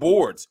under the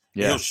boards.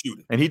 Yeah. He'll shoot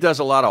it. And he does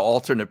a lot of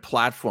alternate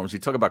platforms. We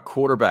talk about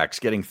quarterbacks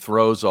getting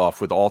throws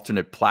off with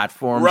alternate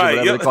platforms. Right. Or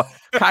whatever they call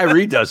it.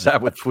 Kyrie does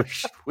that with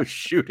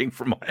shooting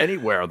from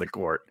anywhere on the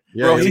court.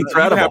 Yeah, bro, he's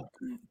incredible.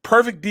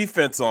 Perfect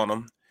defense on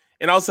him.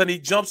 And all of a sudden he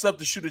jumps up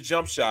to shoot a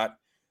jump shot.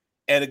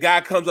 And the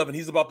guy comes up and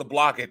he's about to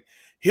block it.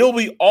 He'll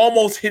be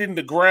almost hitting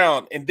the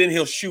ground and then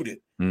he'll shoot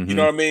it. Mm-hmm. You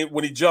know what I mean?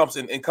 When he jumps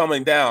and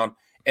coming down.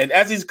 And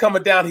as he's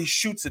coming down, he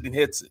shoots it and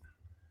hits it.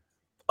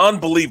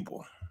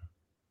 Unbelievable,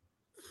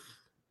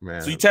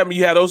 man. So you tell me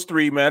you had those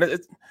three, man.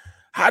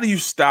 How do you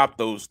stop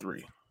those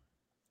three?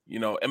 You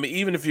know, I mean,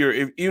 even if you're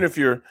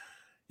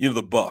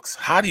the Bucks,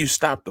 how do you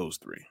stop those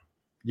three?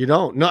 You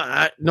don't.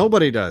 No,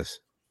 nobody does.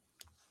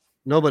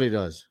 Nobody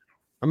does.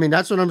 I mean,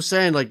 that's what I'm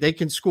saying. Like, they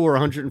can score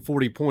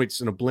 140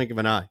 points in a blink of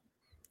an eye.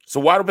 So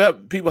why do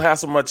people have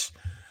so much?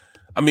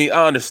 I mean,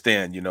 I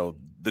understand. You know,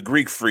 the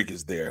Greek freak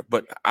is there,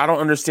 but I don't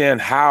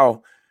understand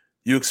how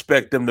you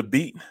expect them to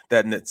beat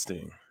that Nets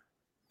team.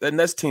 That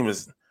Nets team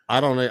is.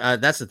 I don't know.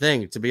 That's the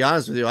thing. To be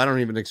honest with you, I don't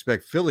even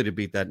expect Philly to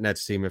beat that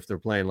Nets team if they're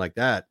playing like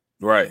that.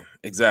 Right.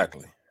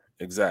 Exactly.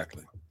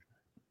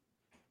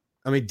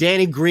 I mean,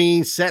 Danny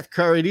Green, Seth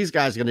Curry, these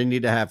guys are going to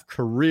need to have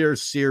career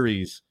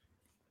series.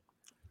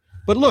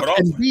 But look,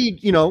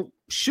 Embiid,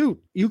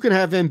 shoot. You can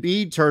have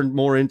Embiid turn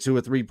more into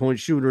a 3-point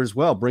shooter as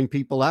well. Bring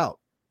people out.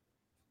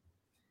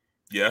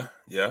 Yeah.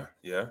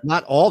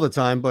 Not all the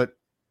time, but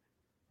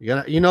you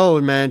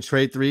gotta, man,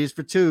 trade 3s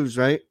for 2s,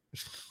 right?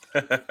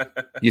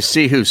 You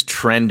see who's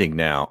trending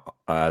now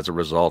as a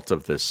result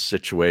of this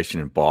situation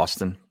in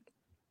Boston?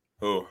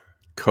 Who?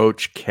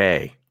 Coach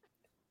K.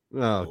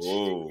 Oh,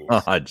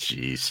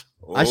 jeez.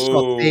 I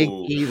saw Big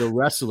E, the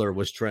wrestler,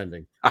 was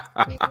trending.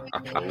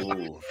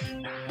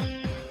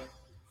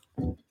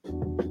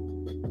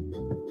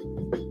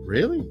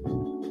 Really?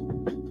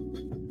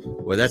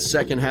 Well, that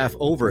second half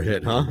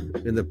overhit, huh?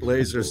 In the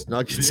Blazers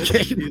Nuggets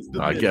game.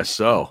 I guess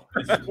so.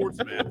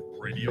 Sportsman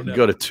Radio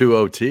Go to 2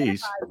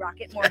 OTs.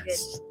 Rocket Mortgage.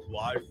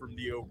 Live from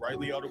the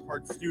O'Reilly Auto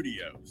Parts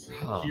Studios.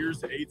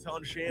 Here's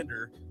Eytan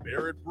Shander,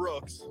 Barrett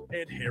Brooks,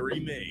 and Harry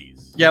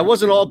Mays. Yeah, it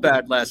wasn't all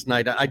bad last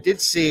night. I did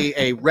see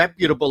a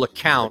reputable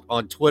account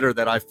on Twitter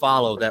that I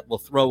follow that will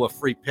throw a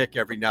free pick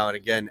every now and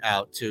again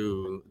out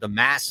to the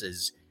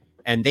masses.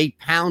 And they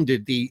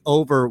pounded the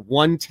over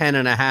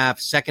 110.5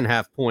 second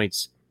half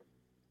points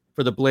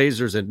for the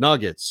Blazers and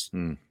Nuggets.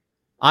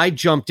 I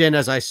jumped in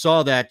as I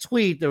saw that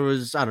tweet. There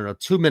was,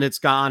 2 minutes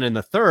gone in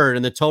the third,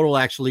 and the total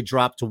actually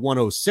dropped to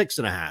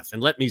 106.5.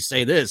 And let me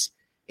say this,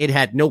 it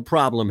had no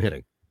problem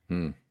hitting.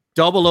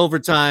 Double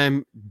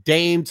overtime,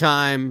 Dame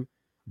time,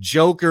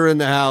 Joker in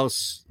the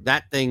house.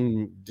 That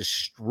thing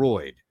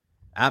destroyed,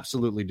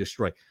 absolutely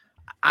destroyed.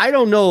 I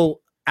don't know,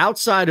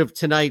 outside of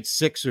tonight's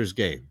Sixers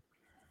game,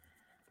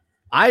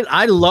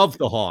 I love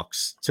the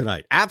Hawks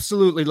tonight.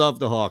 Absolutely love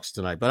the Hawks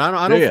tonight. But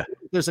I don't think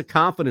there's a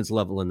confidence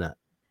level in that.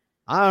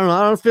 I don't know.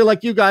 I don't feel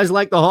like you guys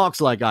like the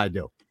Hawks like I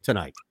do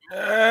tonight. What,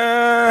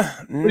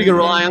 are you going to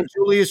rely on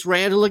Julius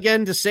Randle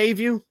again to save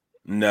you?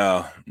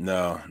 No.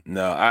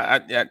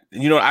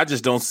 I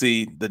just don't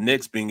see the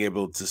Knicks being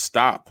able to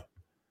stop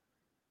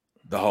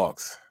the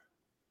Hawks.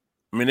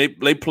 I mean,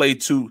 they play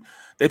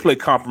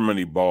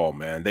complimentary ball,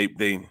 man. They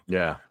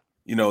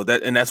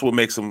that's what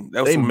makes them.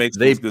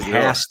 They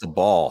pass the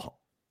ball.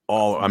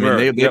 I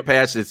mean, they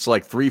pass. It's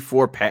like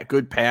 3-4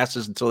 good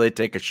passes until they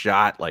take a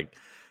shot. Like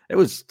it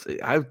was.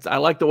 I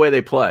like the way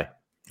they play.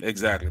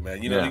 Exactly,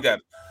 man. You got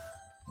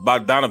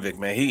Bogdanovic,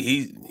 man.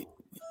 He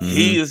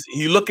is.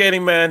 You look at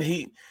him, man.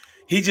 He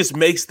just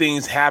makes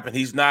things happen.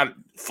 He's not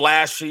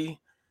flashy.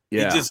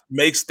 Yeah. He just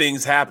makes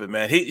things happen,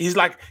 man.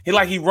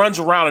 He runs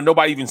around and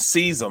nobody even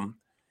sees him,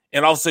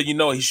 and all of a sudden,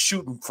 he's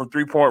shooting from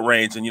 3-point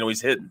range, and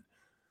he's hitting.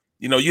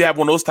 You have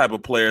one of those type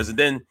of players, and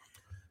then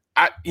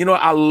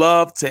I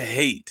love to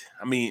hate.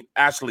 I mean,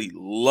 actually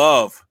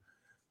love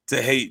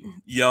to hate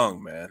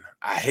Young, man.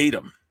 I hate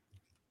him.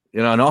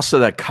 And also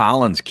that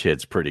Collins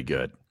kid's pretty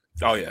good.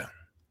 Oh yeah,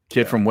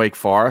 kid from Wake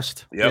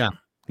Forest. Yep. Yeah,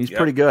 he's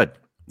pretty good.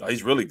 No,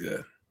 he's really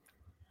good.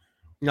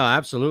 No,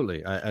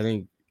 absolutely. I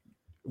think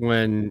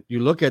when you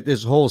look at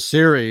this whole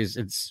series,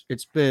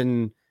 it's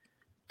been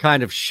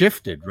kind of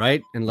shifted,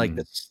 right? And like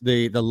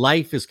the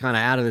life is kind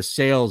of out of the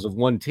sails of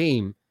one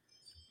team.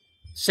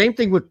 Same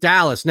thing with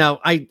Dallas. Now,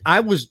 I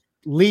was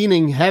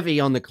leaning heavy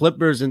on the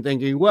Clippers and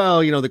thinking,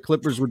 well, the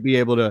Clippers would be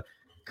able to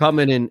come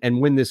in and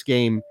win this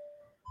game.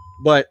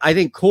 But I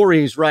think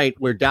Corey's right,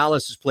 where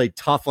Dallas has played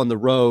tough on the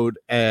road,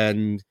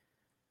 and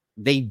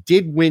they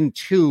did win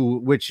 2,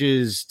 which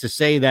is to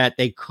say that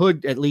they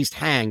could at least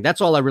hang.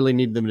 That's all I really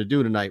need them to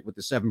do tonight with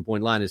the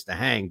 7-point line is to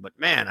hang. But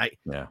man,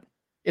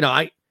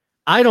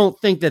 I don't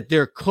think that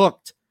they're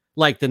cooked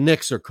like the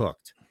Knicks are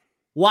cooked.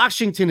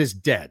 Washington is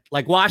dead.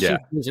 Like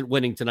Washington isn't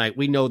winning tonight.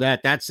 We know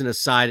that. That's an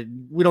aside.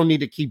 We don't need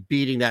to keep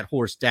beating that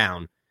horse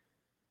down.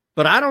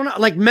 But I don't know.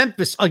 Like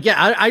Memphis, again,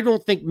 I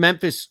don't think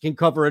Memphis can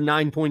cover a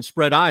 9-point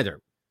spread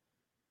either.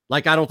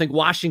 Like I don't think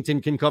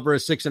Washington can cover a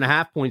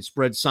 6.5-point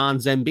spread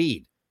sans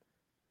Embiid.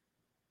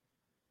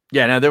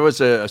 Yeah, now there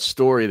was a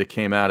story that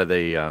came out of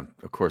the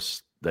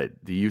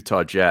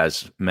Utah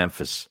Jazz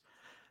Memphis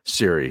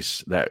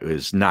series that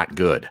was not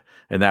good,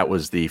 and that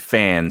was the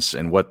fans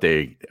and what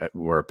they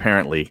were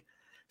apparently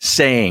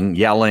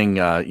yelling,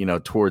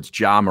 towards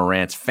Ja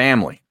Morant's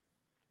family,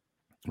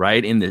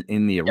 right in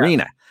the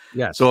arena.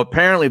 Yeah. So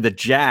apparently the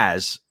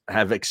Jazz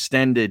have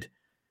extended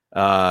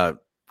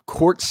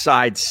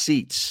courtside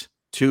seats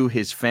to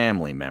his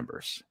family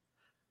members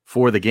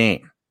for the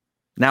game.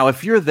 Now,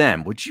 if you're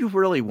them, would you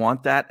really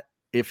want that?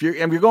 If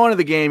you're going to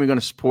the game, you're going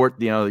to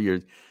support, your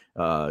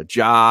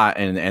Ja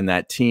and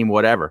that team,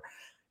 whatever.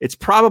 It's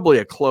probably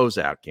a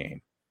closeout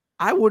game.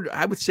 I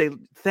would say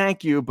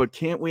thank you, but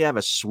can't we have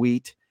a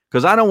suite?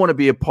 Because I don't want to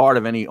be a part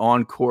of any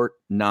on-court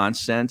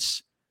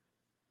nonsense.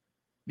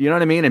 You know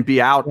what I mean? And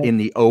be out in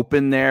the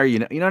open there. You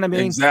know what I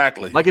mean?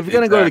 Exactly. Like if you're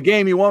going to go to the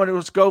game, you want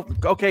to go.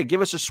 Okay,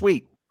 give us a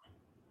suite.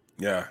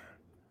 Yeah.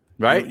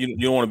 Right. You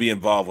don't want to be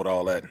involved with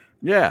all that.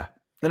 Yeah.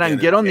 Then I can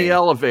get on the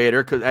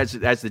elevator because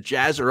as the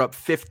Jazz are up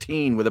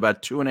 15 with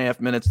about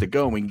 2.5 minutes to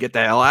go, and we can get the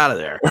hell out of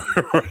there.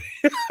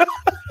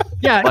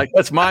 Yeah, like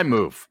that's my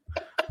move.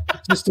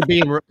 Just to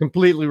be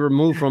completely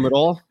removed from it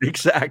all.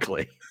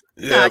 Exactly.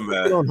 Yeah,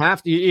 man. You don't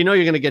have to. You're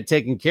going to get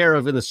taken care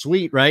of in the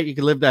suite, right? You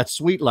can live that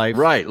sweet life.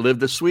 Right. Live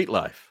the sweet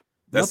life.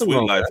 That's sweet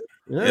life.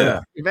 Yeah.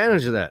 Take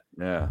advantage of that.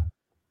 Yeah.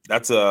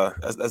 That's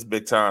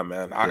big time,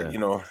 man.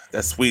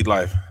 That sweet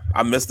life.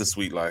 I miss the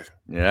sweet life.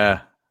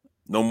 Yeah.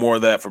 No more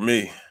of that for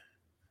me.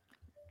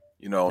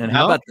 And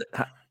how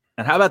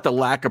about the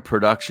lack of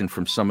production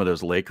from some of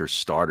those Lakers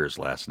starters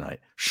last night?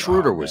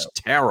 Schroeder was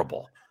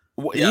terrible.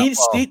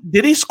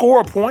 Did he score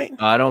a point?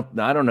 I don't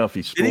know if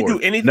he scored. Did he do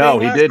anything? No,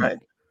 he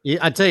didn't.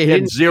 I tell you, he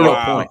had 0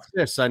 points.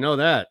 Yes, I know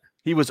that.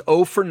 He was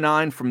 0 for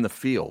 9 from the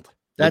field.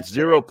 That's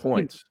 0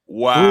 points.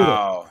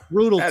 Wow,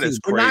 brutal. That team. is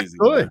They're crazy.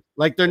 not good. Man.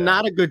 Like they're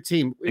not a good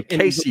team. And the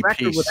KCP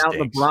record without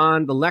stinks.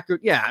 LeBron, the record.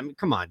 Yeah, I mean,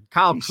 come on,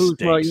 Kyle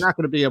Kuzma. You're not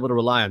going to be able to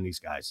rely on these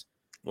guys.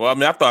 Well, I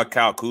mean, I thought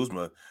Kyle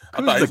Kuzma.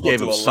 I thought he was going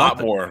to do a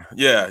lot more.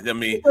 Yeah, I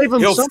mean,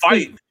 he'll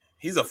fight.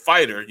 He's a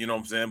fighter. You know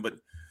what I'm saying? But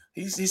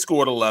he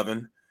scored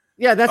 11.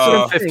 Yeah, that's what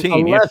I'm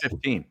 15. He had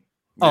 15.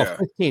 Oh, Yeah.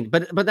 15.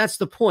 But that's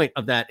the point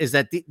of that is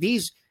that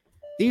these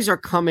are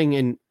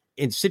coming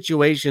in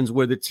situations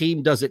where the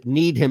team doesn't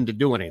need him to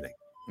do anything.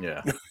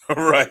 Yeah.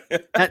 Right.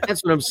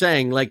 That's what I'm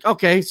saying. Like,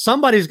 okay,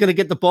 somebody's going to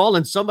get the ball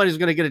and somebody's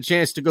going to get a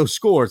chance to go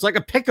score. It's like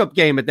a pickup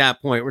game at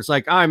that point where it's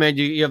like, all right, man,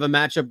 you have a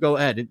matchup, go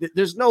ahead.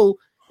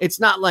 It's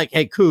not like,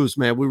 hey, Kuz,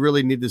 man, we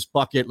really need this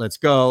bucket. Let's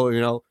go,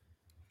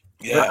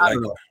 Yeah. I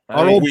don't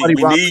know. We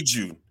need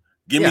you.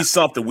 Give me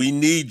something. We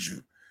need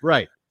you.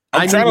 Right.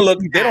 I'm trying to look.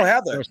 They don't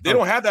have that. They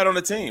don't have that on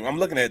the team. I'm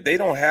looking at it. They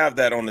don't have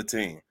that on the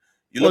team.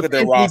 You look at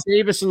their roster.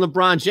 Davis and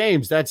LeBron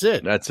James. That's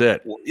it.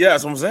 Well, yeah,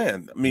 that's what I'm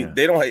saying. I mean,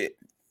 they don't.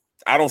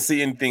 I don't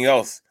see anything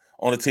else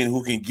on the team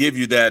who can give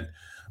you that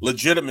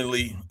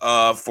legitimately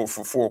for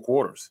 4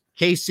 quarters.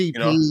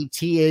 KCP,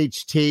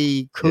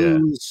 THT,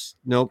 Kuz.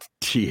 Nope.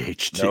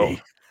 THT. No.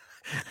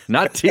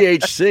 Not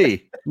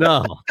THC.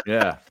 No.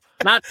 Yeah.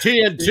 Not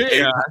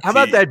TNT. How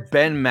about that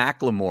Ben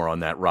McLemore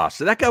on that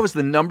roster? That guy was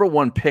the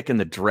 #1 pick in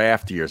the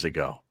draft years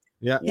ago.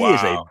 Yeah. He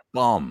is a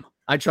bum.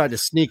 I tried to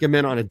sneak him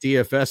in on a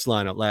DFS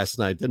lineup last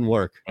night. Didn't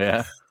work.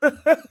 Yeah.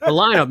 The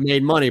lineup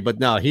made money, but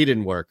no, he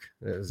didn't work.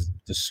 It was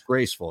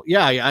disgraceful.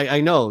 Yeah,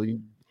 I know.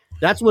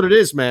 That's what it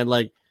is, man.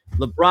 Like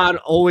LeBron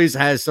always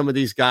has some of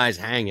these guys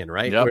hanging,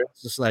 right? Yep. Where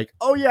it's just like,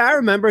 oh yeah, I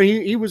remember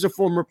he was a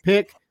former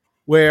pick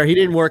where he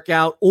didn't work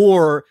out,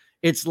 or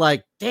it's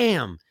like,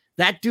 damn,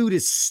 that dude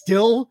is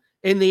still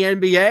in the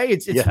NBA.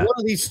 It's one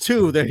of these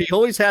two that he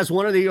always has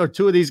one of the or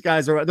two of these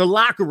guys are they're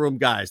locker room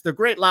guys. They're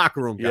great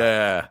locker room guys.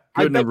 Yeah,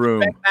 good in the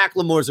room. Ben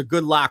McLemore's a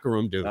good locker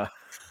room dude.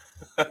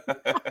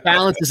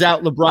 Balances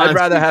out LeBron. I'd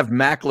rather have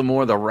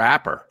Macklemore the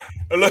rapper.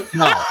 Look,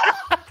 no.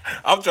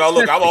 I'm trying to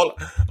look.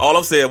 All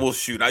I'm saying. Well,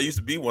 shoot, I used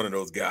to be one of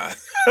those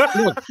guys.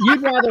 Look,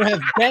 you'd rather have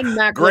Ben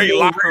McLemore. Great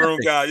locker room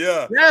guy.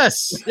 Yeah.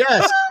 Yes,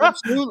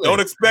 absolutely. Don't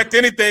expect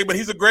anything, but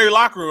he's a great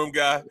locker room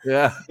guy.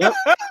 Yeah. Yep.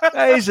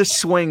 Hey, he's a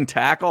swing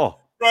tackle.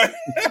 Right.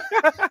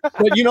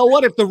 But you know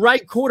what? If the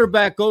right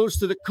quarterback goes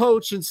to the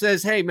coach and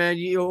says, hey, man,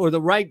 or the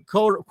right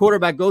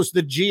quarterback goes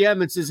to the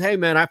GM and says, hey,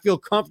 man, I feel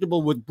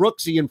comfortable with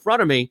Brooksy in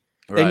front of me,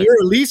 then you're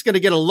at least going to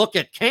get a look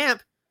at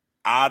camp.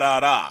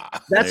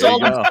 That's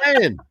all I'm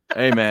saying.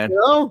 Hey, man, you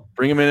know?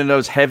 Bring him in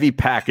those heavy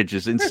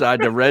packages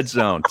inside the red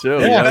zone, too.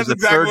 Yeah, that's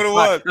exactly what it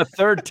was. The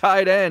third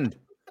tight end.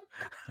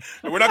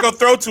 We're not going to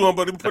throw to him,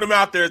 but put him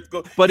out there.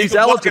 But he's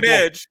eligible.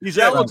 Edge. He's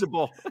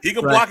eligible. He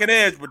can block an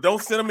edge, but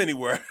don't send him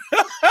anywhere.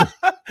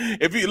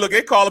 If you look,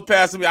 they call a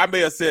pass to me, I may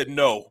have said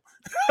no.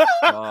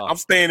 I'm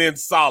staying in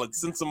solid.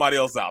 Send somebody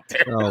else out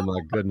there. Oh my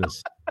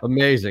goodness,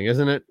 amazing,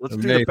 isn't it? Let's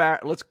amazing. do the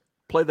Let's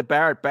play the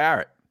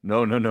Barrett.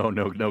 No. No.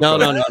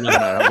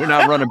 We're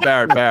not running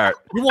Barrett.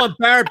 You want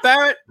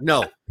Barrett?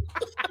 No.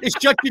 They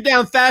shut you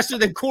down faster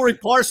than Corey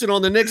Parson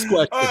on the next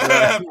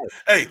question.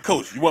 Hey,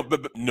 coach, you want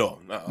no.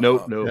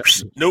 Nope.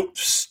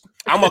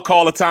 I'm gonna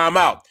call a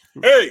timeout.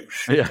 Hey,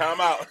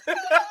 timeout.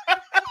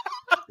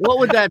 What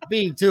would that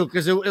be too?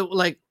 Because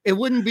it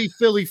wouldn't be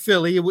Philly.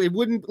 It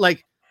wouldn't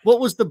like. What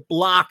was the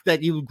block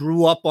that you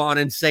grew up on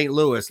in St.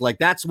 Louis? Like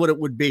that's what it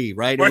would be,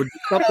 right? It would be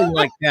something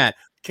like that.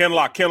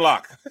 Kenlock.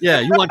 Yeah,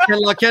 you want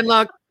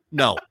Kenlock?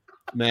 No,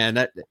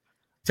 man.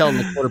 Tell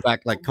the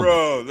quarterback, like, come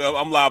on.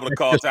 I'm liable to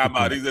call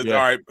timeout. He says, all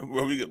right,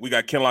 we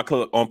got Kenlock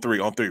on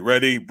three.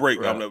 Ready,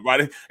 break. Right. I'm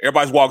ready.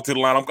 Everybody's walking to the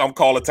line. I'm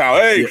calling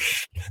time. Hey,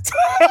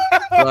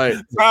 right.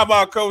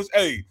 Timeout, coach.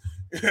 Hey,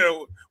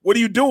 what are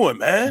you doing,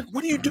 man?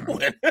 What are you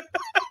doing?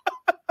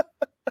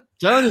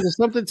 John, there's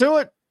something to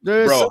it.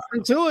 There's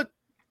something to it.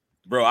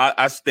 Bro,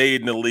 I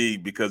stayed in the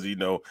league because,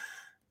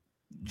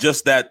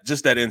 just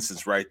that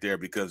instance right there,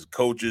 because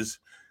coaches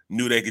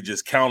knew they could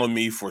just count on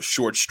me for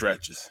short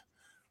stretches.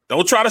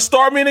 Don't try to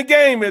start me in the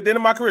game at the end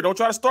of my career. Don't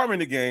try to start me in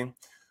the game,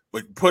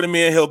 but put him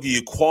in. He'll give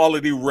you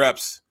quality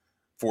reps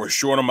for a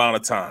short amount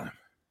of time.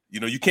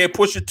 You can't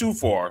push it too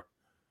far,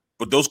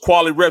 but those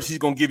quality reps, he's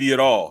going to give you it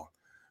all.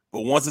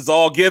 But once it's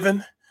all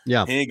given, he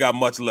ain't got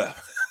much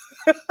left.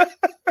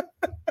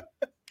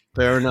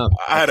 Fair enough.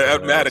 I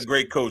had a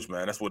great coach,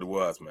 man. That's what it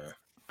was, man.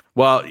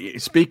 Well,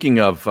 speaking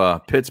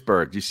of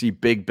Pittsburgh, do you see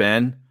Big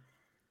Ben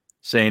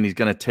saying he's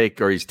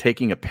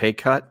taking a pay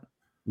cut?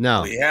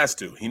 No. He has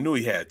to. He knew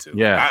he had to.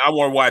 Yeah. I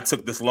wonder why it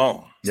took this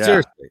long. Yeah.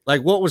 Seriously.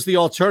 Like, what was the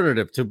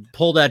alternative? To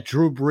pull that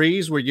Drew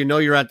Brees where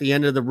you're at the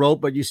end of the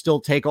rope, but you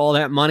still take all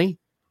that money?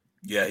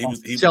 Yeah, he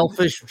was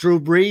selfish Drew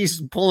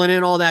Brees pulling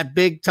in all that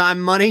big time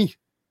money.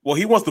 Well,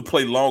 he wants to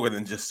play longer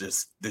than just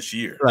this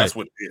year. Right. That's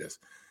what it is.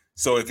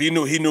 So if he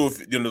knew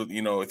if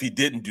if he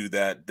didn't do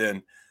that,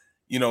 then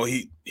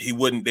he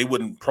wouldn't. They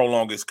wouldn't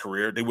prolong his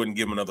career. They wouldn't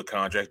give him another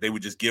contract. They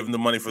would just give him the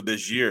money for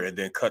this year and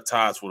then cut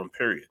ties with him.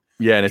 Period.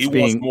 Yeah, and he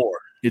wants more.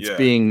 It's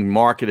being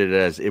marketed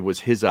as it was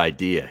his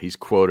idea. He's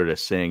quoted as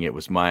saying it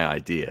was my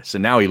idea. So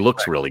now he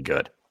looks really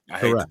good. I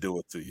hate to do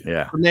it to you.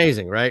 Yeah.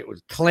 Amazing, right?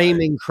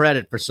 Claiming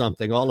credit for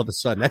something all of a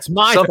sudden. That's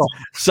my fault.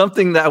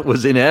 Something that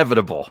was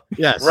inevitable.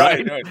 Yes.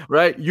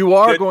 Right. You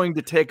are going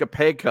to take a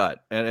pay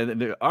cut.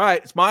 And all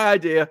right, it's my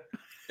idea.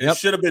 It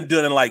should have been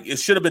done in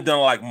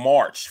like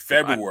March,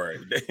 February.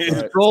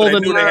 Control the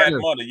narrative. They had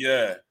money.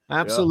 Yeah.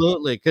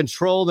 Absolutely.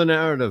 Control the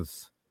narrative.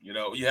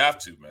 You have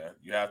to, man.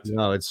 You have to.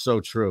 No, it's so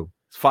true.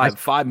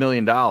 $5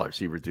 million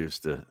he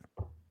reduced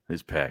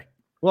his pay.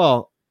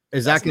 Well,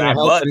 is that going to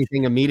help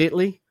anything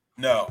immediately?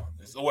 No.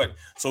 So what?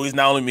 So he's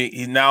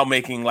now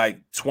making like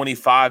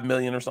 $25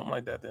 million or something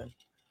like that. Then.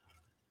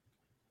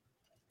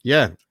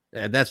 Yeah,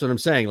 that's what I'm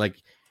saying. Like,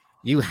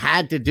 you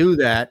had to do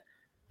that.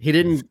 He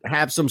didn't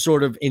have some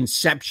sort of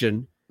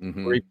inception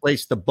where he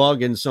placed the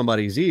bug in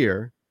somebody's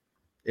ear.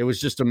 It was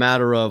just a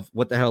matter of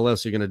what the hell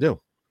else are you going to do?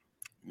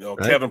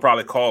 Right? Kevin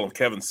probably called him.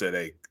 Kevin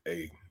said,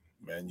 "Hey,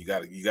 man,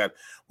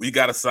 we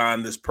got to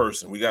sign this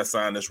person. We got to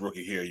sign this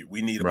rookie here.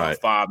 We need about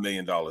 $5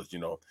 million.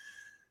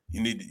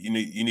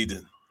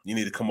 You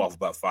need to come off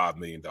about $5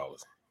 million.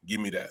 Give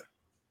me that."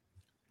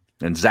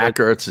 And Zach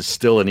Ertz is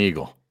still an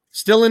Eagle.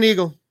 Still an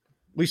Eagle.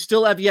 We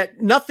still have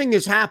nothing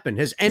has happened.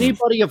 Has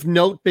anybody of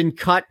note been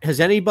cut?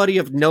 Has anybody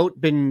of note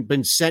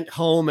been sent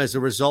home as a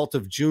result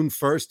of June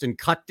 1st and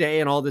cut day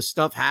and all this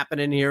stuff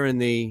happening here in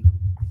the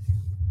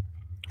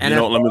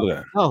NFL? Let me look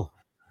at it. Oh.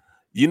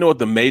 You know what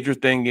the major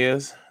thing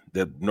is?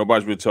 that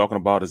nobody's really talking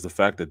about is the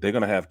fact that they're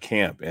going to have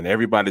camp and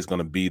everybody's going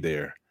to be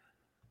there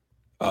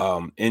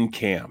in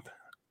camp,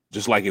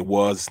 just like it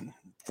was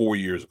 4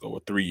 years ago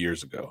or 3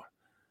 years ago.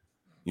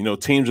 You know,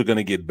 teams are going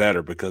to get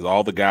better because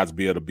all the guys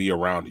be able to be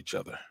around each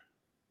other.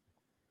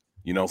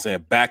 You know what I'm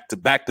saying? Back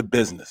to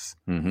business.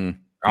 Mm-hmm.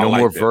 I No like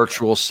more that,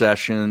 virtual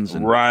sessions.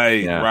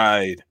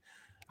 Right.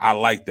 I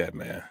like that,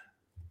 man.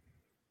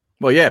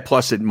 Well, yeah,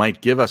 plus it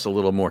might give us a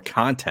little more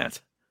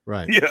content.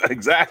 Right. Yeah,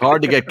 exactly.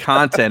 Hard to get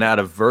content out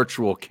of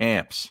virtual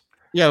camps.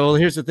 Yeah, well,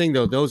 here's the thing,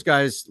 though. Those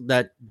guys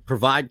that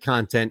provide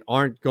content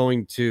aren't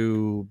going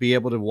to be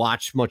able to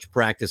watch much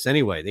practice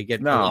anyway. They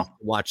get to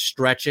watch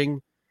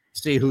stretching,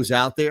 see who's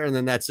out there, and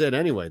then that's it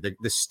anyway.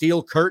 The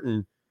steel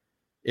curtain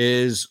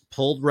is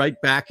pulled right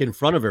back in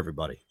front of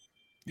everybody.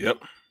 Yep.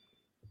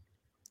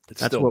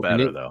 It's still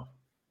better, though.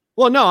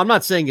 Well, no, I'm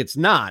not saying it's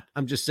not.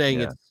 I'm just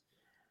saying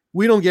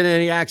we don't get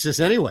any access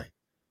anyway.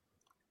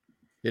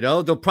 You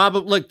know, they'll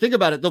probably think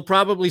about it. They'll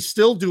probably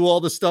still do all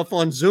the stuff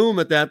on Zoom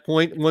at that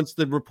point once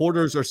the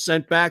reporters are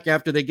sent back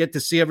after they get to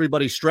see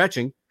everybody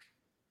stretching.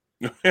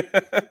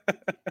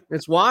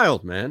 It's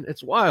wild, man.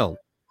 It's wild.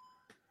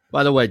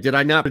 By the way, did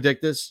I not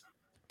predict this?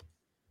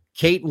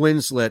 Kate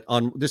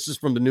Winslet this is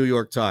from the New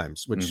York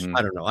Times, which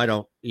I don't know. I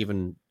don't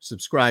even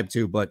subscribe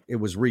to, but it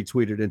was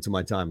retweeted into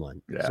my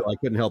timeline. Yeah. So I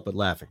couldn't help but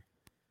laughing.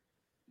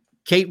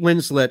 Kate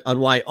Winslet on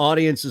why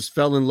audiences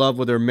fell in love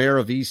with her Mayor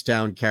of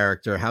Easttown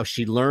character, how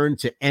she learned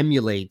to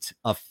emulate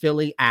a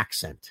Philly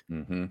accent.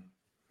 Mm-hmm.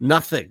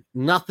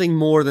 Nothing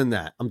more than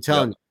that. I'm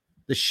telling you,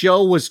 the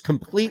show was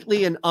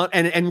completely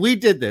and we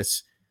did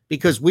this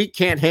because we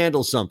can't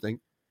handle something.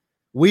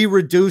 We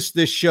reduced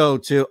this show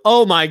to,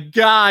 oh my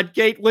God,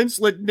 Kate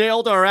Winslet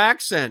nailed our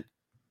accent.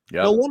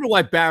 Yep. No wonder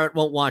why Barrett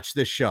won't watch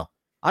this show.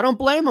 I don't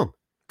blame him.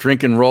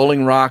 Drinking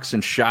Rolling Rocks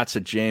and shots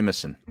of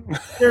Jameson.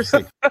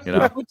 Seriously, you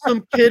know, put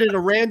some kid in a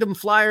random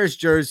Flyers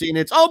jersey, and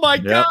it's oh my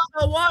God,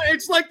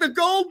 it's like the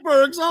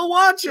Goldbergs. I'll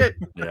watch it.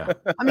 Yeah,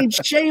 I mean,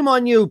 shame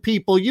on you,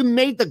 people. You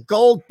made the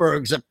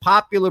Goldbergs a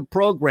popular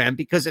program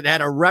because it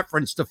had a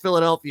reference to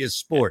Philadelphia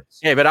sports.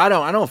 Yeah, but I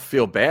don't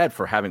feel bad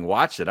for having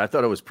watched it. I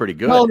thought it was pretty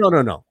good.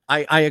 No.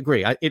 I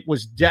agree. It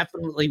was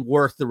definitely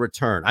worth the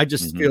return. I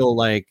just feel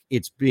like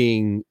it's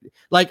being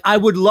like I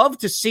would love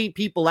to see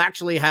people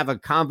actually have a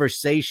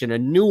conversation, a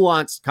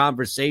nuanced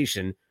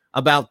conversation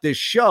about this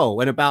show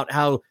and about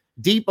how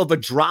deep of a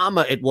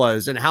drama it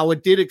was and how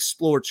it did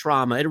explore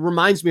trauma. It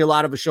reminds me a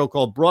lot of a show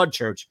called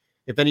Broadchurch.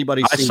 If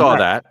anybody's seen saw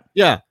that.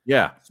 Yeah.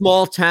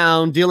 Small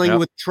town dealing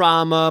with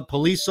trauma,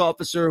 police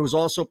officer who's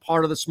also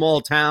part of the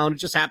small town. It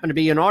just happened to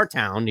be in our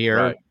town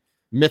here,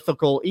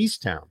 mythical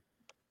East Town.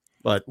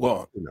 But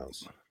who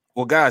knows?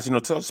 Well, guys, you know,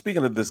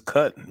 speaking of this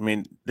cut, I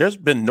mean, there's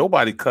been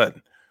nobody cut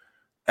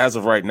as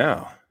of right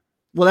now.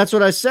 Well, that's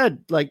what I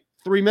said like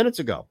 3 minutes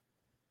ago.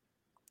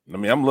 I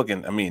mean, I'm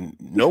looking. I mean,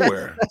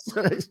 nowhere.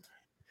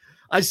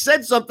 I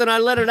said something. I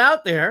let it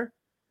out there.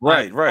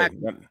 Right.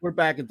 We're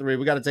back in 3.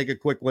 We got to take a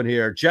quick one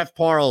here. Jeff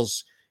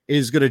Parles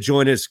is going to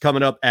join us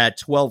coming up at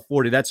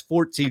 12:40. That's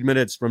 14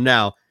 minutes from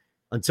now.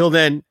 Until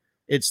then,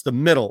 it's the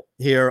middle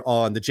here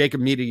on the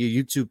Jacob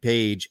Media YouTube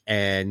page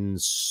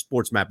and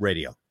Sports Map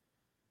Radio.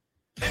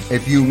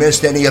 If you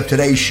missed any of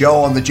today's show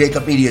on the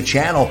Jacob Media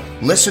channel,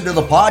 listen to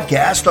the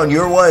podcast on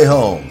your way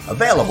home.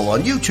 Available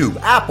on YouTube,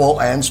 Apple,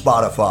 and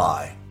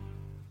Spotify.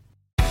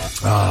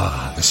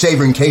 The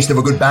savoring taste of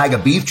a good bag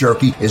of beef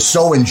jerky is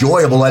so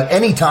enjoyable at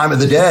any time of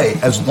the day,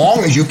 as long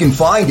as you can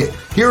find it.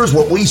 Here's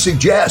what we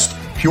suggest.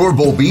 Pure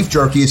Bull Beef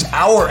Jerky is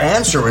our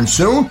answer, and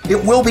soon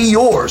it will be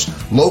yours.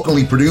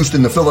 Locally produced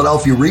in the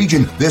Philadelphia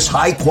region, this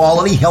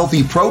high-quality,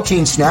 healthy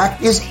protein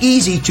snack is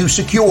easy to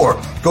secure.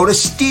 Go to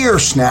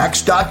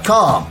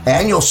steersnacks.com,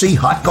 and you'll see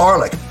hot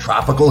garlic,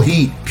 tropical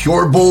heat,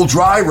 Pure Bull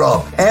dry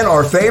rub, and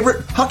our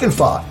favorite, Huck and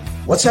Fod.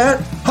 What's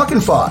that? Huck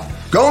and Fod.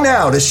 Go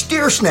now to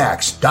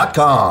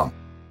steersnacks.com.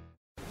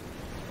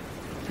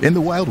 In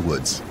the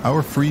Wildwoods,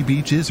 our free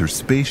beaches are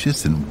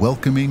spacious and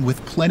welcoming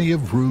with plenty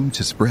of room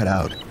to spread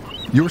out.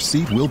 Your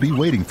seat will be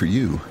waiting for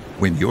you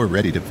when you're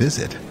ready to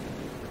visit.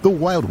 The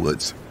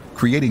Wildwoods,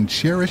 creating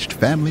cherished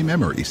family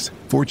memories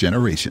for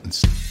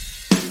generations.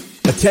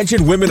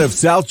 Attention women of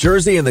South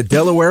Jersey and the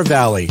Delaware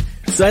Valley.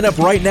 Sign up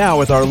right now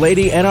with Our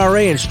Lady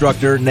NRA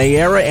instructor,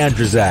 Nayara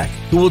Andrzak,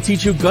 who will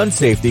teach you gun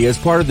safety as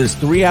part of this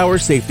 3-hour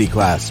safety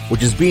class,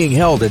 which is being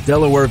held at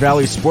Delaware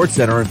Valley Sports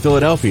Center in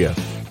Philadelphia.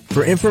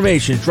 For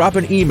information, drop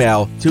an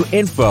email to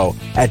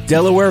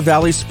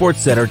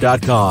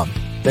info@DelawareValleySportsCenter.com.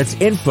 That's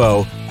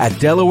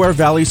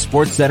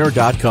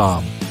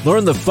info@DelawareValleySportsCenter.com.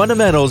 Learn the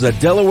fundamentals at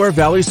Delaware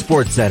Valley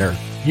Sports Center.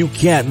 You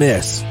can't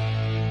miss.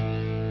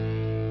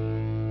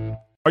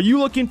 Are you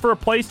looking for a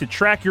place to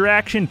track your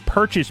action,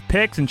 purchase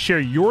picks, and share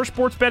your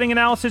sports betting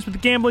analysis with the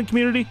gambling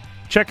community?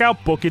 Check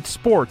out Book It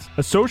Sports,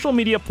 a social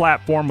media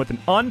platform with an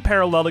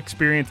unparalleled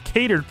experience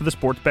catered for the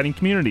sports betting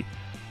community.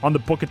 On the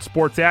Book It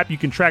Sports app, you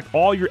can track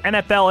all your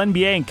NFL,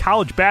 NBA, and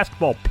college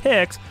basketball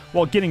picks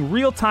while getting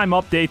real-time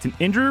updates and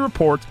injury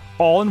reports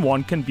all in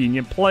one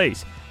convenient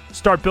place.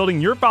 Start building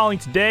your following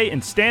today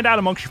and stand out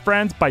amongst your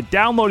friends by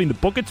downloading the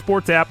Book It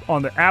Sports app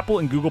on the Apple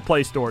and Google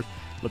Play stores.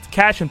 Let's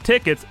cash some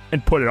tickets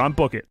and put it on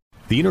Book It.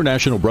 The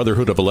International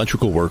Brotherhood of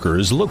Electrical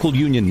Workers, Local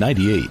Union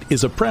 98,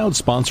 is a proud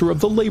sponsor of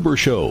The Labor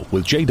Show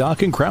with J.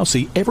 Doc and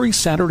Krause every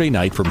Saturday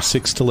night from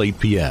 6 till 8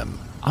 p.m.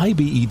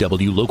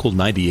 IBEW Local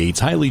 98's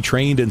highly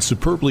trained and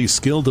superbly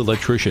skilled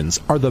electricians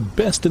are the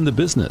best in the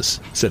business,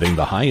 setting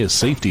the highest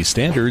safety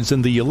standards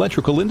in the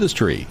electrical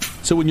industry.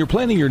 So when you're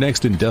planning your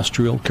next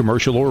industrial,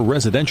 commercial, or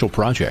residential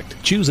project,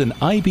 choose an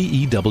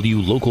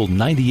IBEW Local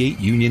 98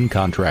 union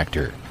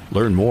contractor.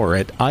 Learn more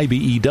at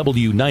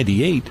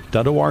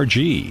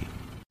IBEW98.org.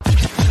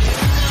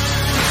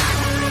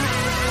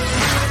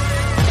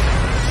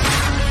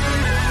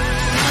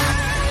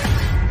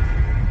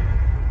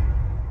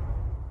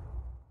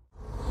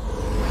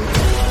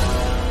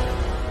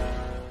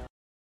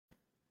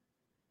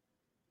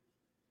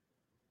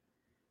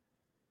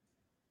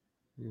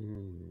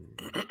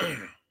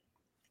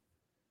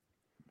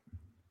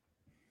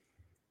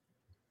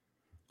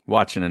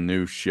 Watching a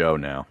new show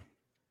now.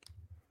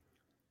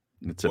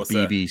 It's a What's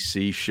that?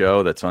 BBC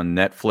show that's on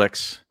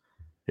Netflix.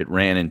 It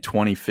ran in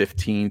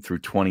 2015 through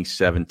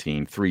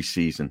 2017, 3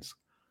 seasons.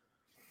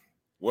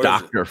 What is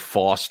it? Dr.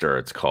 Foster,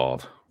 it's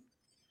called.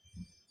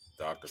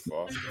 Dr.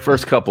 Foster.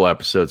 First couple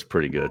episodes,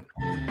 pretty good.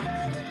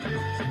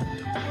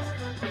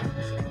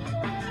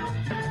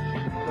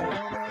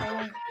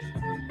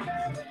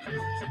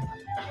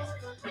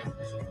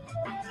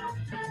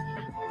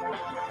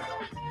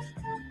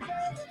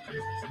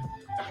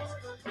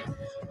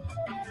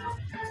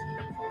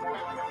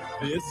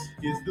 This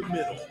is The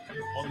Middle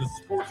on the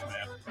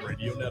SportsMap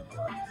Radio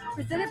Network.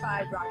 Presented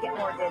by Rocket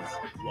Mortgage.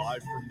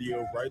 Live from the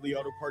O'Reilly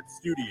Auto Parts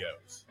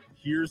Studios.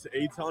 Here's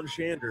Eytan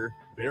Shander,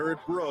 Barrett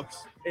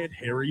Brooks, and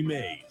Harry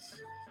Mays.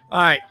 All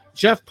right,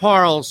 Jeff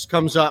Parles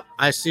comes up.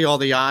 I see all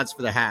the odds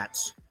for the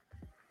hats.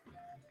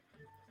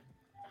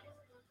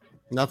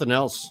 Nothing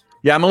else.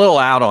 Yeah, I'm a little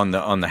out on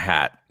the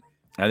hat.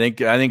 I think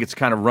it's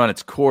kind of run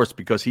its course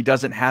because he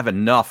doesn't have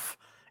enough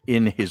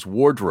in his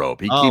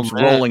wardrobe. He keeps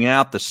rolling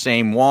out the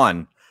same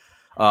one.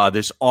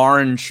 This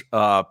orange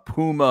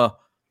Puma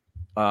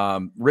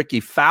Ricky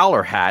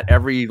Fowler hat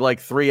every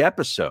 3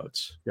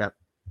 episodes. Yep.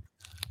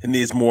 It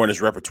needs more in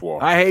his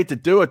repertoire. I hate to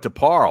do it to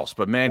Parles,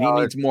 but man, he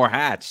needs more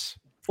hats.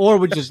 Or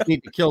we just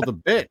need to kill the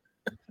bit,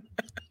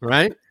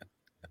 right?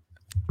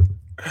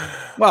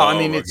 Well, I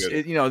mean,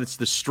 it's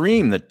the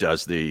stream that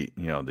does the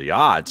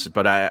odds,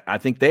 but I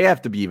think they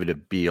have to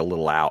be a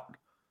little out.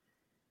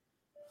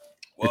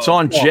 It's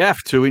on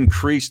Jeff to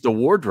increase the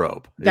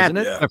wardrobe, isn't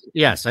it? Yeah.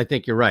 Yes, I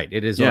think you're right.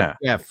 It is on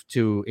Jeff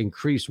to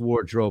increase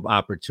wardrobe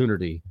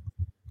opportunity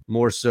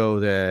more so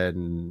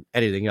than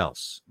anything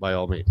else, by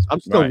all means. I'm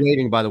still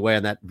waiting, by the way,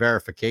 on that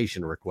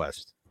verification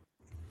request.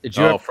 Did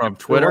you from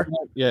Twitter?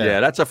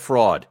 Yeah, that's a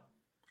fraud.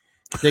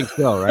 I think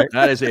so, right?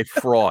 That is a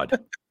fraud.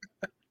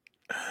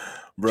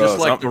 Bro, just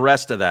like the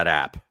rest of that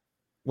app.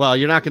 Well,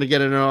 you're not going to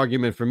get an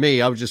argument from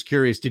me. I was just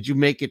curious. Did you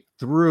make it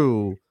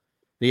through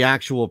the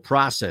actual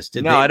process?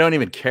 I don't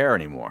even care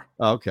anymore.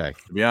 Okay.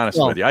 To be honest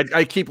with you,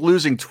 I keep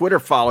losing Twitter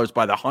followers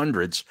by the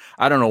hundreds.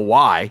 I don't know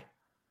why.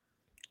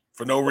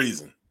 For no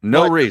reason.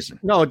 No reason.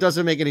 No, it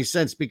doesn't make any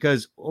sense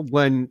because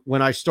when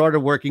I started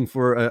working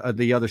for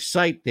the other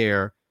site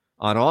there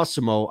on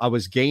Osimo, I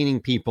was gaining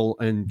people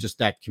in just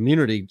that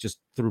community just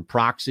through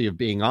proxy of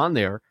being on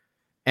there.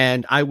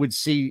 And I would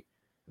see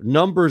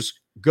numbers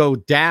go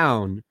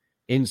down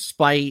in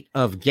spite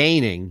of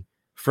gaining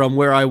from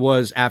where I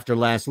was after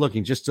last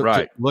looking, just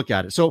to look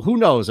at it. So who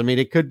knows? I mean,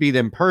 it could be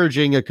them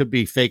purging. It could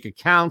be fake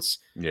accounts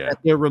that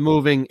they're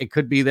removing. It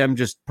could be them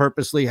just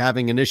purposely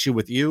having an issue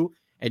with you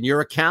and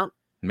your account.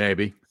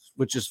 Maybe.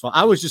 Which is fine.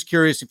 I was just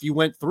curious if you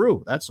went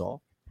through. That's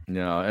all.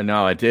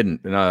 No, I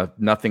didn't.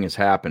 Nothing has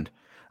happened.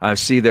 I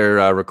see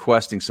they're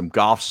requesting some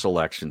golf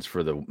selections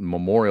for the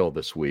Memorial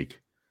this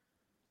week.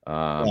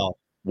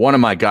 One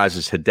of my guys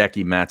is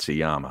Hideki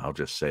Matsuyama. I'll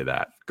just say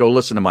that. Go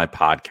listen to my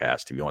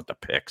podcast if you want the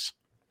picks.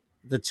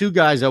 The 2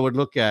 guys I would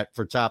look at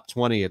for top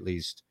 20 at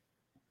least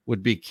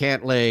would be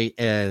Cantlay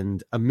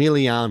and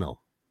Emiliano.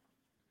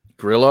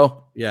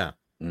 Grillo? Yeah.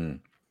 Mm.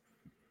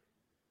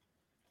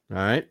 All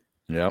right.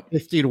 Yep.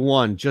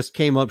 50-1. Just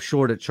came up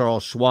short at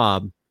Charles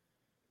Schwab.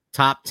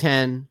 Top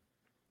 10.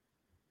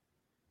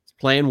 It's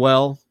playing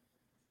well.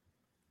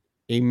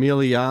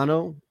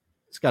 Emiliano.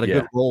 It's got a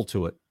good roll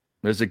to it.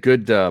 There's a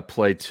good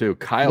play too.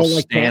 Kyle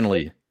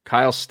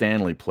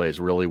Stanley plays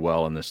really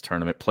well in this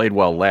tournament. Played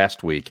well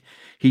last week.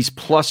 He's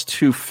plus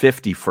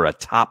 250 for a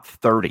top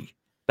 30.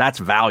 That's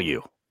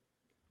value.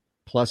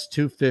 Plus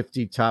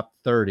 250, top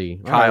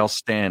 30. Kyle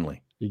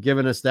Stanley. You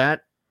giving us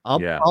that?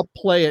 I'll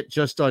play it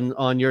just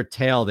on your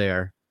tail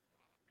there.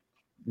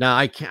 Now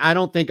I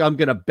don't think I'm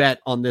gonna bet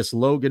on this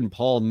Logan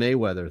Paul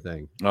Mayweather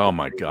thing. Oh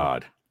my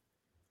God.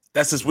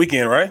 That's this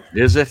weekend, right?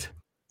 Is it?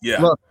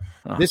 Yeah. Look,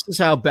 this is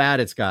how bad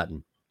it's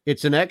gotten.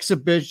 It's an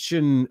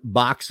exhibition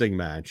boxing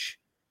match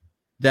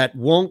that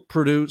won't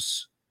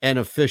produce an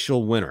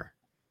official winner.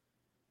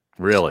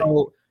 Really?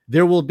 So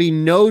there will be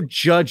no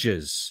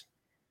judges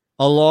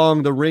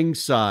along the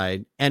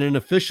ringside, and an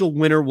official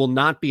winner will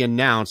not be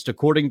announced,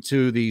 according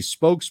to the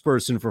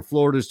spokesperson for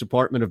Florida's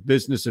Department of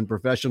Business and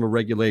Professional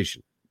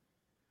Regulation.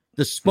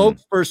 The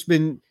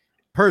spokesperson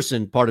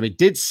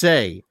did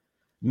say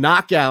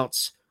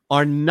knockouts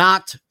are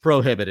not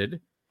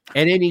prohibited,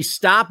 and any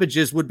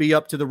stoppages would be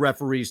up to the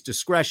referee's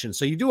discretion.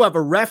 So you do have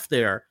a ref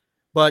there,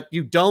 but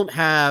you don't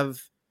have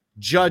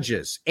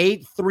judges.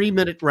 8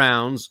 3-minute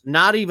rounds,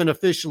 not even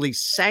officially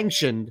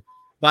sanctioned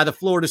by the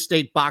Florida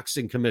State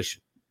Boxing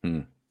Commission.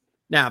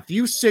 Now, if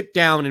you sit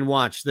down and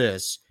watch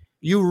this,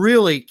 you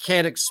really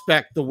can't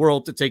expect the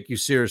world to take you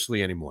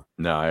seriously anymore.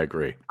 No, I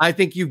agree. I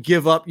think you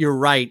give up your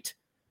right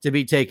to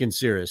be taken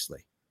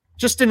seriously,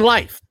 just in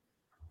life.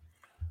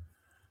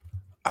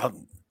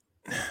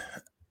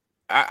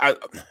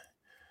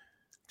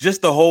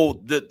 Just the whole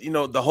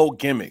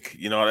gimmick,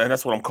 and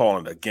that's what I'm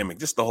calling it, a gimmick.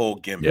 Just the whole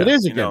gimmick. Yeah. It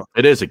is a gimmick.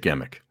 It is a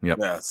gimmick. Yep.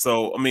 Yeah.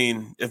 So, I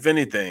mean, if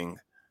anything,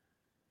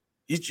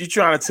 you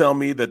trying to tell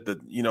me that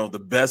the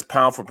best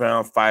pound for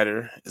pound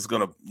fighter is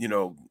going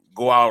to,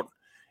 go out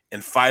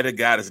and fight a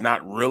guy that's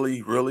not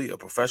really, really a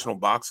professional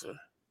boxer,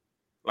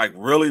 like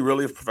really,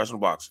 really a professional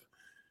boxer.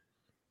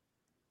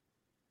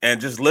 And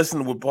just listen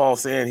to what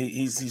Paul's saying.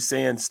 He's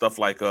saying stuff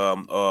like,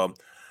 well,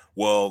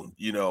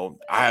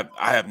 I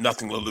have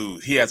nothing to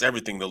lose. He has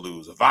everything to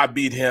lose. If I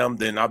beat him,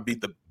 then I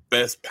beat the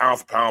best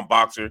pound for pound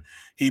boxer.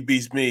 He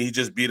beats me. He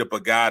just beat up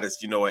a guy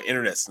that's, an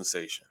internet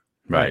sensation.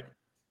 Right.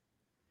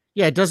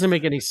 Yeah, it doesn't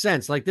make any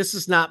sense. Like, this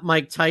is not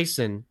Mike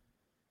Tyson,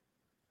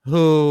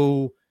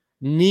 who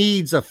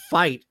needs a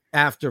fight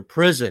after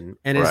prison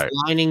and is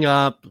lining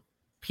up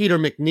Peter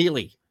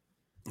McNeely.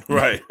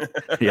 Right.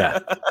 Yeah.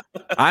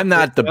 I'm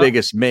not the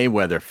biggest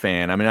Mayweather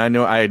fan. I mean, I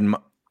know I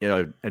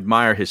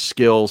admire his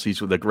skills. He's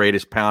the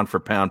greatest pound for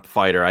pound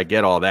fighter. I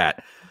get all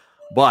that.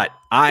 But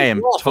I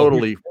am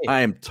totally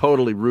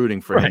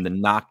rooting for him to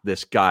knock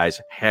this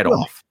guy's head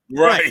off.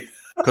 Right.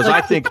 Because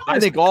I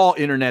think all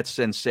internet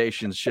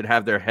sensations should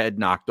have their head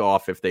knocked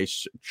off if they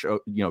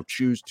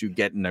choose to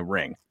get in the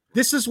ring.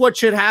 This is what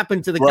should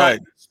happen to the guy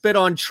who spit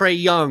on Trae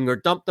Young or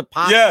dump the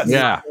pot. Yes.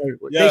 Yeah.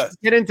 They should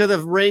get into the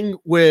ring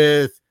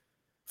with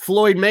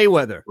Floyd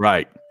Mayweather.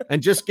 Right.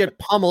 And just get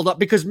pummeled up,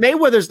 because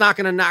Mayweather's not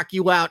going to knock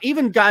you out.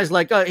 Even guys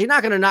like he's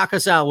not going to knock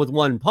us out with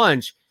one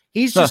punch.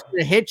 He's just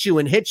going to hit you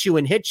and hit you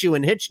and hit you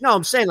and hit you. No,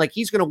 I'm saying, like,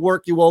 he's going to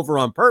work you over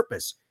on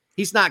purpose.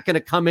 He's not going to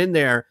come in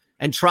there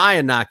and try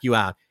and knock you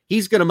out.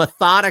 He's going to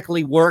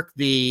methodically work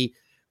the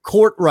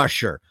court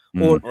rusher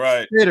or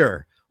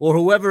spitter or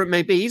whoever it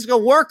may be. He's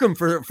going to work him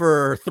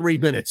for 3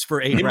 minutes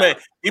for 8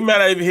 rounds. He might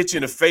not even hit you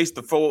in the face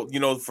for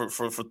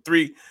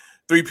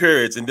three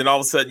periods, and then all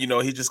of a sudden,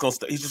 he's just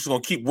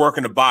gonna keep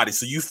working the body,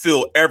 so you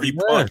feel every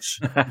punch.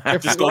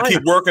 Just gonna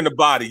keep working the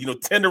body,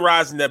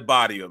 tenderizing that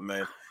body up,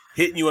 man,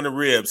 hitting you in the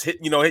ribs,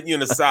 hitting you in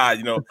the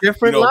side,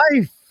 Different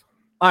life.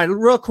 All right,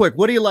 real quick,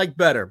 what do you like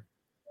better?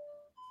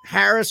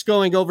 Harris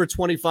going over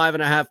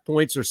 25.5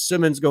 points or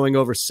Simmons going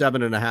over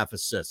 7.5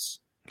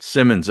 assists?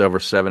 Simmons over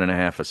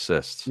 7.5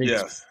 assists.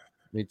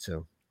 Me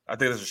too. I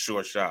think that's a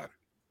short shot.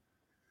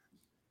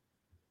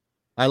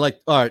 All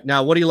right,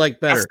 now what do you like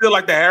better? I still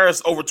like the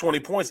Harris over 20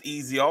 points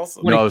easy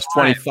also. No, it's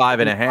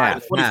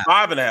 25.5.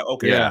 25.5.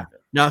 Okay. Yeah.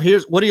 Now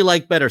what do you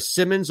like better?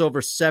 Simmons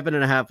over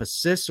 7.5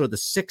 assists or the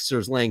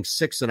Sixers laying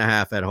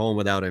 6.5 at home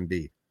without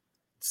Embiid?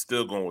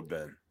 Still going with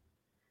Ben.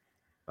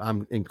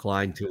 I'm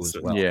inclined to as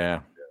well. Yeah.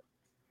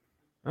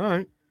 All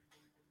right.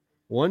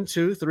 1,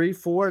 2, 3,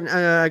 4. And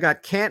I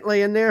got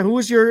Cantlay in there. Who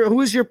is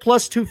your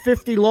plus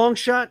 250 long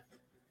shot?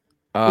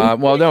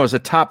 Well, no, it was a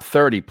top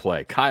 30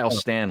 play. Kyle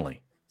Stanley.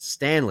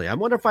 I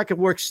wonder if I could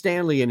work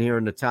Stanley in here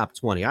in the top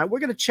 20. All right, we're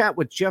going to chat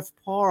with Jeff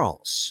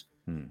Parles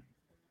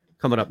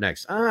coming up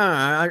next.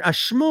 A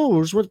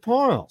schmooze with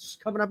Parles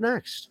coming up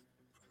next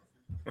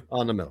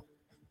on the middle.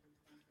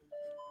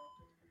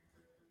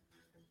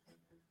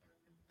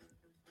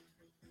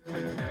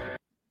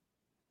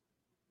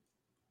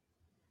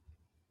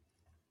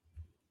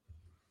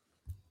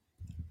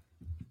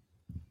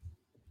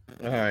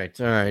 All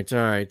right.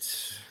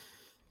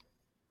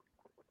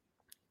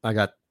 I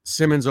got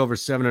Simmons over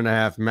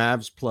 7.5,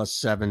 Mavs plus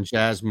 7,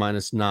 Jazz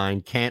minus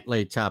 9,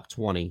 Cantlay top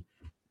 20.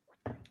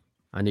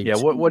 I need. Yeah,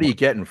 what are you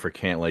getting for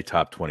Cantlay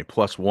top 20?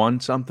 Plus 1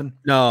 something?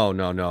 No.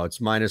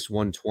 It's minus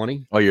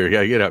 120. Oh, you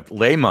get a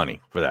lay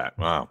money for that.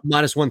 Wow.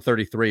 Minus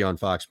 133 on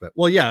Fox Bet.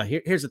 Well, yeah.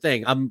 Here's the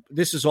thing.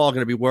 This is all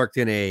going to be worked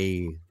in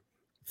a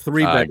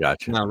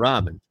 3-bet round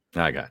robin.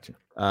 I got you.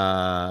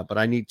 But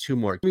I need 2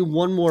 more. Give me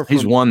 1 more.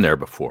 He's won there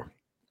before.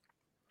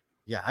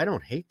 Yeah, I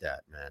don't hate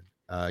that, man.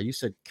 You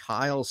said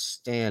Kyle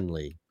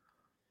Stanley.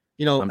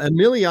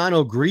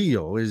 Emiliano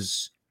Grillo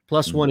is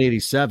plus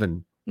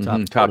 187.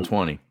 Top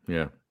 20.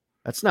 Yeah.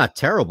 That's not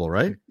terrible,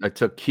 right? I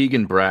took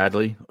Keegan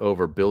Bradley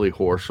over Billy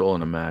Horschel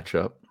in a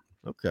matchup.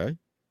 Okay.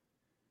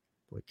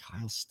 Boy,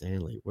 Kyle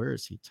Stanley, where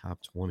is he top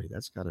 20?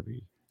 That's got to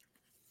be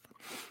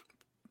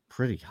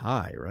pretty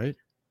high, right?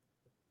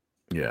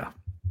 Yeah.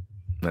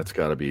 That's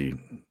got to be.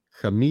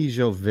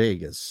 Camijo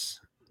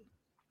Vegas.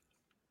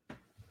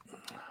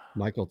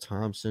 Michael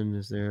Thompson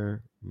is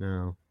there?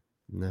 No.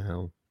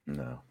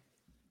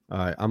 All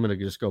right, I'm going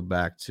to just go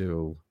back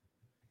to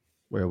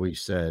where we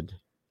said,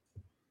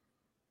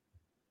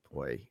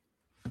 boy,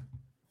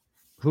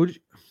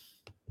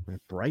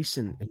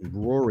 Bryson and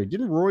Rory.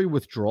 Didn't Rory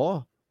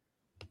withdraw?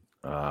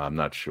 I'm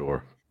not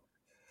sure.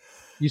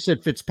 You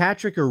said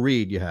Fitzpatrick or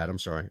Reed you had. I'm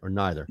sorry, or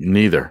neither.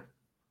 Neither.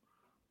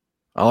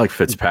 I like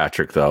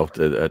Fitzpatrick, though,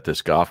 at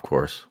this golf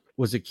course.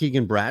 Was it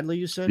Keegan Bradley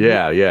you said?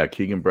 Yeah,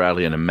 Keegan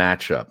Bradley in a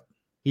matchup.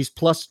 He's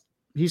plus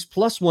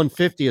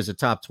 150 as a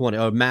top 20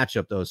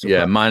 matchup though. So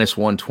yeah, minus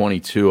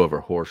 122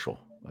 over Horschel.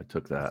 I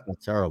took that.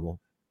 That's terrible.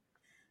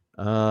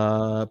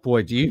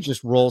 Boy, do you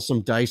just roll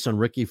some dice on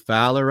Ricky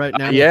Fowler right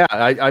now? Yeah,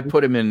 I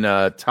put him in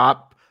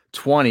top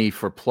 20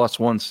 for plus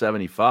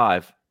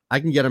 175. I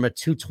can get him at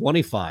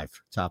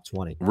 225 top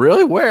 20.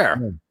 Really?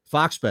 Where?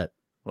 Fox Bet.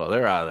 Well,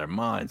 they're out of their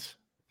minds.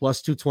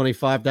 Plus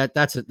 225.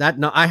 That's it.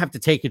 No, I have to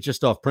take it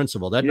just off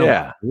principle. That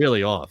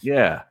really off.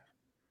 Yeah.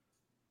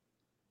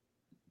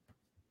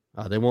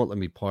 They won't let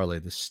me parlay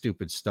this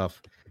stupid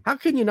stuff. How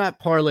can you not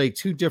parlay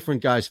two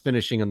different guys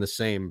finishing on the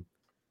same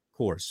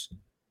course?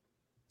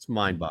 It's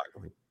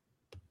mind-boggling.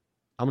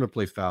 I'm going to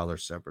play Fowler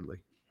separately.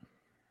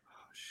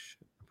 Oh,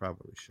 shit. I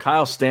probably should.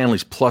 Kyle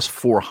Stanley's plus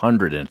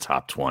 400 in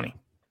top 20.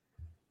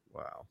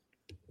 Wow.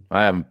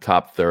 I have him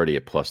top 30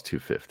 at plus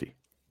 250.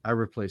 I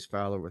replaced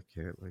Fowler with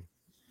Cantley.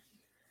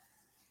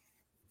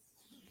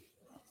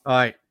 All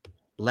right.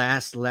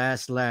 Last.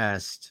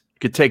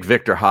 You could take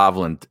Victor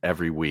Hovland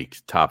every week,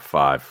 top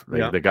 5.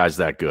 The guy's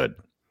that good.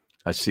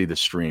 I see the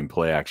stream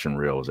play action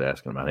reel was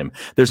asking about him.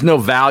 There's no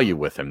value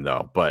with him,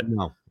 though. But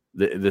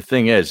the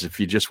thing is, if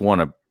you just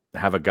want to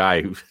have a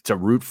guy to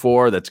root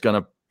for that's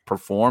going to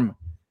perform,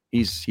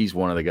 he's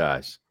one of the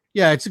guys.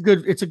 Yeah, it's a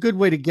good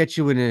way to get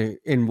you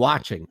in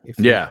watching.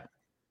 Yeah.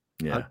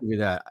 I'll give you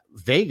that.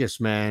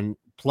 Vegas, man,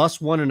 plus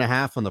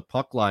 1.5 on the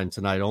puck line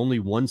tonight. Only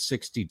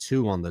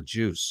 162 on the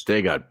juice.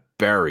 They got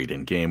buried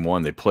in game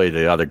 1. They played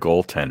the other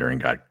goaltender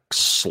and got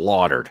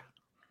slaughtered.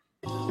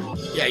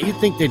 Yeah, you'd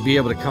think they'd be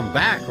able to come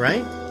back,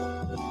 right?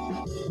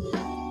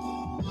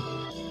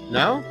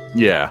 No?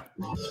 Yeah.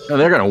 No,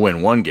 they're going to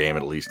win one game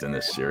at least in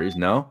this series,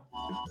 no?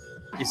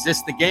 Is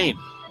this the game?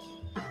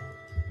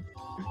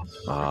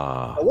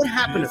 What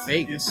happened to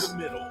Vegas? The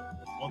middle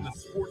on the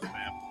Sports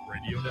Map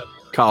Radio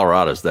Network.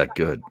 Colorado's that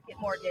good.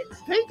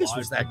 Vegas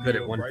was that good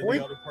at one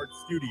point. Auto Parts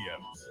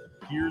Studios.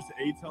 Here's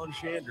Eytan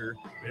Shander,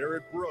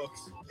 Barrett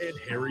Brooks, and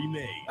Harry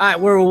May. All right,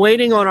 we're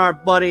waiting on our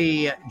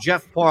buddy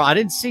Jeff Parle. I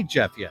didn't see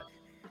Jeff yet.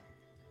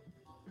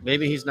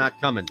 Maybe he's not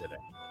coming today.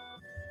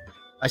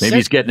 Maybe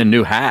he's getting a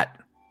new hat.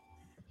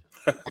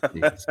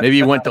 Maybe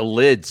he went to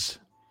Lids.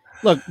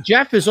 Look,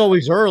 Jeff is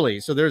always early,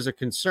 so there's a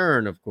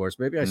concern, of course.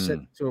 Maybe I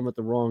said to him at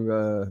the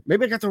wrong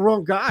maybe I got the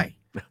wrong guy.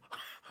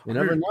 You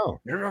never know.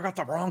 Maybe I got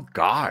the wrong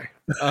guy.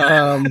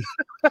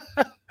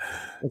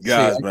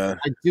 Guys, man.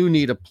 I do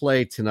need a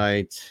play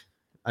tonight.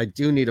 I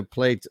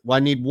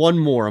need one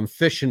more. I'm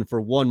fishing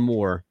for one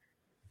more.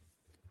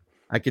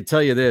 I could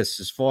tell you this,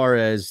 as far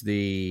as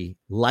the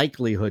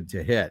likelihood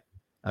to hit.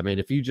 I mean,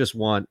 if you just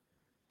want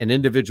an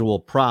individual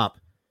prop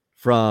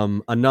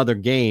from another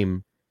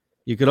game,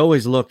 you could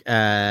always look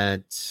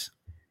at,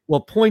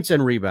 points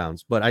and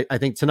rebounds. But I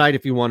think tonight,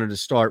 if you wanted to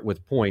start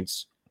with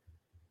points,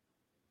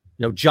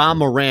 John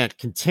Morant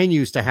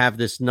continues to have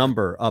this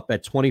number up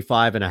at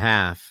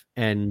 25.5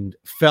 and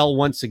fell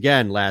once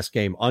again last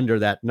game under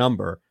that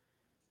number.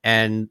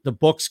 And the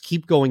books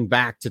keep going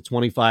back to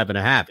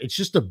 25.5. It's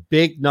just a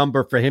big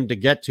number for him to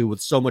get to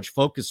with so much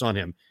focus on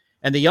him.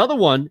 And the other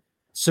one,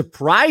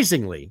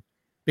 surprisingly,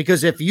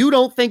 because if you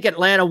don't think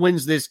Atlanta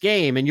wins this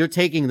game and you're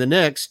taking the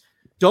Knicks,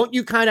 don't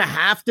you kind of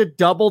have to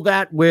double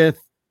that with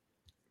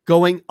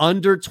going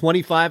under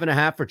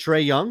 25.5 for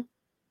Trae Young?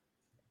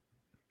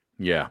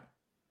 Yeah.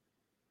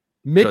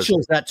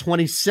 Mitchell's at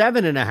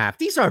 27.5.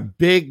 These are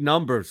big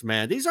numbers,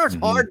 man. These are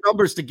hard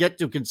numbers to get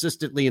to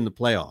consistently in the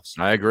playoffs.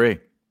 I agree.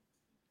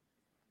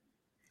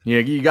 Yeah,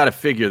 you got to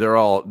figure they're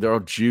all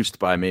juiced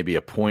by maybe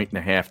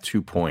 1.5,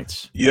 2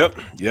 points. Yep.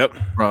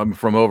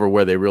 From over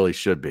where they really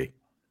should be.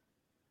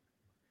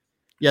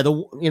 Yeah,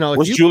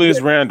 what's Julius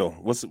Randle?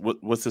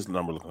 What's his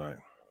number look like?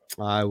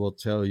 I will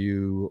tell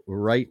you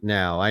right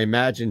now. I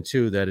imagine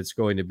too that it's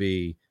going to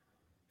be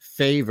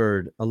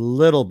favored a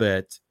little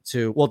bit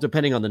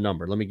depending on the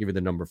number. Let me give you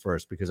the number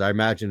first, because I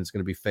imagine it's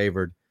going to be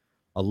favored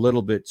a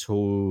little bit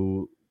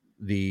to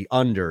the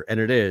under,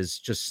 and it is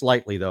just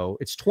slightly though.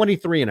 It's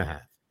 23.5.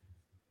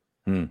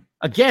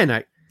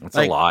 Again, that's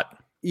a lot.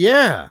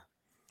 Yeah,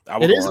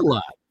 it is a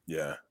lot.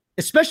 Yeah.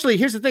 Especially,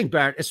 here's the thing,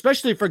 Barrett,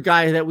 especially for a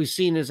guy that we've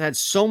seen has had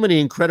so many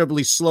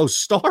incredibly slow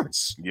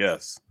starts.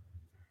 Yes.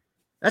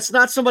 That's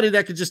not somebody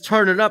that could just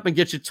turn it up and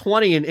get you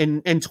 20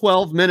 in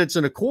 12 minutes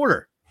and a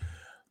quarter.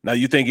 Now,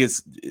 you think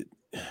it's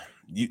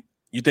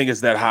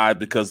that high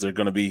because they're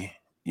going to be,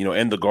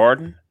 in the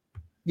Garden?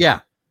 Yeah.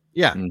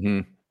 Yeah.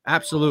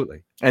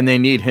 Absolutely. And they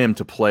need him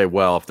to play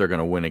well if they're going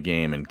to win a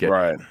game and get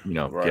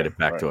it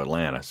back to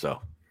Atlanta.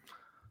 So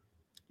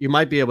you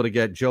might be able to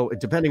get Joe,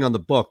 depending on the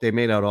book, they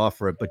may not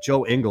offer it, but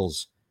Joe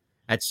Ingles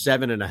at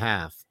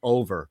 7.5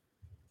 over.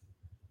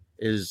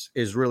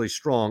 is really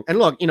strong. And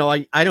look,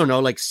 I don't know,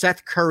 like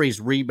Seth Curry's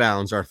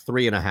rebounds are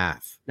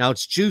 3.5. Now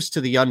it's juiced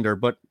to the under,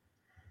 but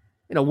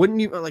wouldn't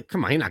you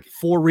come on, not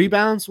 4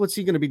 rebounds? What's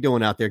he going to be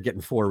doing out there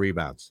getting 4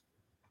 rebounds?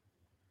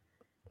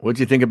 What'd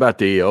you think about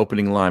the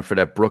opening line for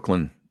that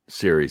Brooklyn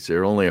series?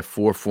 They're only a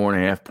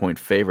 4.5 point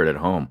favorite at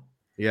home.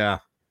 Yeah.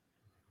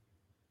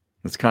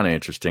 It's kind of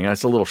interesting.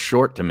 That's a little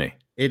short to me.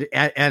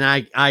 And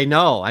I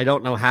know. I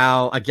don't know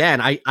how.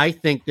 Again, I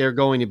think they're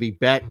going to be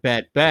bet.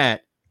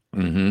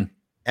 Mm-hmm.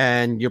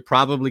 And you're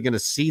probably going to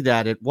see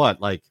that at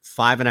what, like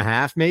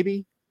 5.5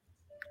 maybe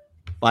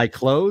by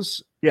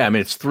close? Yeah, I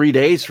mean, it's 3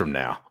 days from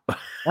now.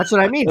 That's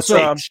what I mean.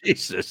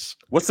 Jesus.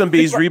 What's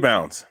Embiid's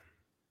rebounds?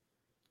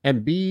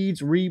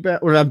 Embiid's rebound,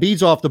 or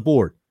Embiid's off the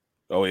board.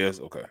 Oh, he is?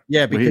 Okay.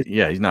 Yeah, because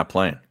he's not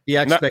playing. The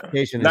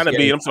expectation not is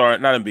Embiid. I'm sorry,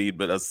 not Embiid,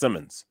 but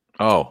Simmons.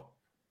 Oh.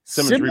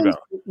 Simmons rebound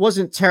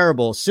wasn't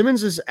terrible.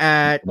 Simmons is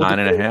at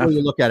 9.5.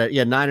 You look at it,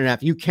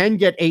 9.5. You can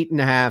get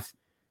 8.5.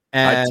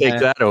 I'd take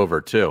that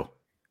over too.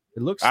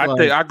 It looks.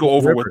 I go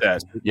over with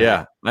that.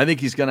 Yeah, I think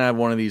he's gonna have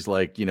one of these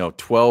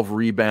 12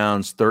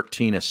 rebounds,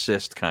 13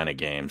 assist kind of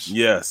games.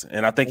 Yes,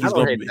 and I think he's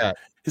gonna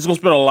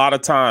spend a lot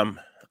of time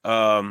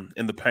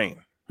in the paint.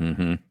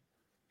 Mm-hmm.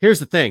 Here's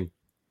the thing: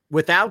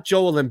 without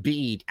Joel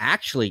Embiid,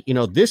 actually,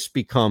 this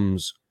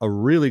becomes a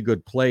really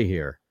good play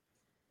here.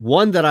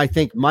 One that I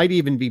think might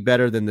even be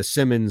better than the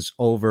Simmons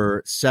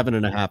over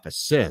 7.5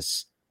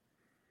 assists.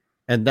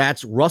 And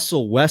that's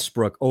Russell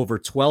Westbrook over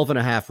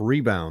 12.5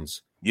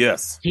 rebounds.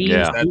 Yes. He's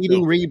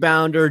leading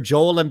rebounder.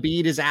 Joel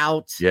Embiid is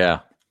out. Yeah.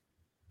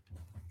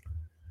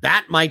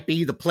 That might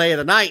be the play of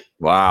the night.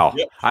 Wow.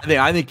 Yep.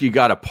 I think you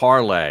got to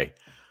parlay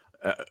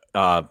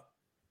all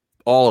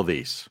of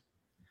these.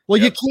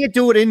 Well, you can't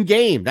do it in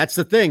game. That's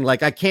the thing.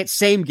 I can't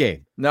same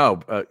game.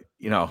 No,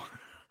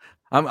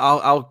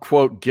 I'll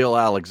quote Gil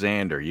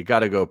Alexander. You got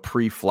to go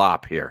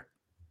pre-flop here.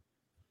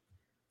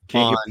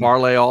 Can't you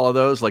parlay all of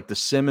those, like the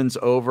Simmons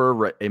over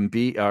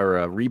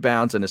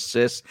rebounds and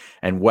assists,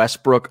 and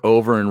Westbrook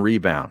over and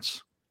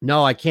rebounds?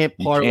 No, I can't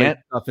parlay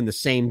stuff in the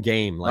same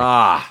game.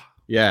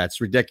 Yeah,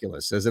 it's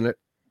ridiculous, isn't it?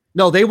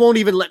 No, they won't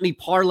even let me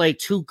parlay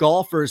 2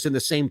 golfers in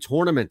the same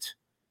tournament.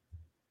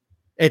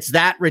 It's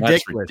that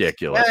ridiculous. That's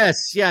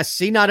ridiculous. Yes.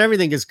 See, not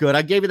everything is good.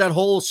 I gave you that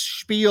whole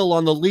spiel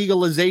on the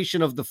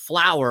legalization of the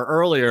flower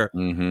earlier.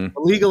 Mm-hmm.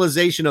 The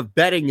legalization of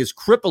betting is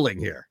crippling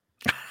here.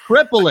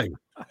 Crippling.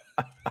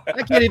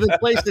 I can't even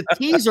place the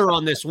teaser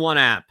on this one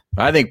app.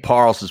 I think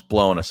Parles is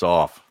blowing us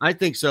off. I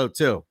think so,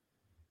 too.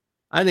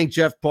 I think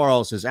Jeff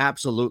Parles has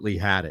absolutely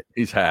had it.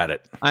 He's had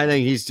it. I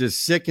think he's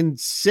just sick and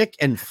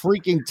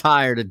freaking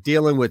tired of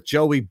dealing with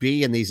Joey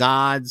B and these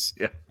odds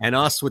and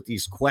us with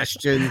these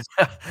questions.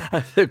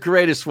 The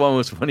greatest one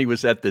was when he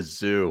was at the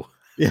zoo.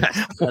 Yeah.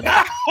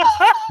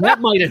 That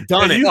might have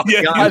done it.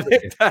 I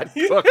think that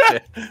cooked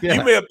it.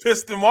 You may have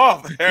pissed him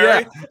off,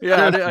 Harry.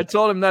 Yeah. I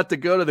told him not to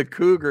go to the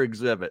cougar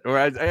exhibit, or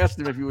I asked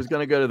him if he was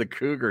going to go to the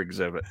cougar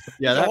exhibit.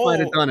 Yeah, that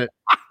might have done it.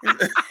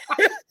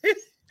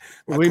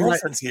 My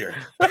girlfriend's here.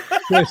 My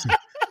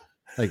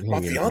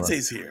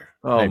fiance's here.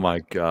 Oh my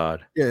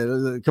God.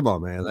 Yeah, come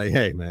on, man.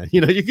 Hey, man.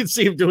 You can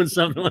see him doing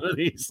something one of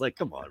these.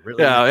 Come on,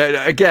 really.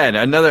 Yeah. Again,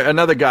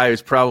 another guy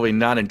who's probably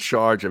not in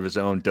charge of his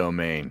own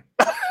domain.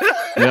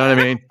 You know what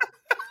I mean?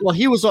 Well,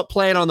 he was up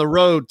playing on the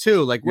road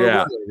too. Where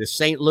were they? The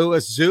St.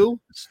 Louis Zoo?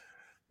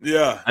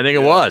 Yeah. I think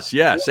it was.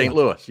 Yeah, St.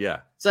 Louis. Yeah.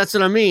 So that's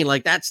what I mean.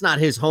 That's not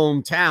his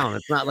hometown.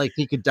 It's not like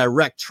he could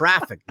direct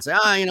traffic and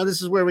say,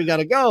 this is where we got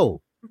to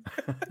go.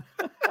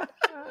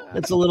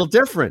 It's a little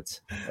different.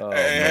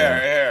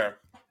 Here.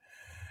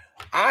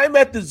 I'm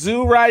at the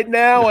zoo right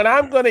now, and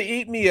I'm going to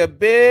eat me a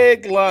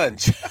big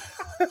lunch.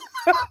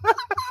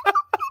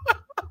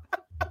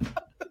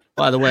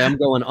 By the way, I'm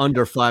going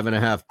under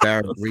 5.5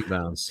 Barrett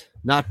rebounds.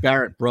 Not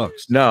Barrett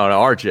Brooks. No,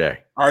 RJ.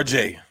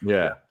 RJ.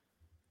 Yeah.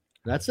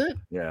 That's it?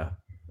 Yeah.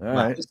 All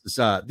right.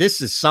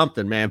 This is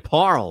something, man.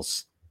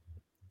 Parles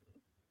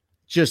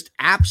just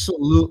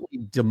absolutely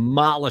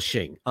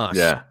demolishing us.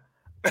 Yeah.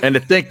 And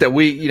to think that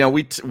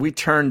we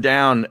turned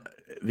down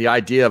the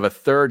idea of a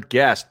third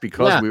guest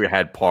because we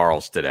had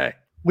Parles today.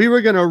 We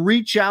were going to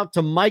reach out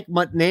to Mike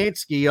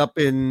Mutnansky up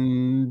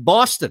in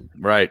Boston.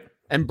 Right.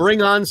 And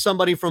bring on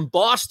somebody from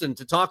Boston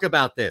to talk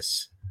about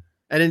this.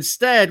 And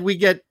instead we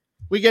get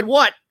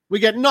what? We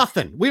get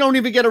nothing. We don't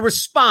even get a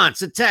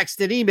response, a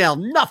text, an email,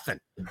 nothing.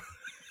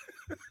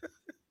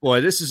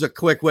 Boy, this is a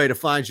quick way to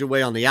find your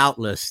way on the out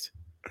list.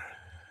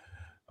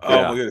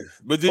 Oh, yeah.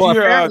 But did you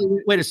hear?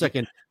 Wait a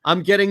second.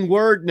 I'm getting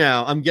word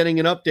now. I'm getting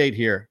an update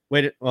here.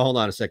 Hold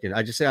on a second.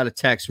 I just got a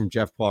text from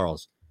Jeff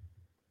Parles.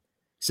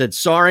 Said,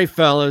 sorry,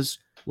 fellas,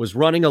 was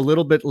running a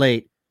little bit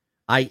late.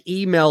 I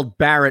emailed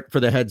Barrett for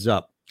the heads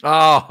up.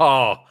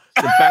 Oh,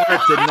 so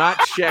Barrett did not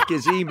check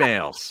his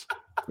emails.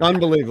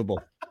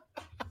 Unbelievable.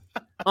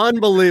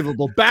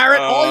 Barrett,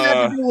 all you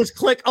had to do was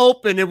click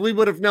open and we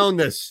would have known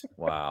this.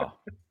 Wow.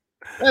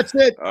 That's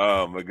it.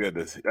 Oh my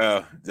goodness.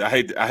 I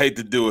hate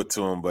to do it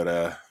to him,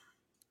 but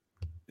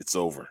it's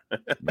over.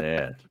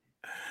 Man,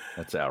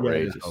 that's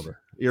outrageous.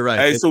 You're right.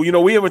 Hey, so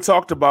we haven't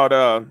talked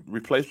about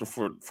replacement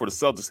for the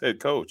Celtics head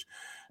coach.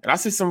 And I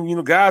see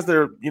some, guys that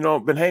are,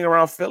 been hanging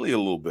around Philly a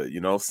little bit.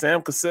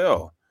 Sam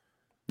Cassell,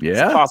 yeah, is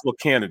a possible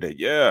candidate.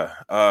 Yeah,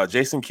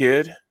 Jason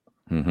Kidd.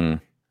 Mm-hmm.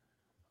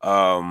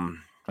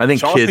 I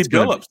think Chauncey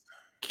Billups.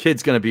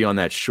 Kid's going to be on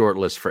that short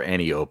list for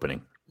any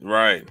opening.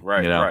 Right.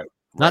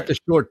 Not the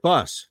short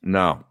bus.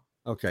 No.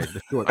 Okay,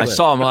 the short I list.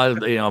 saw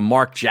him,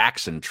 Mark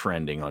Jackson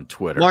trending on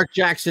Twitter. Mark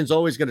Jackson's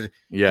always going to.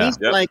 Yeah. He's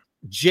like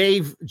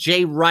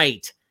Jay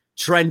Wright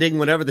trending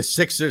whenever the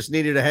Sixers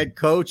needed a head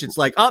coach. It's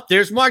like,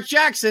 there's Mark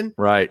Jackson.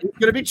 Right. He's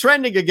going to be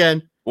trending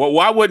again. Well,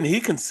 why wouldn't he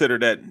consider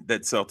that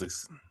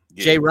Celtics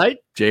game? Jay Wright?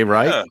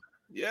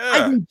 Yeah.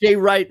 I think Jay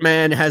Wright,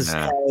 man, has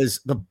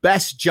the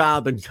best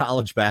job in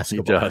college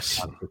basketball. He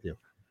does.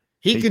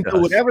 He can do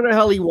whatever the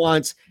hell he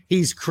wants.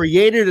 He's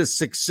created a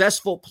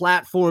successful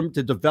platform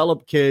to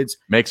develop kids.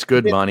 Makes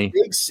good money.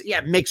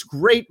 Makes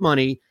great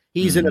money.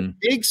 He's in a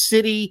big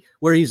city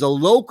where he's a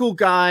local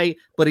guy,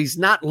 but he's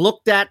not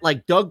looked at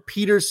like Doug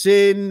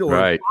Peterson or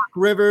Doc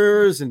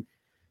Rivers. And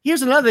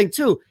here's another thing,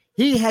 too.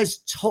 He has,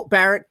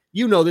 Barrett,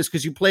 you know this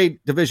because you played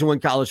Division I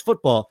college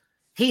football.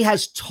 He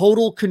has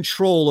total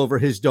control over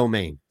his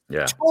domain.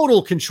 Yeah.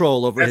 Total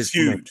control over his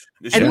domain.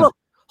 And look,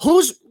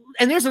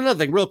 and there's another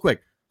thing real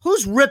quick.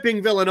 Who's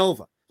ripping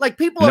Villanova? Like,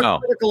 people are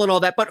critical and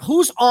all that, but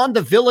who's on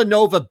the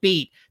Villanova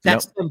beat?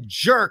 That's some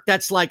jerk.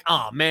 That's like,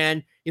 oh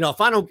man, if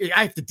I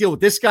have to deal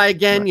with this guy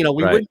again. We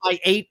win by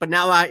 8, but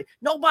now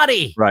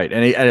nobody. Right.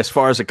 And as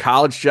far as a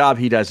college job,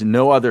 he does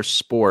no other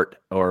sport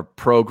or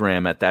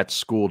program at that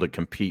school to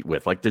compete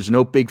with. Like, there's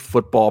no big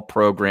football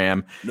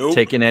program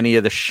taking any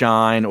of the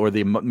shine, or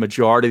the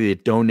majority of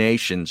the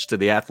donations to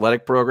the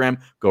athletic program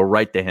go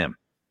right to him.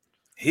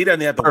 He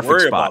doesn't have to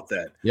worry about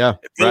that. Yeah.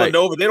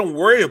 Villanova, they don't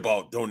worry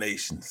about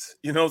donations.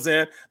 You know what I'm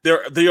saying?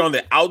 They're on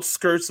the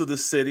outskirts of the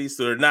city,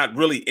 so they're not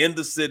really in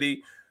the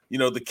city.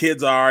 The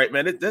kids are all right,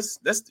 man. That's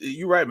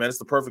you're right, man. It's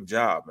the perfect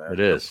job, man. It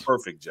is. The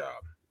perfect job.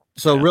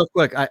 So real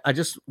quick, I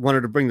just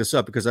wanted to bring this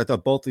up because I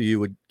thought both of you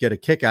would get a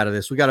kick out of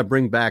this. We got to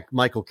bring back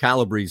Michael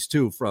Calabrese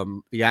too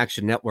from the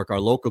Action Network, our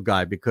local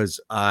guy, because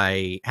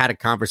I had a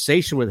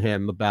conversation with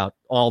him about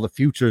all the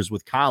futures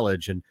with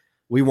college, and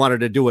we wanted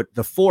to do it,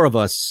 the four of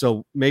us.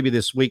 So maybe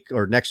this week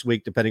or next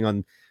week, depending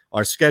on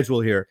our schedule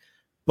here.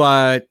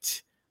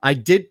 But I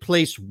did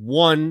place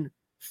one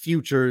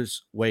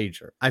futures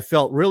wager. I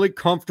felt really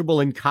comfortable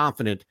and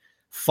confident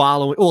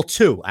following. Well,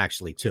 two.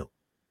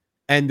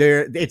 And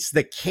it's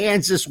the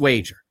Kansas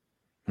wager.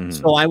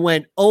 So I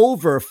went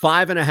over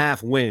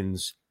 5.5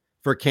 wins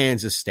for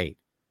Kansas State.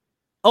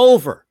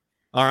 Over.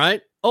 All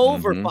right.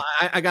 Over.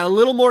 I got a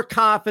little more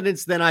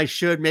confidence than I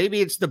should.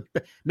 Maybe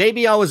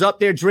I was up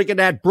there drinking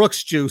that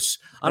Brooks juice.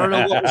 I don't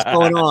know what was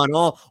going on.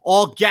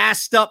 All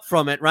gassed up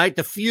from it, right?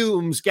 The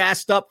fumes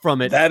gassed up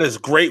from it. That is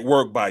great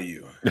work by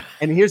you.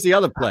 And here's the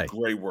other play.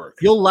 Great work.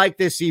 You'll like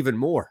this even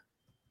more.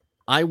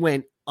 I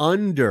went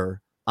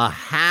under a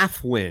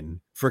half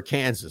win for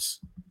Kansas.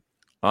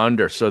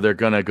 Under. So they're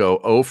going to go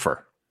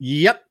over.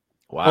 Yep.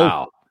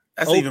 Wow.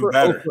 That's even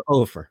better.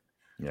 Over.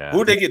 Yeah.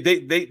 Who they get?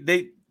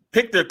 They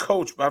picked their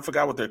coach, but I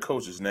forgot what their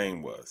coach's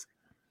name was.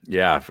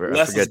 Yeah,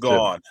 Les is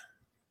gone.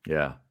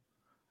 Yeah,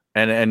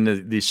 and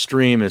the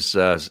stream is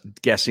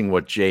guessing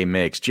what Jay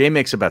makes. Jay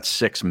makes about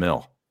 $6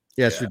 million.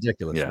 Yeah, it's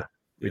ridiculous. Yeah,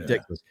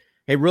 ridiculous.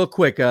 Hey, real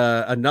quick,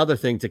 another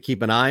thing to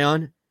keep an eye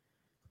on.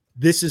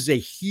 This is a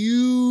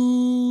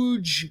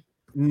huge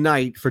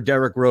night for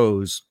Derrick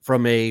Rose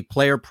from a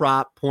player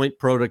prop point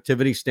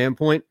productivity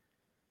standpoint.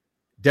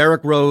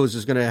 Derrick Rose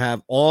is going to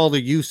have all the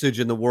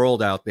usage in the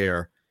world out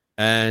there.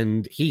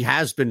 And he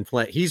has been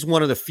playing. He's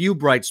one of the few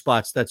bright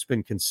spots that's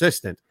been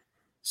consistent.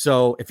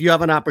 So if you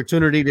have an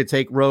opportunity to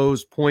take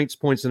Rose points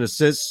and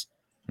assists,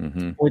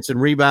 points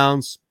and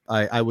rebounds,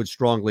 I would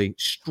strongly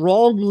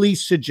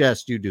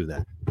suggest you do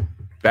that.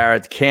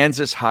 Barrett,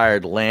 Kansas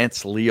hired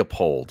Lance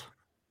Leopold.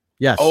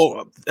 Yes.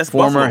 Oh, that's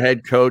former Buffalo.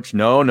 head coach.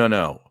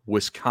 No.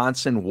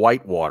 Wisconsin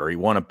Whitewater. He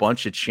won a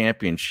bunch of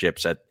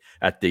championships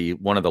at the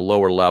one of the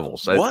lower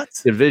levels. What?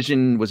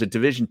 Was it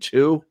Division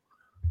II?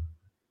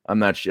 I'm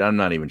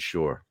not even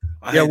sure.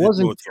 Yeah, was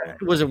it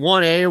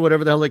 1A or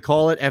whatever the hell they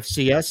call it?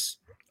 FCS?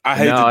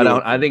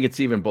 I think it's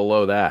even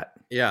below that.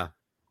 Yeah.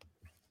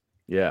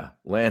 Yeah.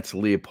 Lance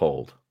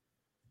Leopold.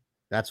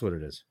 That's what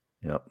it is.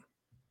 Yep.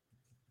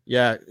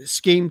 Yeah.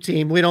 Scheme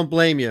team. We don't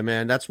blame you,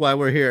 man. That's why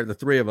we're here, the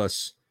three of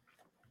us,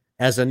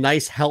 as a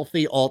nice,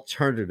 healthy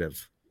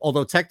alternative.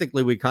 Although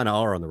technically we kind of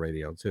are on the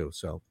radio too.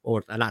 So,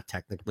 or not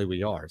technically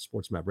we are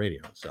SportsMap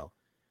Radio. So,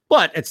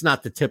 but it's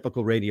not the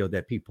typical radio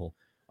that people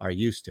are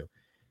used to.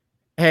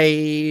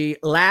 Hey,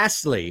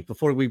 lastly,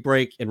 before we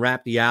break and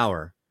wrap the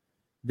hour,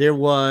 there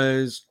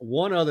was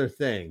one other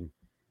thing.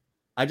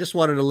 I just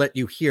wanted to let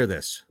you hear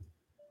this.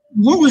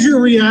 What was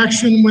your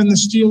reaction when the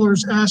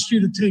Steelers asked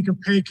you to take a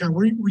pay cut?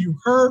 Were you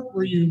hurt?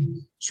 Were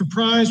you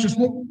surprised? Just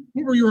what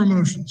were your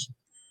emotions?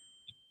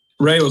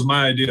 Ray, it was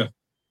my idea.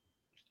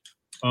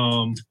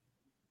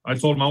 I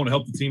told them I want to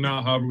help the team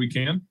out however we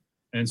can.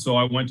 And so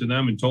I went to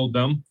them and told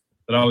them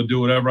that I would do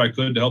whatever I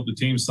could to help the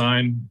team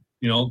sign,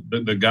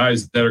 the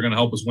guys that are going to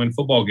help us win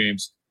football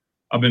games.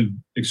 I've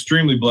been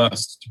extremely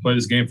blessed to play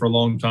this game for a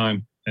long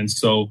time. And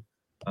so,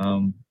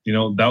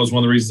 that was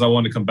one of the reasons I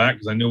wanted to come back,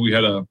 because I knew we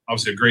had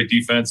obviously a great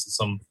defense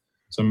and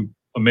some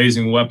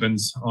amazing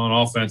weapons on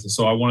offense. And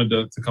so I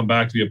wanted to come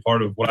back to be a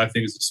part of what I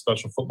think is a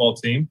special football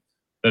team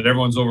that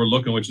everyone's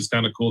overlooking, which is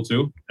kind of cool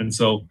too. And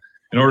so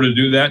in order to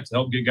do that, to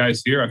help get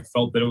guys here, I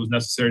felt that it was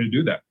necessary to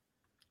do that.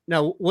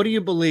 Now, what do you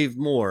believe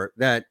more,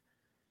 that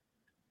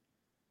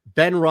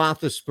Ben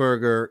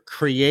Roethlisberger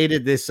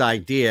created this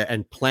idea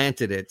and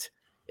planted it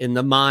in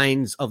the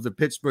minds of the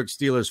Pittsburgh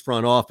Steelers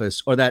front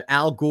office, or that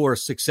Al Gore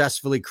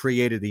successfully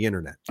created the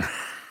internet?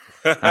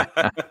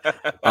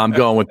 I'm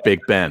going with Big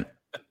Ben.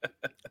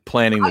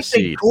 Planting the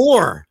seed.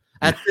 Gore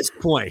at this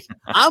point.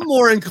 I'm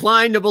more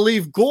inclined to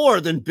believe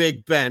Gore than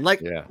Big Ben.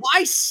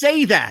 Why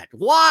say that?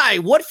 Why?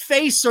 What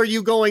face are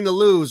you going to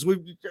lose?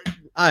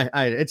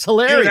 It's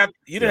hilarious.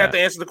 You didn't have to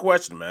answer the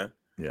question, man.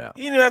 Yeah.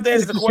 You didn't have to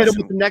answer the Hit question.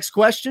 him with the next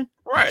question?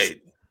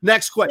 Right.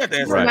 Next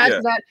question. Right.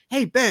 Imagine that.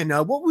 Hey, Ben,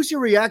 what was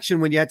your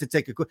reaction when you had to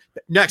take a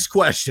next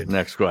question?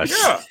 Next question.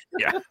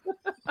 Yeah.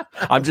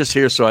 I'm just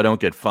here so I don't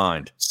get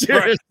fined.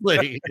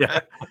 Seriously.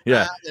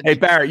 Yeah. Hey,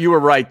 Barrett, you were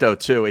right, though,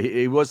 too.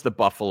 He was the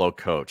Buffalo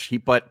coach.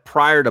 But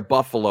prior to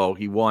Buffalo,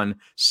 he won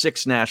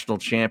 6 national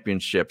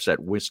championships at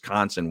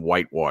Wisconsin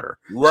Whitewater.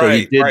 Right, so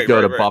he did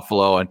go to right.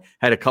 Buffalo and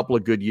had a couple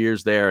of good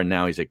years there, and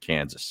now he's at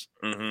Kansas.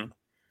 Mm-hmm.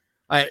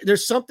 All right,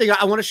 there's something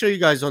I want to show you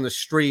guys on the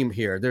stream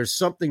here. There's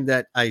something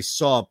that I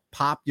saw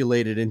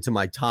populated into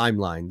my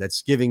timeline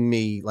that's giving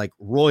me like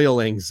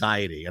royal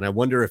anxiety. And I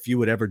wonder if you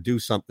would ever do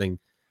something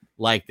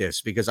like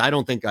this, because I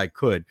don't think I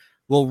could.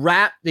 We'll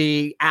wrap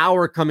the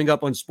hour coming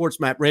up on Sports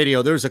Map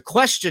Radio. There's a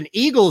question,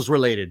 Eagles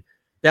related,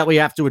 that we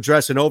have to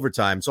address in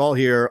overtime. It's all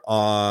here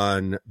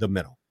on The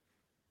Middle.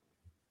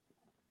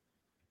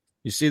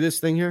 You see this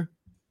thing here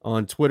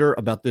on Twitter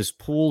about this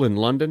pool in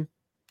London?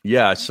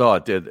 Yeah, I saw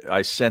it.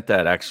 I sent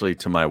that actually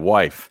to my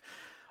wife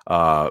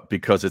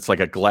because it's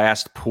like a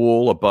glassed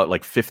pool about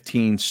like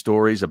 15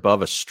 stories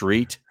above a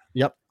street.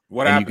 Yep.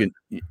 What happened?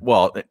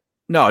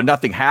 No,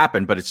 nothing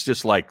happened, but it's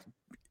just like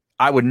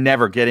I would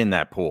never get in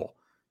that pool.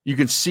 You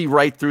can see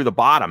right through the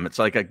bottom. It's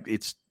like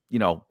it's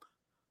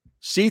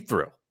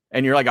see-through,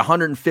 and you're like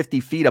 150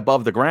 feet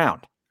above the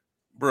ground.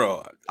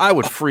 Bro, I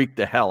would freak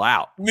the hell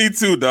out. Me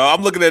too, though.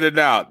 I'm looking at it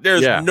now.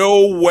 There's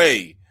no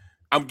way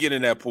I'm getting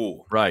in that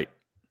pool. Right.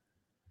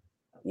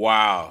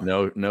 Wow.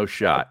 No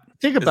shot.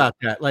 Think about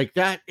that. Like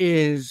that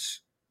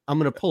is, I'm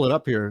going to pull it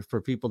up here for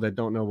people that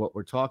don't know what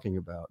we're talking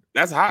about.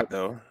 That's hot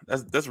though.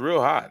 That's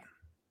real hot.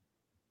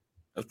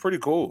 That's pretty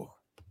cool.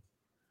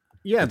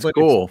 Yeah, it's but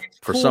cool it's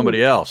for cool.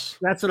 somebody else.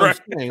 That's what I'm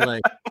saying.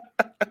 Like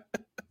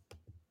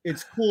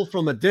it's cool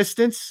from a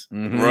distance.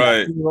 Mm-hmm.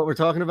 Right. What we're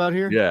talking about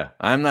here? Yeah.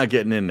 I'm not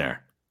getting in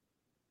there.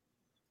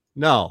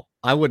 No,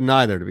 I wouldn't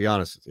either, to be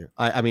honest with you.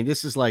 I mean,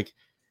 this is like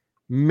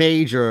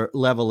major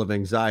level of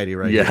anxiety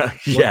right now.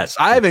 Yes.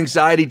 I have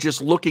anxiety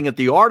just looking at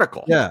the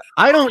article. Yeah.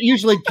 I don't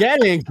usually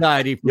get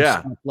anxiety from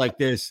stuff like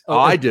this.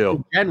 I do.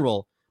 In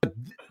general.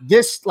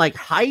 This like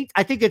height,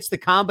 I think it's the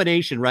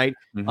combination, right?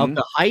 Mm-hmm. Of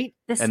the height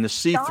and the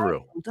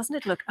see-through. Doesn't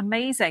it look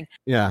amazing?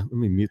 Yeah. Let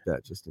me mute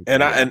that just in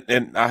case.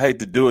 And I hate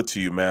to do it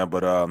to you, man,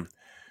 but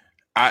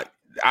I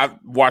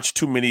watched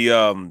too many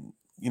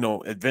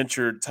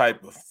adventure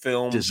type of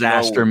films,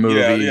 disaster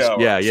movies.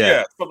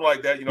 Yeah, something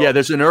like that. Yeah,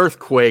 there's an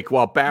earthquake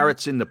while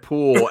Barrett's in the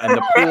pool,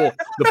 and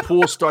the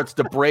pool starts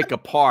to break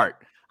apart.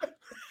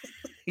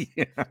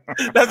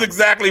 That's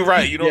exactly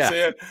right. You know what I'm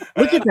saying?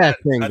 Look at that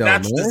thing, though,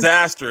 that's man.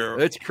 disaster.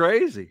 It's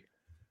crazy.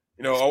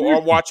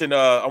 I'm watching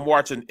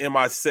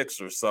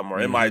MI6 or something, or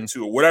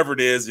MI2 or whatever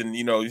it is, and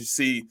you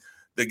see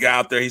the guy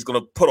out there, he's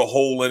gonna put a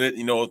hole in it.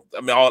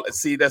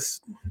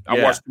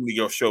 I watch too many of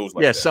your shows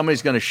like that.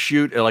 Somebody's gonna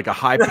shoot like a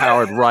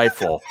high-powered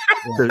rifle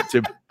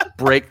to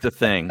break the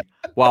thing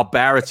while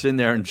Barrett's in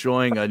there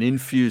enjoying an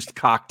infused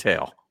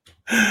cocktail.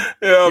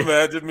 Yeah,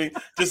 man,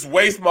 just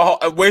waste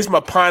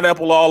my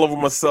pineapple all over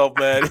myself,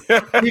 man.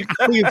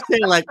 you say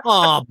like,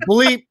 oh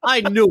bleep,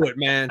 I knew it,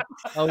 man.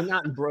 Oh,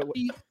 not in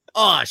Broadway.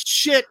 Oh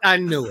shit, I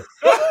knew it.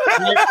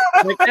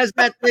 Like as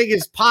that thing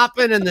is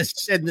popping and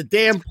the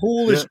damn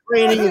pool is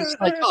draining, it's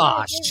like,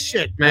 oh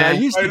shit,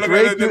 man.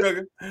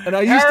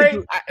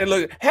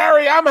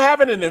 Harry, I'm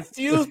having an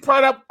infused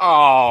pineapple.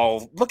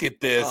 Oh, look at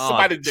this.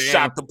 Somebody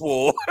shot the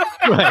pool.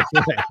 Right.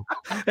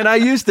 And I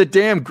used the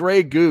damn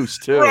Grey Goose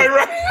too.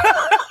 Right.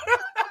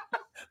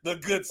 The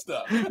good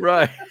stuff.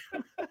 Right.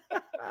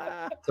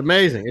 It's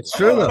amazing. It's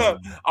true though.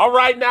 All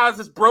right, now it's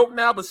just broke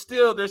now, but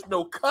still there's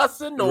no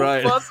cussing, no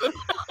fussing.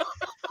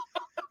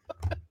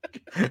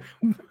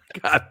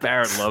 God,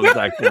 Barrett loves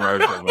that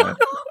commercial, man.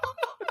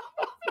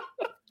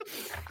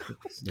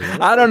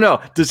 I don't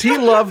know. Does he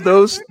love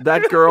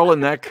that girl in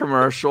that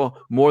commercial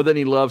more than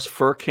he loves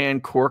Furkan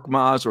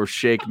Korkmaz or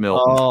Shake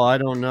Milton? Oh, I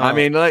don't know. I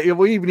mean,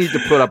 we need to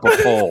put up a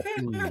poll.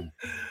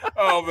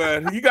 Oh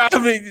man,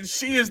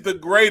 she is the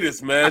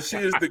greatest, man. She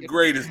is the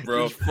greatest,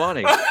 bro. She's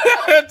funny.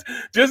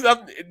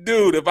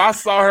 Dude, if I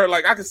saw her,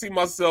 like I could see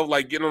myself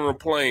like getting on a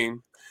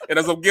plane, and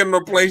as I'm getting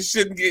on a plane,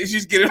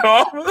 she's getting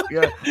off,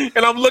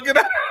 and I'm looking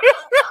at her.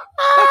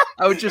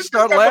 I would just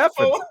start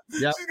laughing.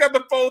 She's got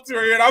the phone to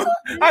her ear,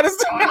 and I just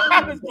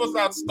supposed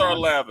to start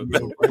laughing.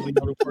 O'Reilly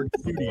Auto Parts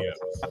Studios.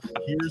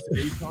 Here's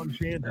Eytan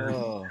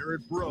Shander,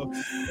 Barrett Brooks,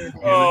 and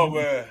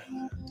man.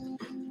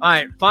 All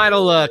right,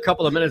 final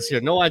couple of minutes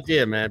here. No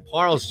idea, man.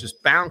 Parles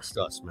just bounced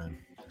us, man.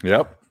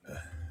 Yep.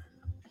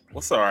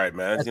 What's all right,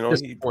 man? That's you know,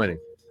 disappointing.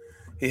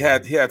 He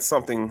had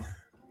something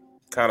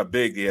kind of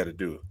big he had to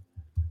do.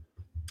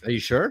 Are you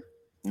sure?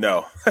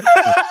 No.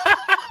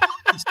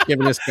 He's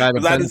giving this guy the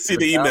I didn't see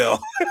the email.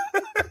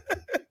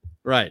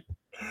 Right.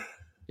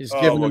 He's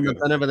giving him the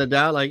benefit of the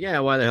doubt. Like, yeah,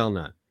 why the hell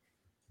not?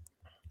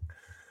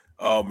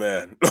 Oh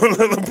man,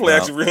 the play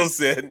action real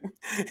said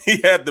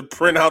he had to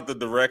print out the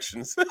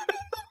directions.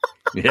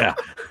 Yeah.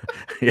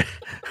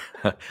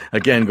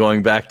 Again,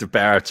 going back to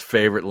Barrett's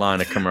favorite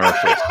line of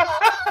commercials.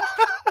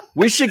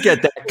 We should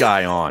get that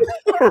guy on.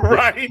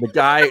 Right. The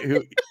guy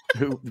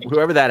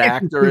whoever that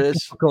actor is.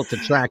 Difficult to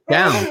track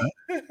down.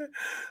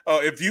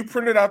 Oh, if you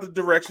printed out the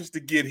directions to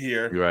get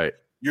here, right,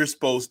 you're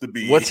supposed to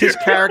be. What's his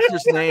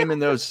character's name in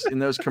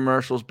those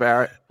commercials,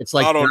 Barrett? It's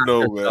like I don't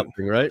know, man.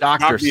 Right?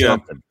 Dr.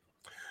 Something.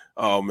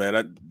 Oh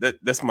man,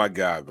 that's my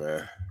guy,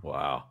 man.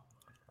 Wow.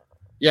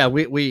 Yeah,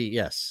 we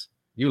yes.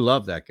 You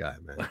love that guy,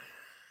 man.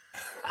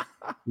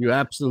 You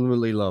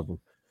absolutely love him.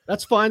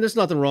 That's fine. There's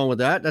nothing wrong with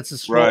that. That's a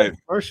strong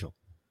commercial.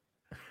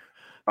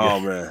 Oh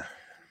man.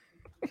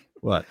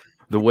 What?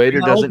 The waiter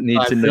doesn't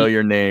need to know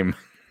your name.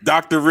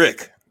 Dr.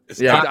 Rick.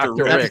 Yeah,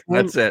 Dr. Rick.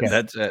 That's it.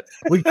 That's it.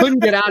 We couldn't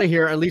get out of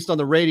here, at least on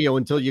the radio,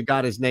 until you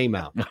got his name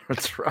out.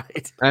 That's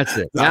right. That's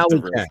it. Now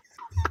we can.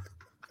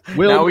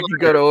 Now we can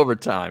go to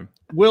overtime.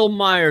 Will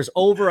Myers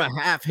over a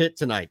half hit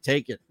tonight.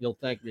 Take it. You'll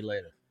thank me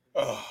later.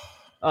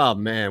 Oh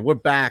man, we're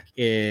back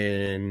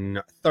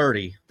in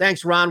 30.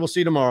 Thanks, Ron. We'll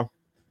see you tomorrow.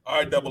 All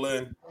right, double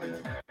in.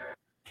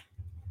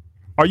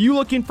 Are you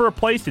looking for a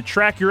place to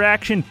track your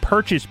action,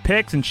 purchase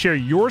picks, and share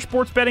your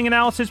sports betting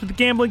analysis with the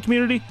gambling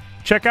community?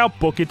 Check out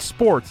Book It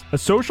Sports, a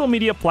social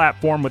media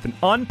platform with an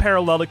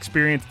unparalleled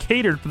experience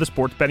catered for the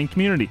sports betting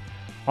community.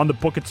 On the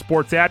Book It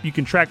Sports app, you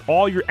can track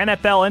all your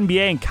NFL,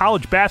 NBA, and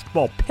college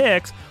basketball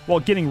picks while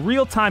getting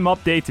real-time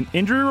updates and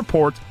injury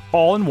reports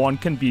all in one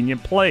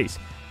convenient place.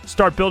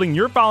 Start building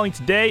your following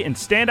today and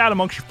stand out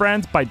amongst your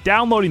friends by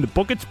downloading the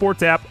Book It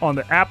Sports app on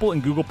the Apple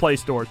and Google Play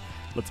stores.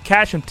 Let's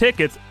cash some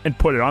tickets and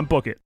put it on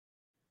Book It.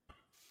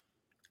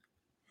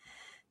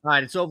 All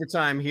right, it's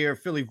overtime here,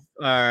 Philly,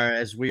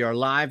 as we are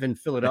live in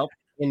Philadelphia,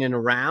 in and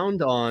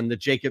around on the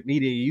Jacob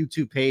Media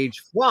YouTube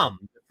page from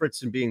the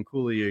Fritz and Bean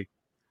Cooley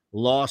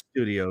Law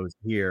Studios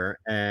here.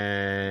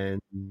 And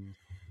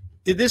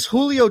did this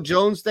Julio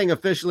Jones thing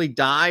officially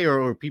die,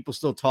 or are people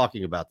still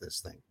talking about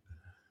this thing?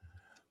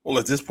 Well,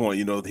 at this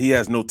point, he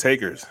has no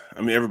takers.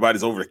 I mean,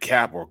 everybody's over the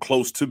cap or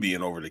close to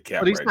being over the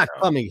cap. But he's not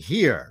coming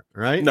here,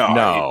 right?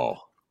 No.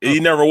 He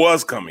never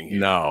was coming here.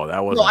 No,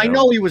 that was. No, I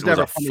know he was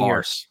never coming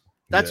farce. Here.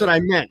 That's what I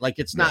meant. Like,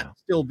 it's not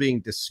still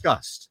being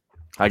discussed.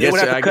 I guess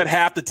guess would have to cut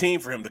half the team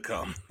for him to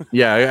come.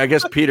 Yeah, I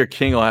guess Peter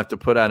King will have to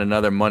put out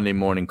another Monday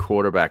morning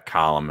quarterback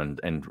column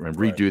and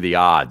redo the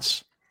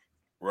odds.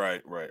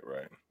 Right.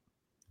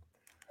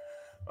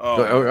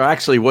 Or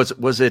actually,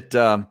 was it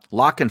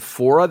Lock and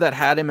Fora that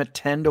had him at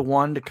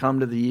 10-1 to come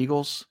to the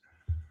Eagles?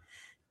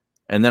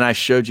 And then I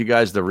showed you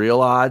guys the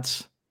real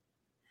odds.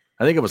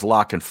 I think it was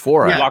Lock and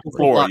Fora. Yeah, Lock and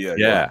Fora.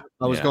 Yeah.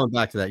 I was going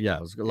back to that. Yeah,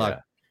 it was a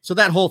lot. So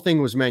that whole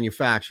thing was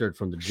manufactured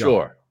from the jump.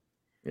 Sure.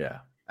 Yeah.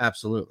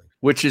 Absolutely.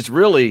 Which is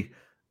really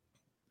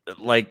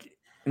like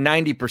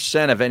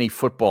 90% of any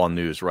football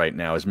news right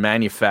now is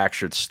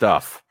manufactured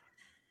stuff.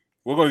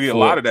 We're going to get a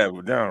lot of that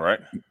down, right?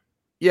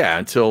 Yeah,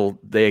 until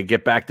they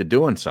get back to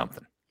doing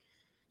something.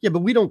 Yeah, but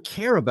we don't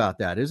care about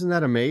that. Isn't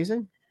that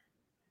amazing?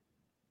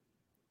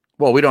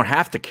 Well, we don't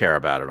have to care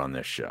about it on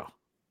this show.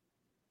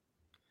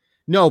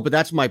 No, but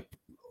that's my...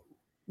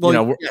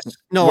 Well,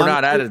 we're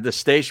not at the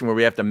station where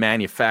we have to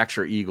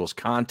manufacture Eagles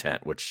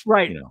content, which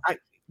right.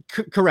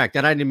 Correct.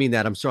 And I didn't mean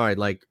that. I'm sorry.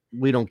 Like,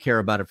 we don't care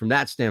about it from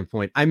that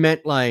standpoint. I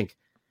meant like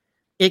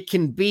it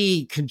can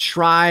be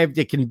contrived.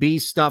 It can be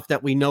stuff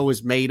that we know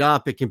is made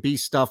up. It can be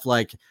stuff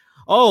like,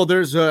 oh,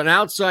 there's an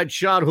outside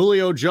shot.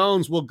 Julio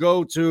Jones will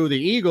go to the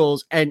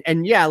Eagles.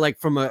 And yeah, like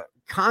from a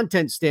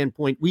content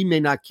standpoint, we may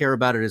not care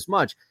about it as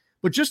much.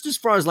 But just as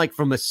far as like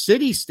from a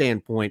city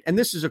standpoint, and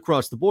this is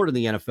across the board in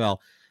the NFL,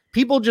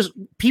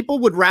 people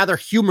would rather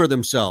humor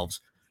themselves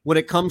when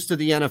it comes to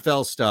the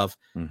NFL stuff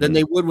than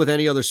they would with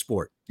any other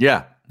sport.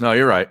 Yeah, no,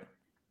 you're right.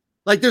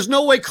 Like, there's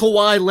no way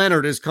Kawhi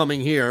Leonard is coming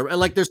here, and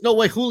like, there's no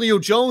way Julio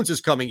Jones is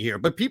coming here.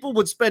 But people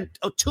would spend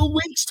 2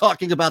 weeks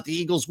talking about the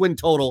Eagles' win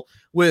total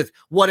with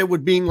what it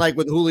would be like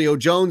with Julio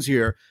Jones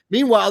here.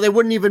 Meanwhile, they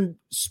wouldn't even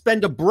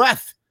spend a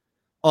breath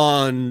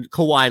on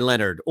Kawhi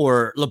Leonard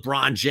or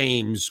LeBron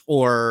James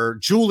or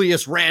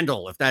Julius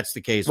Randle, if that's the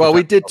case. Well,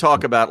 we did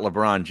talk about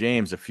LeBron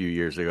James a few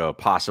years ago,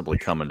 possibly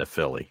coming to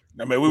Philly.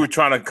 I mean, we were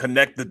trying to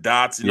connect the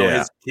dots,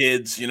 his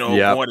kids,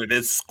 going to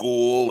this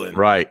school. And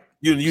right.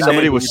 You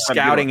Somebody was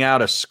scouting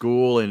out a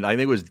school, and I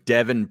think it was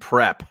Devon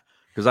Prep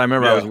Because I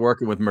remember I was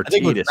working with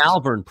Mercedes. I think it was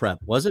Malvern Prep,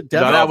 was it?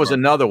 No, that was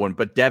another one,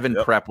 but Devon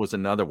Prep was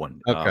another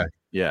one. Okay.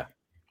 Yeah.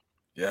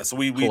 Yeah, so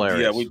we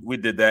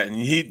did that, and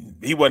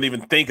he wasn't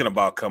even thinking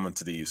about coming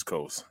to the East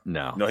Coast.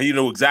 No. No, he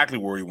knew exactly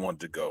where he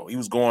wanted to go. He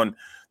was going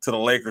to the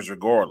Lakers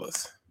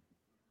regardless.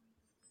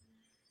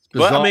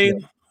 But I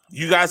mean,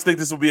 you guys think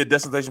this will be a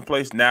destination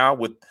place now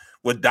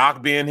with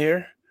Doc being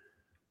here?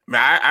 I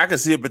mean, I can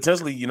see it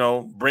potentially,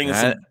 bringing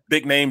some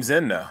big names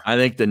in now. I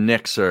think the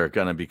Knicks are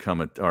going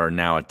to are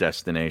now a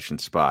destination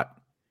spot.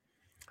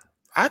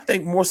 I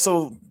think more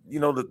so,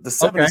 the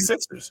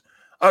 76ers.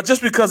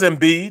 Just because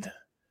Embiid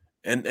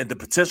and the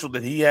potential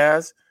that he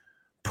has,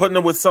 putting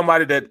him with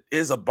somebody that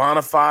is a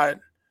bona fide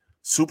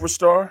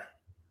superstar,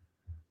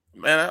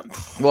 man.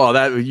 Well,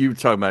 that you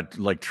talking about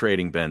like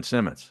trading Ben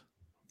Simmons.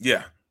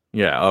 Yeah.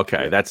 Yeah,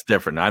 okay. That's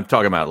different. I'm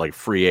talking about like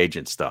free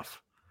agent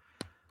stuff.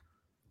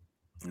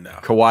 No.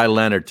 Kawhi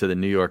Leonard to the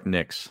New York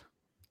Knicks.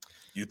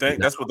 You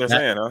think that's what they're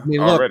saying, huh? I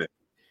mean, already. Look,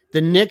 the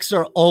Knicks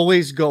are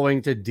always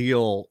going to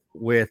deal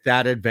with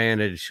that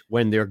advantage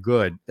when they're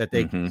good that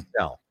they can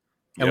sell.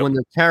 And when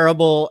they're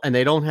terrible and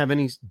they don't have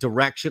any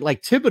direction,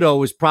 like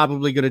Thibodeau is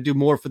probably going to do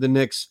more for the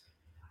Knicks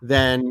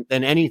than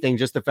anything.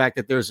 Just the fact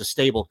that there's a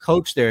stable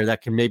coach there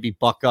that can maybe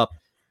buck up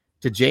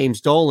to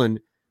James Dolan.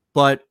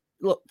 But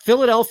look,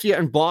 Philadelphia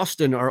and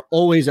Boston are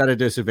always at a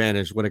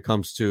disadvantage when it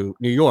comes to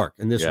New York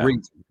in this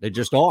region. They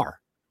just are.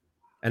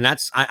 And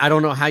that's, I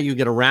don't know how you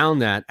get around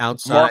that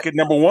outside. Market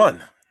number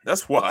one.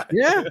 That's why.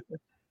 Yeah.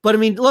 But I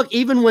mean, look,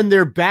 even when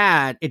they're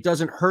bad, it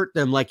doesn't hurt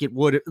them like it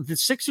would. If the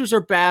Sixers are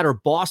bad or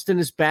Boston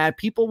is bad,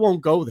 people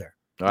won't go there.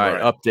 All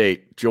right.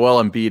 Update.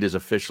 Joel Embiid is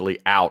officially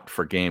out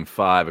for Game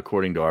 5,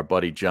 according to our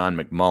buddy John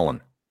McMullen.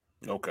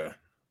 Okay.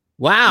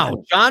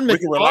 Wow. John We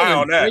can rely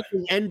on McMullen that.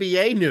 breaking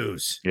NBA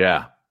news.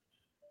 Yeah.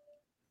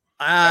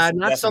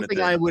 Not something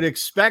I would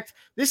expect.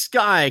 This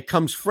guy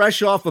comes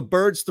fresh off a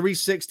Birds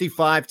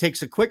 365,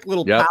 takes a quick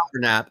little power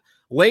nap,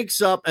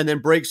 wakes up, and then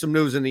breaks some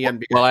news in the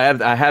NBA. Well,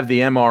 I have the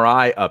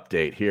MRI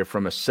update here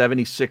from a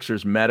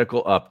 76ers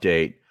medical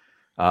update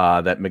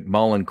that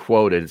McMullen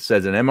quoted. It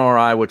says an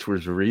MRI, which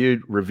was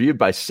reviewed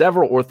by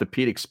several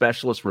orthopedic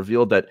specialists,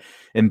 revealed that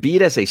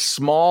Embiid has a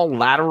small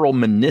lateral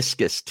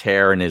meniscus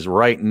tear in his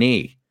right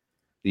knee.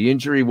 The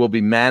injury will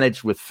be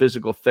managed with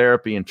physical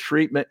therapy and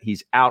treatment.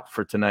 He's out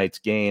for tonight's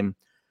game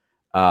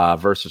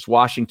versus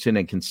Washington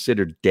and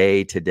considered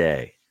day to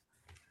day.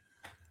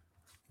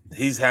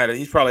 He's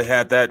probably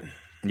had that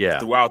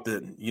throughout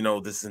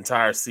this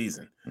entire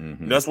season.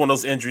 Mm-hmm. That's one of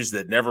those injuries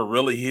that never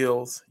really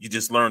heals. You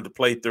just learn to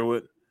play through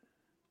it,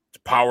 to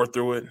power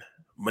through it.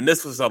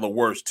 Meniscus are the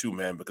worst too,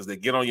 man, because they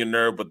get on your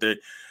nerve, but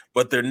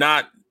they're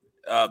not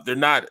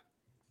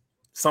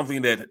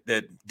something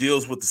that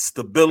deals with the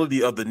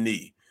stability of the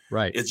knee.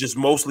 Right. It's just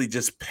mostly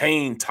just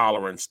pain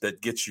tolerance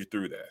that gets you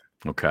through that.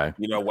 Okay.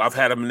 I've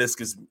had a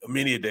meniscus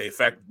many a day. In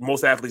fact,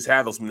 most athletes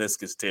have those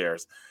meniscus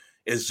tears.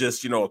 It's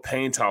just, a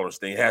pain tolerance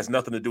thing. It has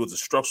nothing to do with the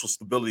structural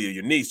stability of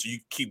your knee. So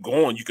you keep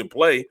going. You can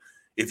play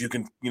if you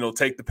can,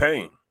 take the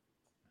pain.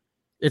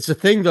 It's a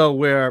thing, though,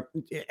 where,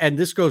 and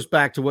this goes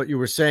back to what you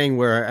were saying,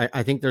 where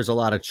I think there's a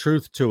lot of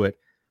truth to it,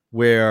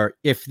 where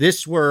if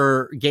this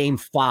were Game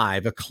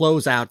 5, a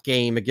closeout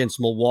game against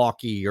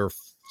Milwaukee or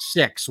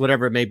 6,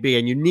 whatever it may be,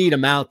 and you need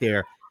him out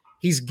there,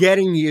 he's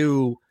getting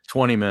you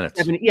 20 minutes.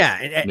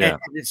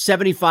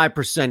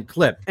 75%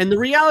 clip. And the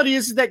reality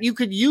is that you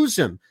could use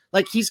him.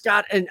 Like, he's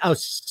got a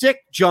sick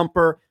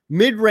jumper,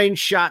 mid-range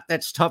shot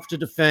that's tough to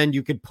defend.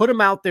 You could put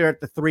him out there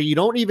at the 3. You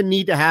don't even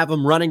need to have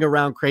him running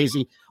around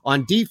crazy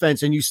on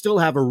defense, and you still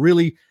have a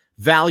really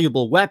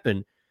valuable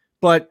weapon.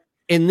 But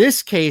in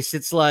this case,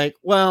 it's like,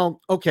 well,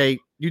 okay,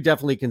 you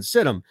definitely can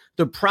sit him.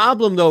 The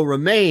problem, though,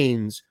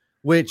 remains,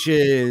 which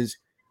is,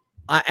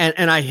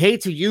 and I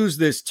hate to use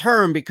this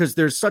term because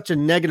there's such a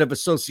negative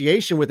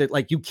association with it.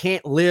 Like, you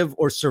can't live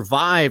or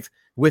survive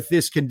with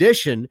this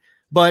condition,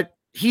 but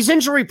he's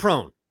injury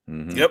prone.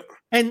 Mm-hmm. Yep.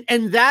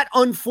 And that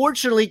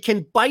unfortunately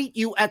can bite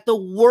you at the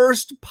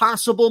worst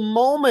possible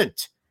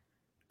moment.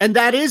 And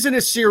that is in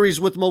a series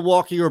with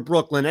Milwaukee or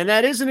Brooklyn. And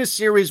that is in a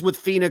series with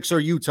Phoenix or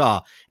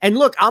Utah. And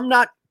look, I'm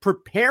not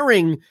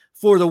preparing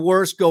for the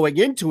worst going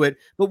into it.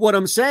 But what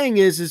I'm saying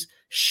is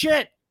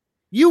shit,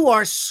 you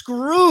are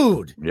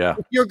screwed. Yeah.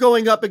 If you're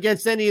going up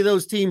against any of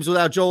those teams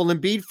without Joel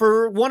Embiid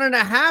for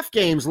 1.5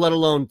 games, let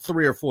alone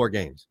 3 or 4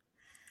 games.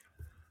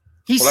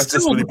 He's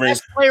still the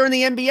best player in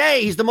the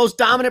NBA. He's the most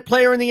dominant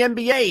player in the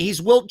NBA.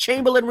 He's Wilt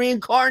Chamberlain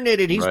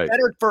reincarnated. He's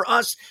better for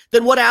us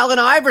than what Allen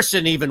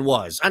Iverson even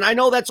was. And I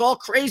know that's all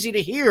crazy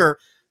to hear,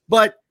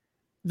 but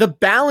the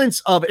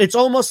balance of it's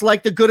almost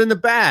like the good and the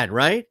bad,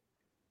 right?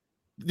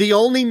 The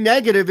only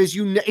negative is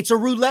it's a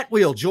roulette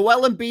wheel.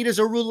 Joel Embiid is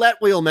a roulette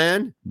wheel,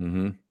 man.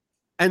 Mm-hmm.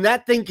 And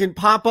that thing can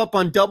pop up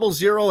on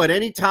 00 at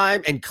any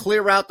time and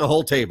clear out the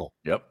whole table.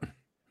 Yep.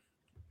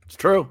 It's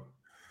true.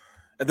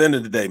 At the end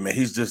of the day, man,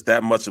 he's just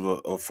that much of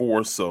a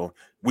force. So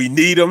we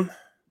need him,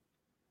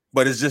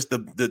 but it's just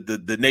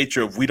the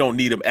nature of we don't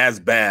need him as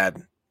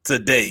bad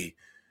today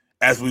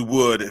as we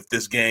would if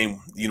this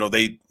game,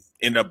 they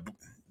end up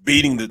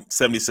beating the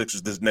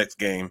 76ers this next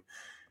game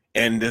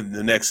and then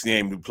the next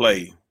game we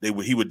play,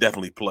 he would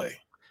definitely play.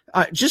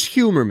 Just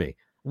humor me.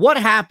 What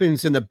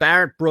happens in the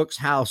Barrett Brooks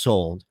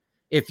household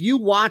if you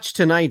watch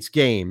tonight's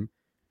game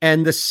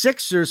and the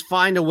Sixers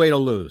find a way to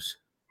lose?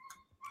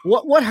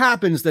 What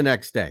happens the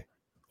next day?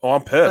 Oh,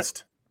 I'm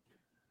pissed.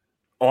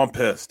 I'm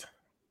pissed.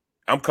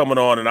 I'm coming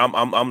on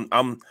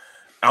and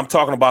I'm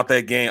talking about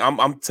that game.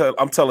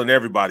 I'm telling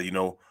everybody,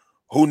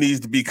 who needs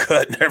to be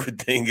cut and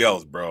everything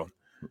else, bro,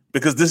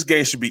 because this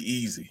game should be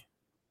easy.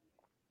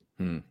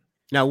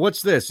 Now,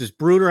 what's this? Is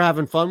Bruder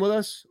having fun with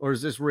us, or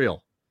is this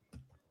real?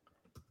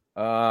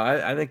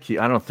 I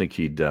don't think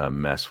he'd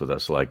mess with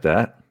us like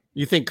that.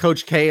 You think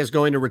Coach K is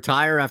going to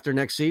retire after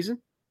next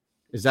season?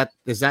 Is that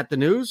the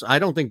news? I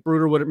don't think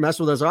Bruder would mess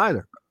with us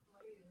either.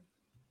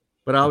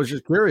 But I was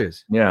just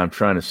curious. Yeah, I'm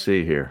trying to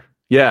see here.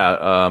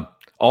 Yeah,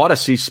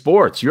 Odyssey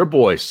Sports, your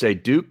boys say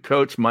Duke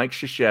coach Mike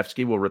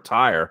Krzyzewski will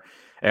retire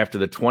after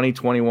the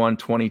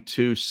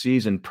 2021-22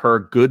 season per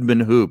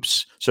Goodman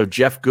Hoops. So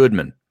Jeff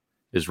Goodman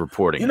is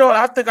reporting.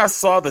 I think I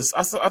saw this.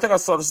 I think I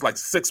saw this like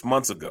 6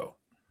 months ago.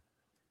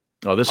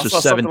 Oh, this was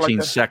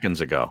 17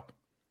 seconds ago.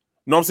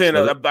 No, I'm saying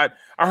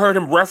I heard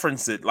him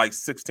reference it like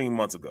 16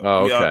 months ago.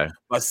 Oh, okay.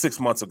 Like 6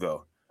 months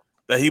ago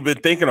that he'd been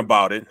thinking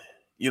about it.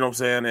 You know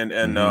what I'm saying?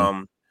 And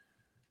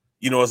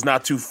it's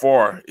not too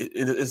far.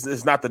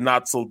 It's not the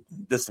not so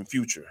distant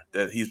future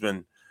that he's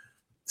been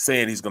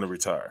saying he's going to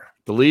retire.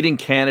 The leading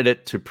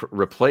candidate to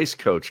replace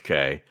Coach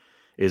K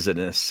is an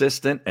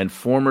assistant and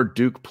former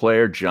Duke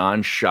player,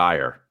 John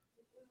Shire.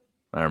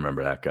 I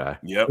remember that guy.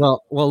 Yep.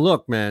 Well,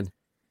 look, man.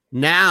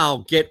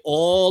 Now get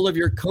all of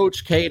your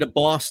Coach K to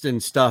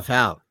Boston stuff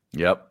out.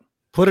 Yep.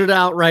 Put it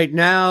out right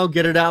now.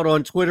 Get it out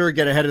on Twitter.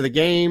 Get ahead of the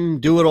game.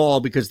 Do it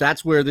all, because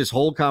that's where this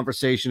whole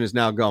conversation is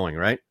now going,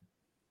 right?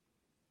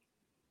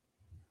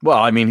 Well,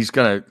 I mean, he's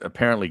going to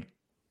apparently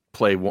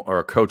play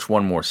or coach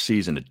one more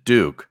season at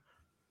Duke.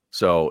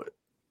 So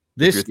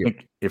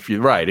if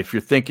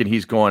you're thinking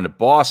he's going to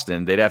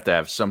Boston, they'd have to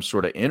have some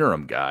sort of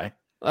interim guy.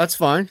 That's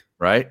fine.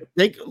 Right?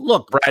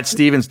 Look, Brad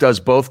Stevens does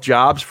both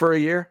jobs for a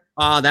year.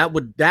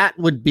 That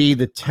would be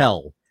the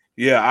tell.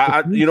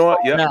 Yeah, you know what?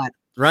 Yeah.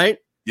 Right?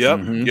 Yep.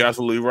 You're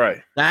absolutely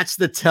right. That's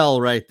the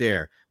tell right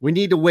there. We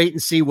need to wait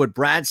and see what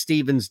Brad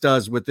Stevens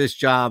does with this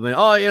job. And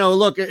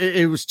look,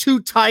 it was too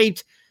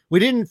tight. We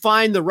didn't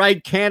find the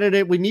right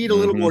candidate. We need a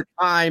little more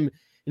time.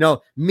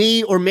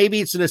 Me, or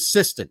maybe it's an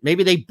assistant.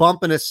 Maybe they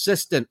bump an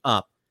assistant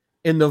up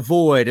in the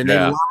void and they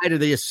lie to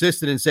the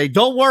assistant and say,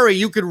 don't worry,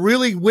 you could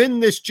really win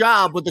this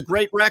job with a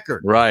great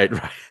record. Right.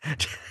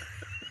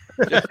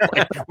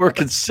 We're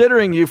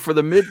considering you for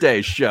the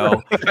midday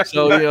show.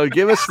 So,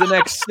 give us the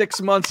next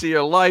 6 months of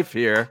your life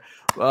here.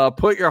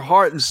 Put your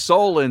heart and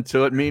soul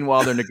into it.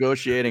 Meanwhile, they're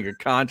negotiating a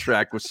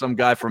contract with some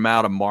guy from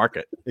out of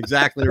market.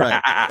 Exactly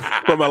right.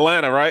 From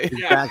Atlanta, right?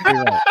 Exactly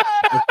right.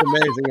 It's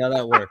amazing how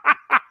that works.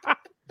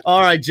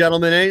 All right,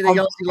 gentlemen. Anything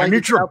else you'd like I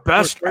need your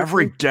best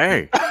every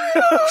day.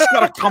 Just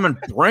got to come and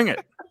bring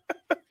it.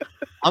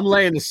 I'm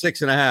laying the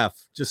 6.5.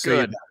 Just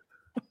so you know.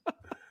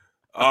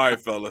 All right,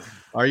 fellas.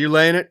 Are you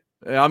laying it?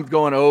 I'm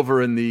going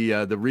over in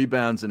the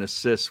rebounds and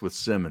assists with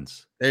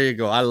Simmons. There you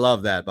go. I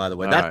love that, by the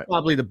way. That's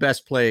probably the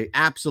best play,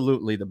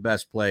 absolutely the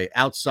best play,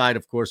 outside,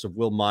 of course, of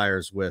Will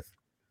Myers with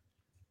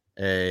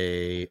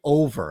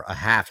over a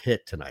half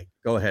hit tonight.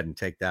 Go ahead and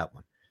take that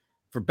one.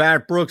 For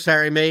Barrett Brooks,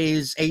 Harry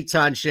Mays,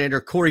 Eytan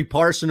Shander, Corey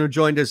Parson, who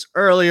joined us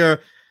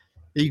earlier,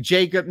 the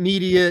Jacob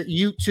Media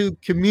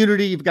YouTube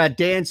community. You've got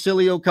Dan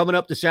Cilio coming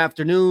up this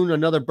afternoon,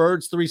 another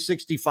Birds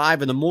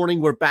 365 in the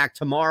morning. We're back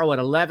tomorrow at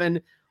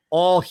 11,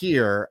 all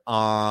here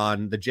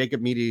on the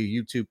Jacob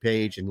Media YouTube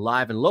page and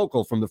live and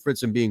local from the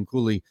Fritz and Bean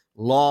Cooley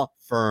Law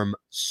Firm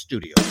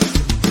Studio.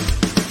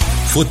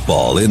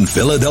 Football in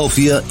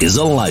Philadelphia is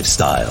a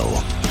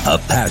lifestyle, a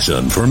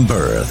passion from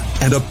birth,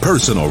 and a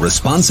personal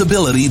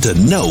responsibility to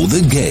know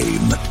the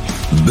game.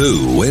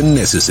 Boo when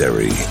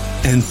necessary.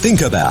 And think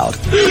about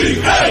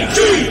EAGLES,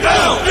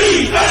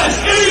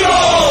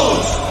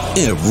 Eagles!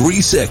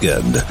 Every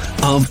second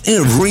of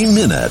every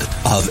minute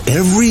of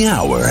every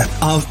hour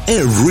of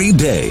every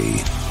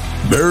day.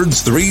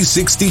 Birds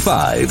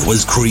 365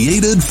 was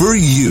created for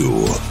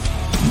you.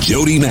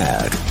 Jody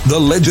Mack, the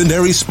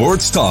legendary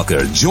sports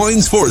talker,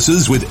 joins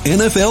forces with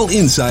NFL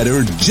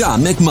insider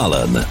John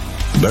McMullen.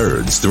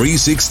 Birds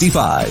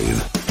 365.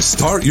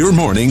 Start your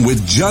morning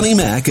with Johnny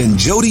Mack and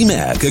Jody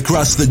Mack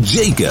across the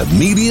Jacob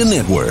Media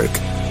Network.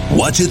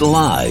 Watch it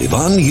live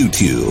on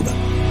YouTube.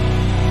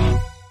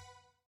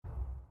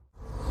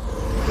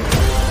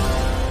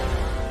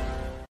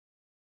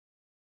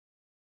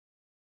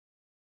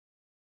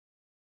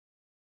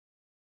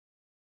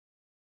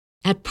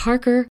 At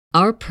Parker,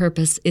 our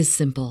purpose is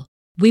simple.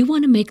 We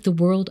want to make the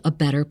world a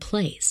better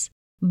place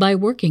by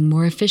working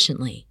more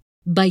efficiently,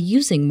 by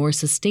using more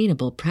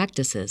sustainable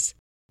practices,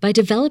 by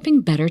developing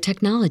better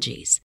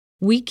technologies.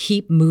 We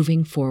keep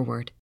moving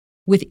forward.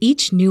 With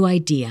each new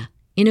idea,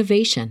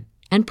 innovation,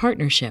 and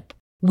partnership,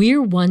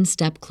 we're one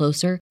step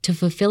closer to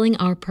fulfilling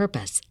our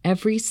purpose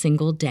every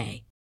single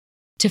day.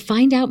 To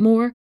find out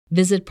more,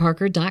 visit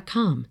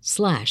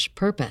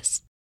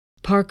parker.com/purpose.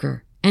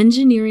 Parker,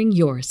 engineering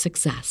your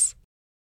success.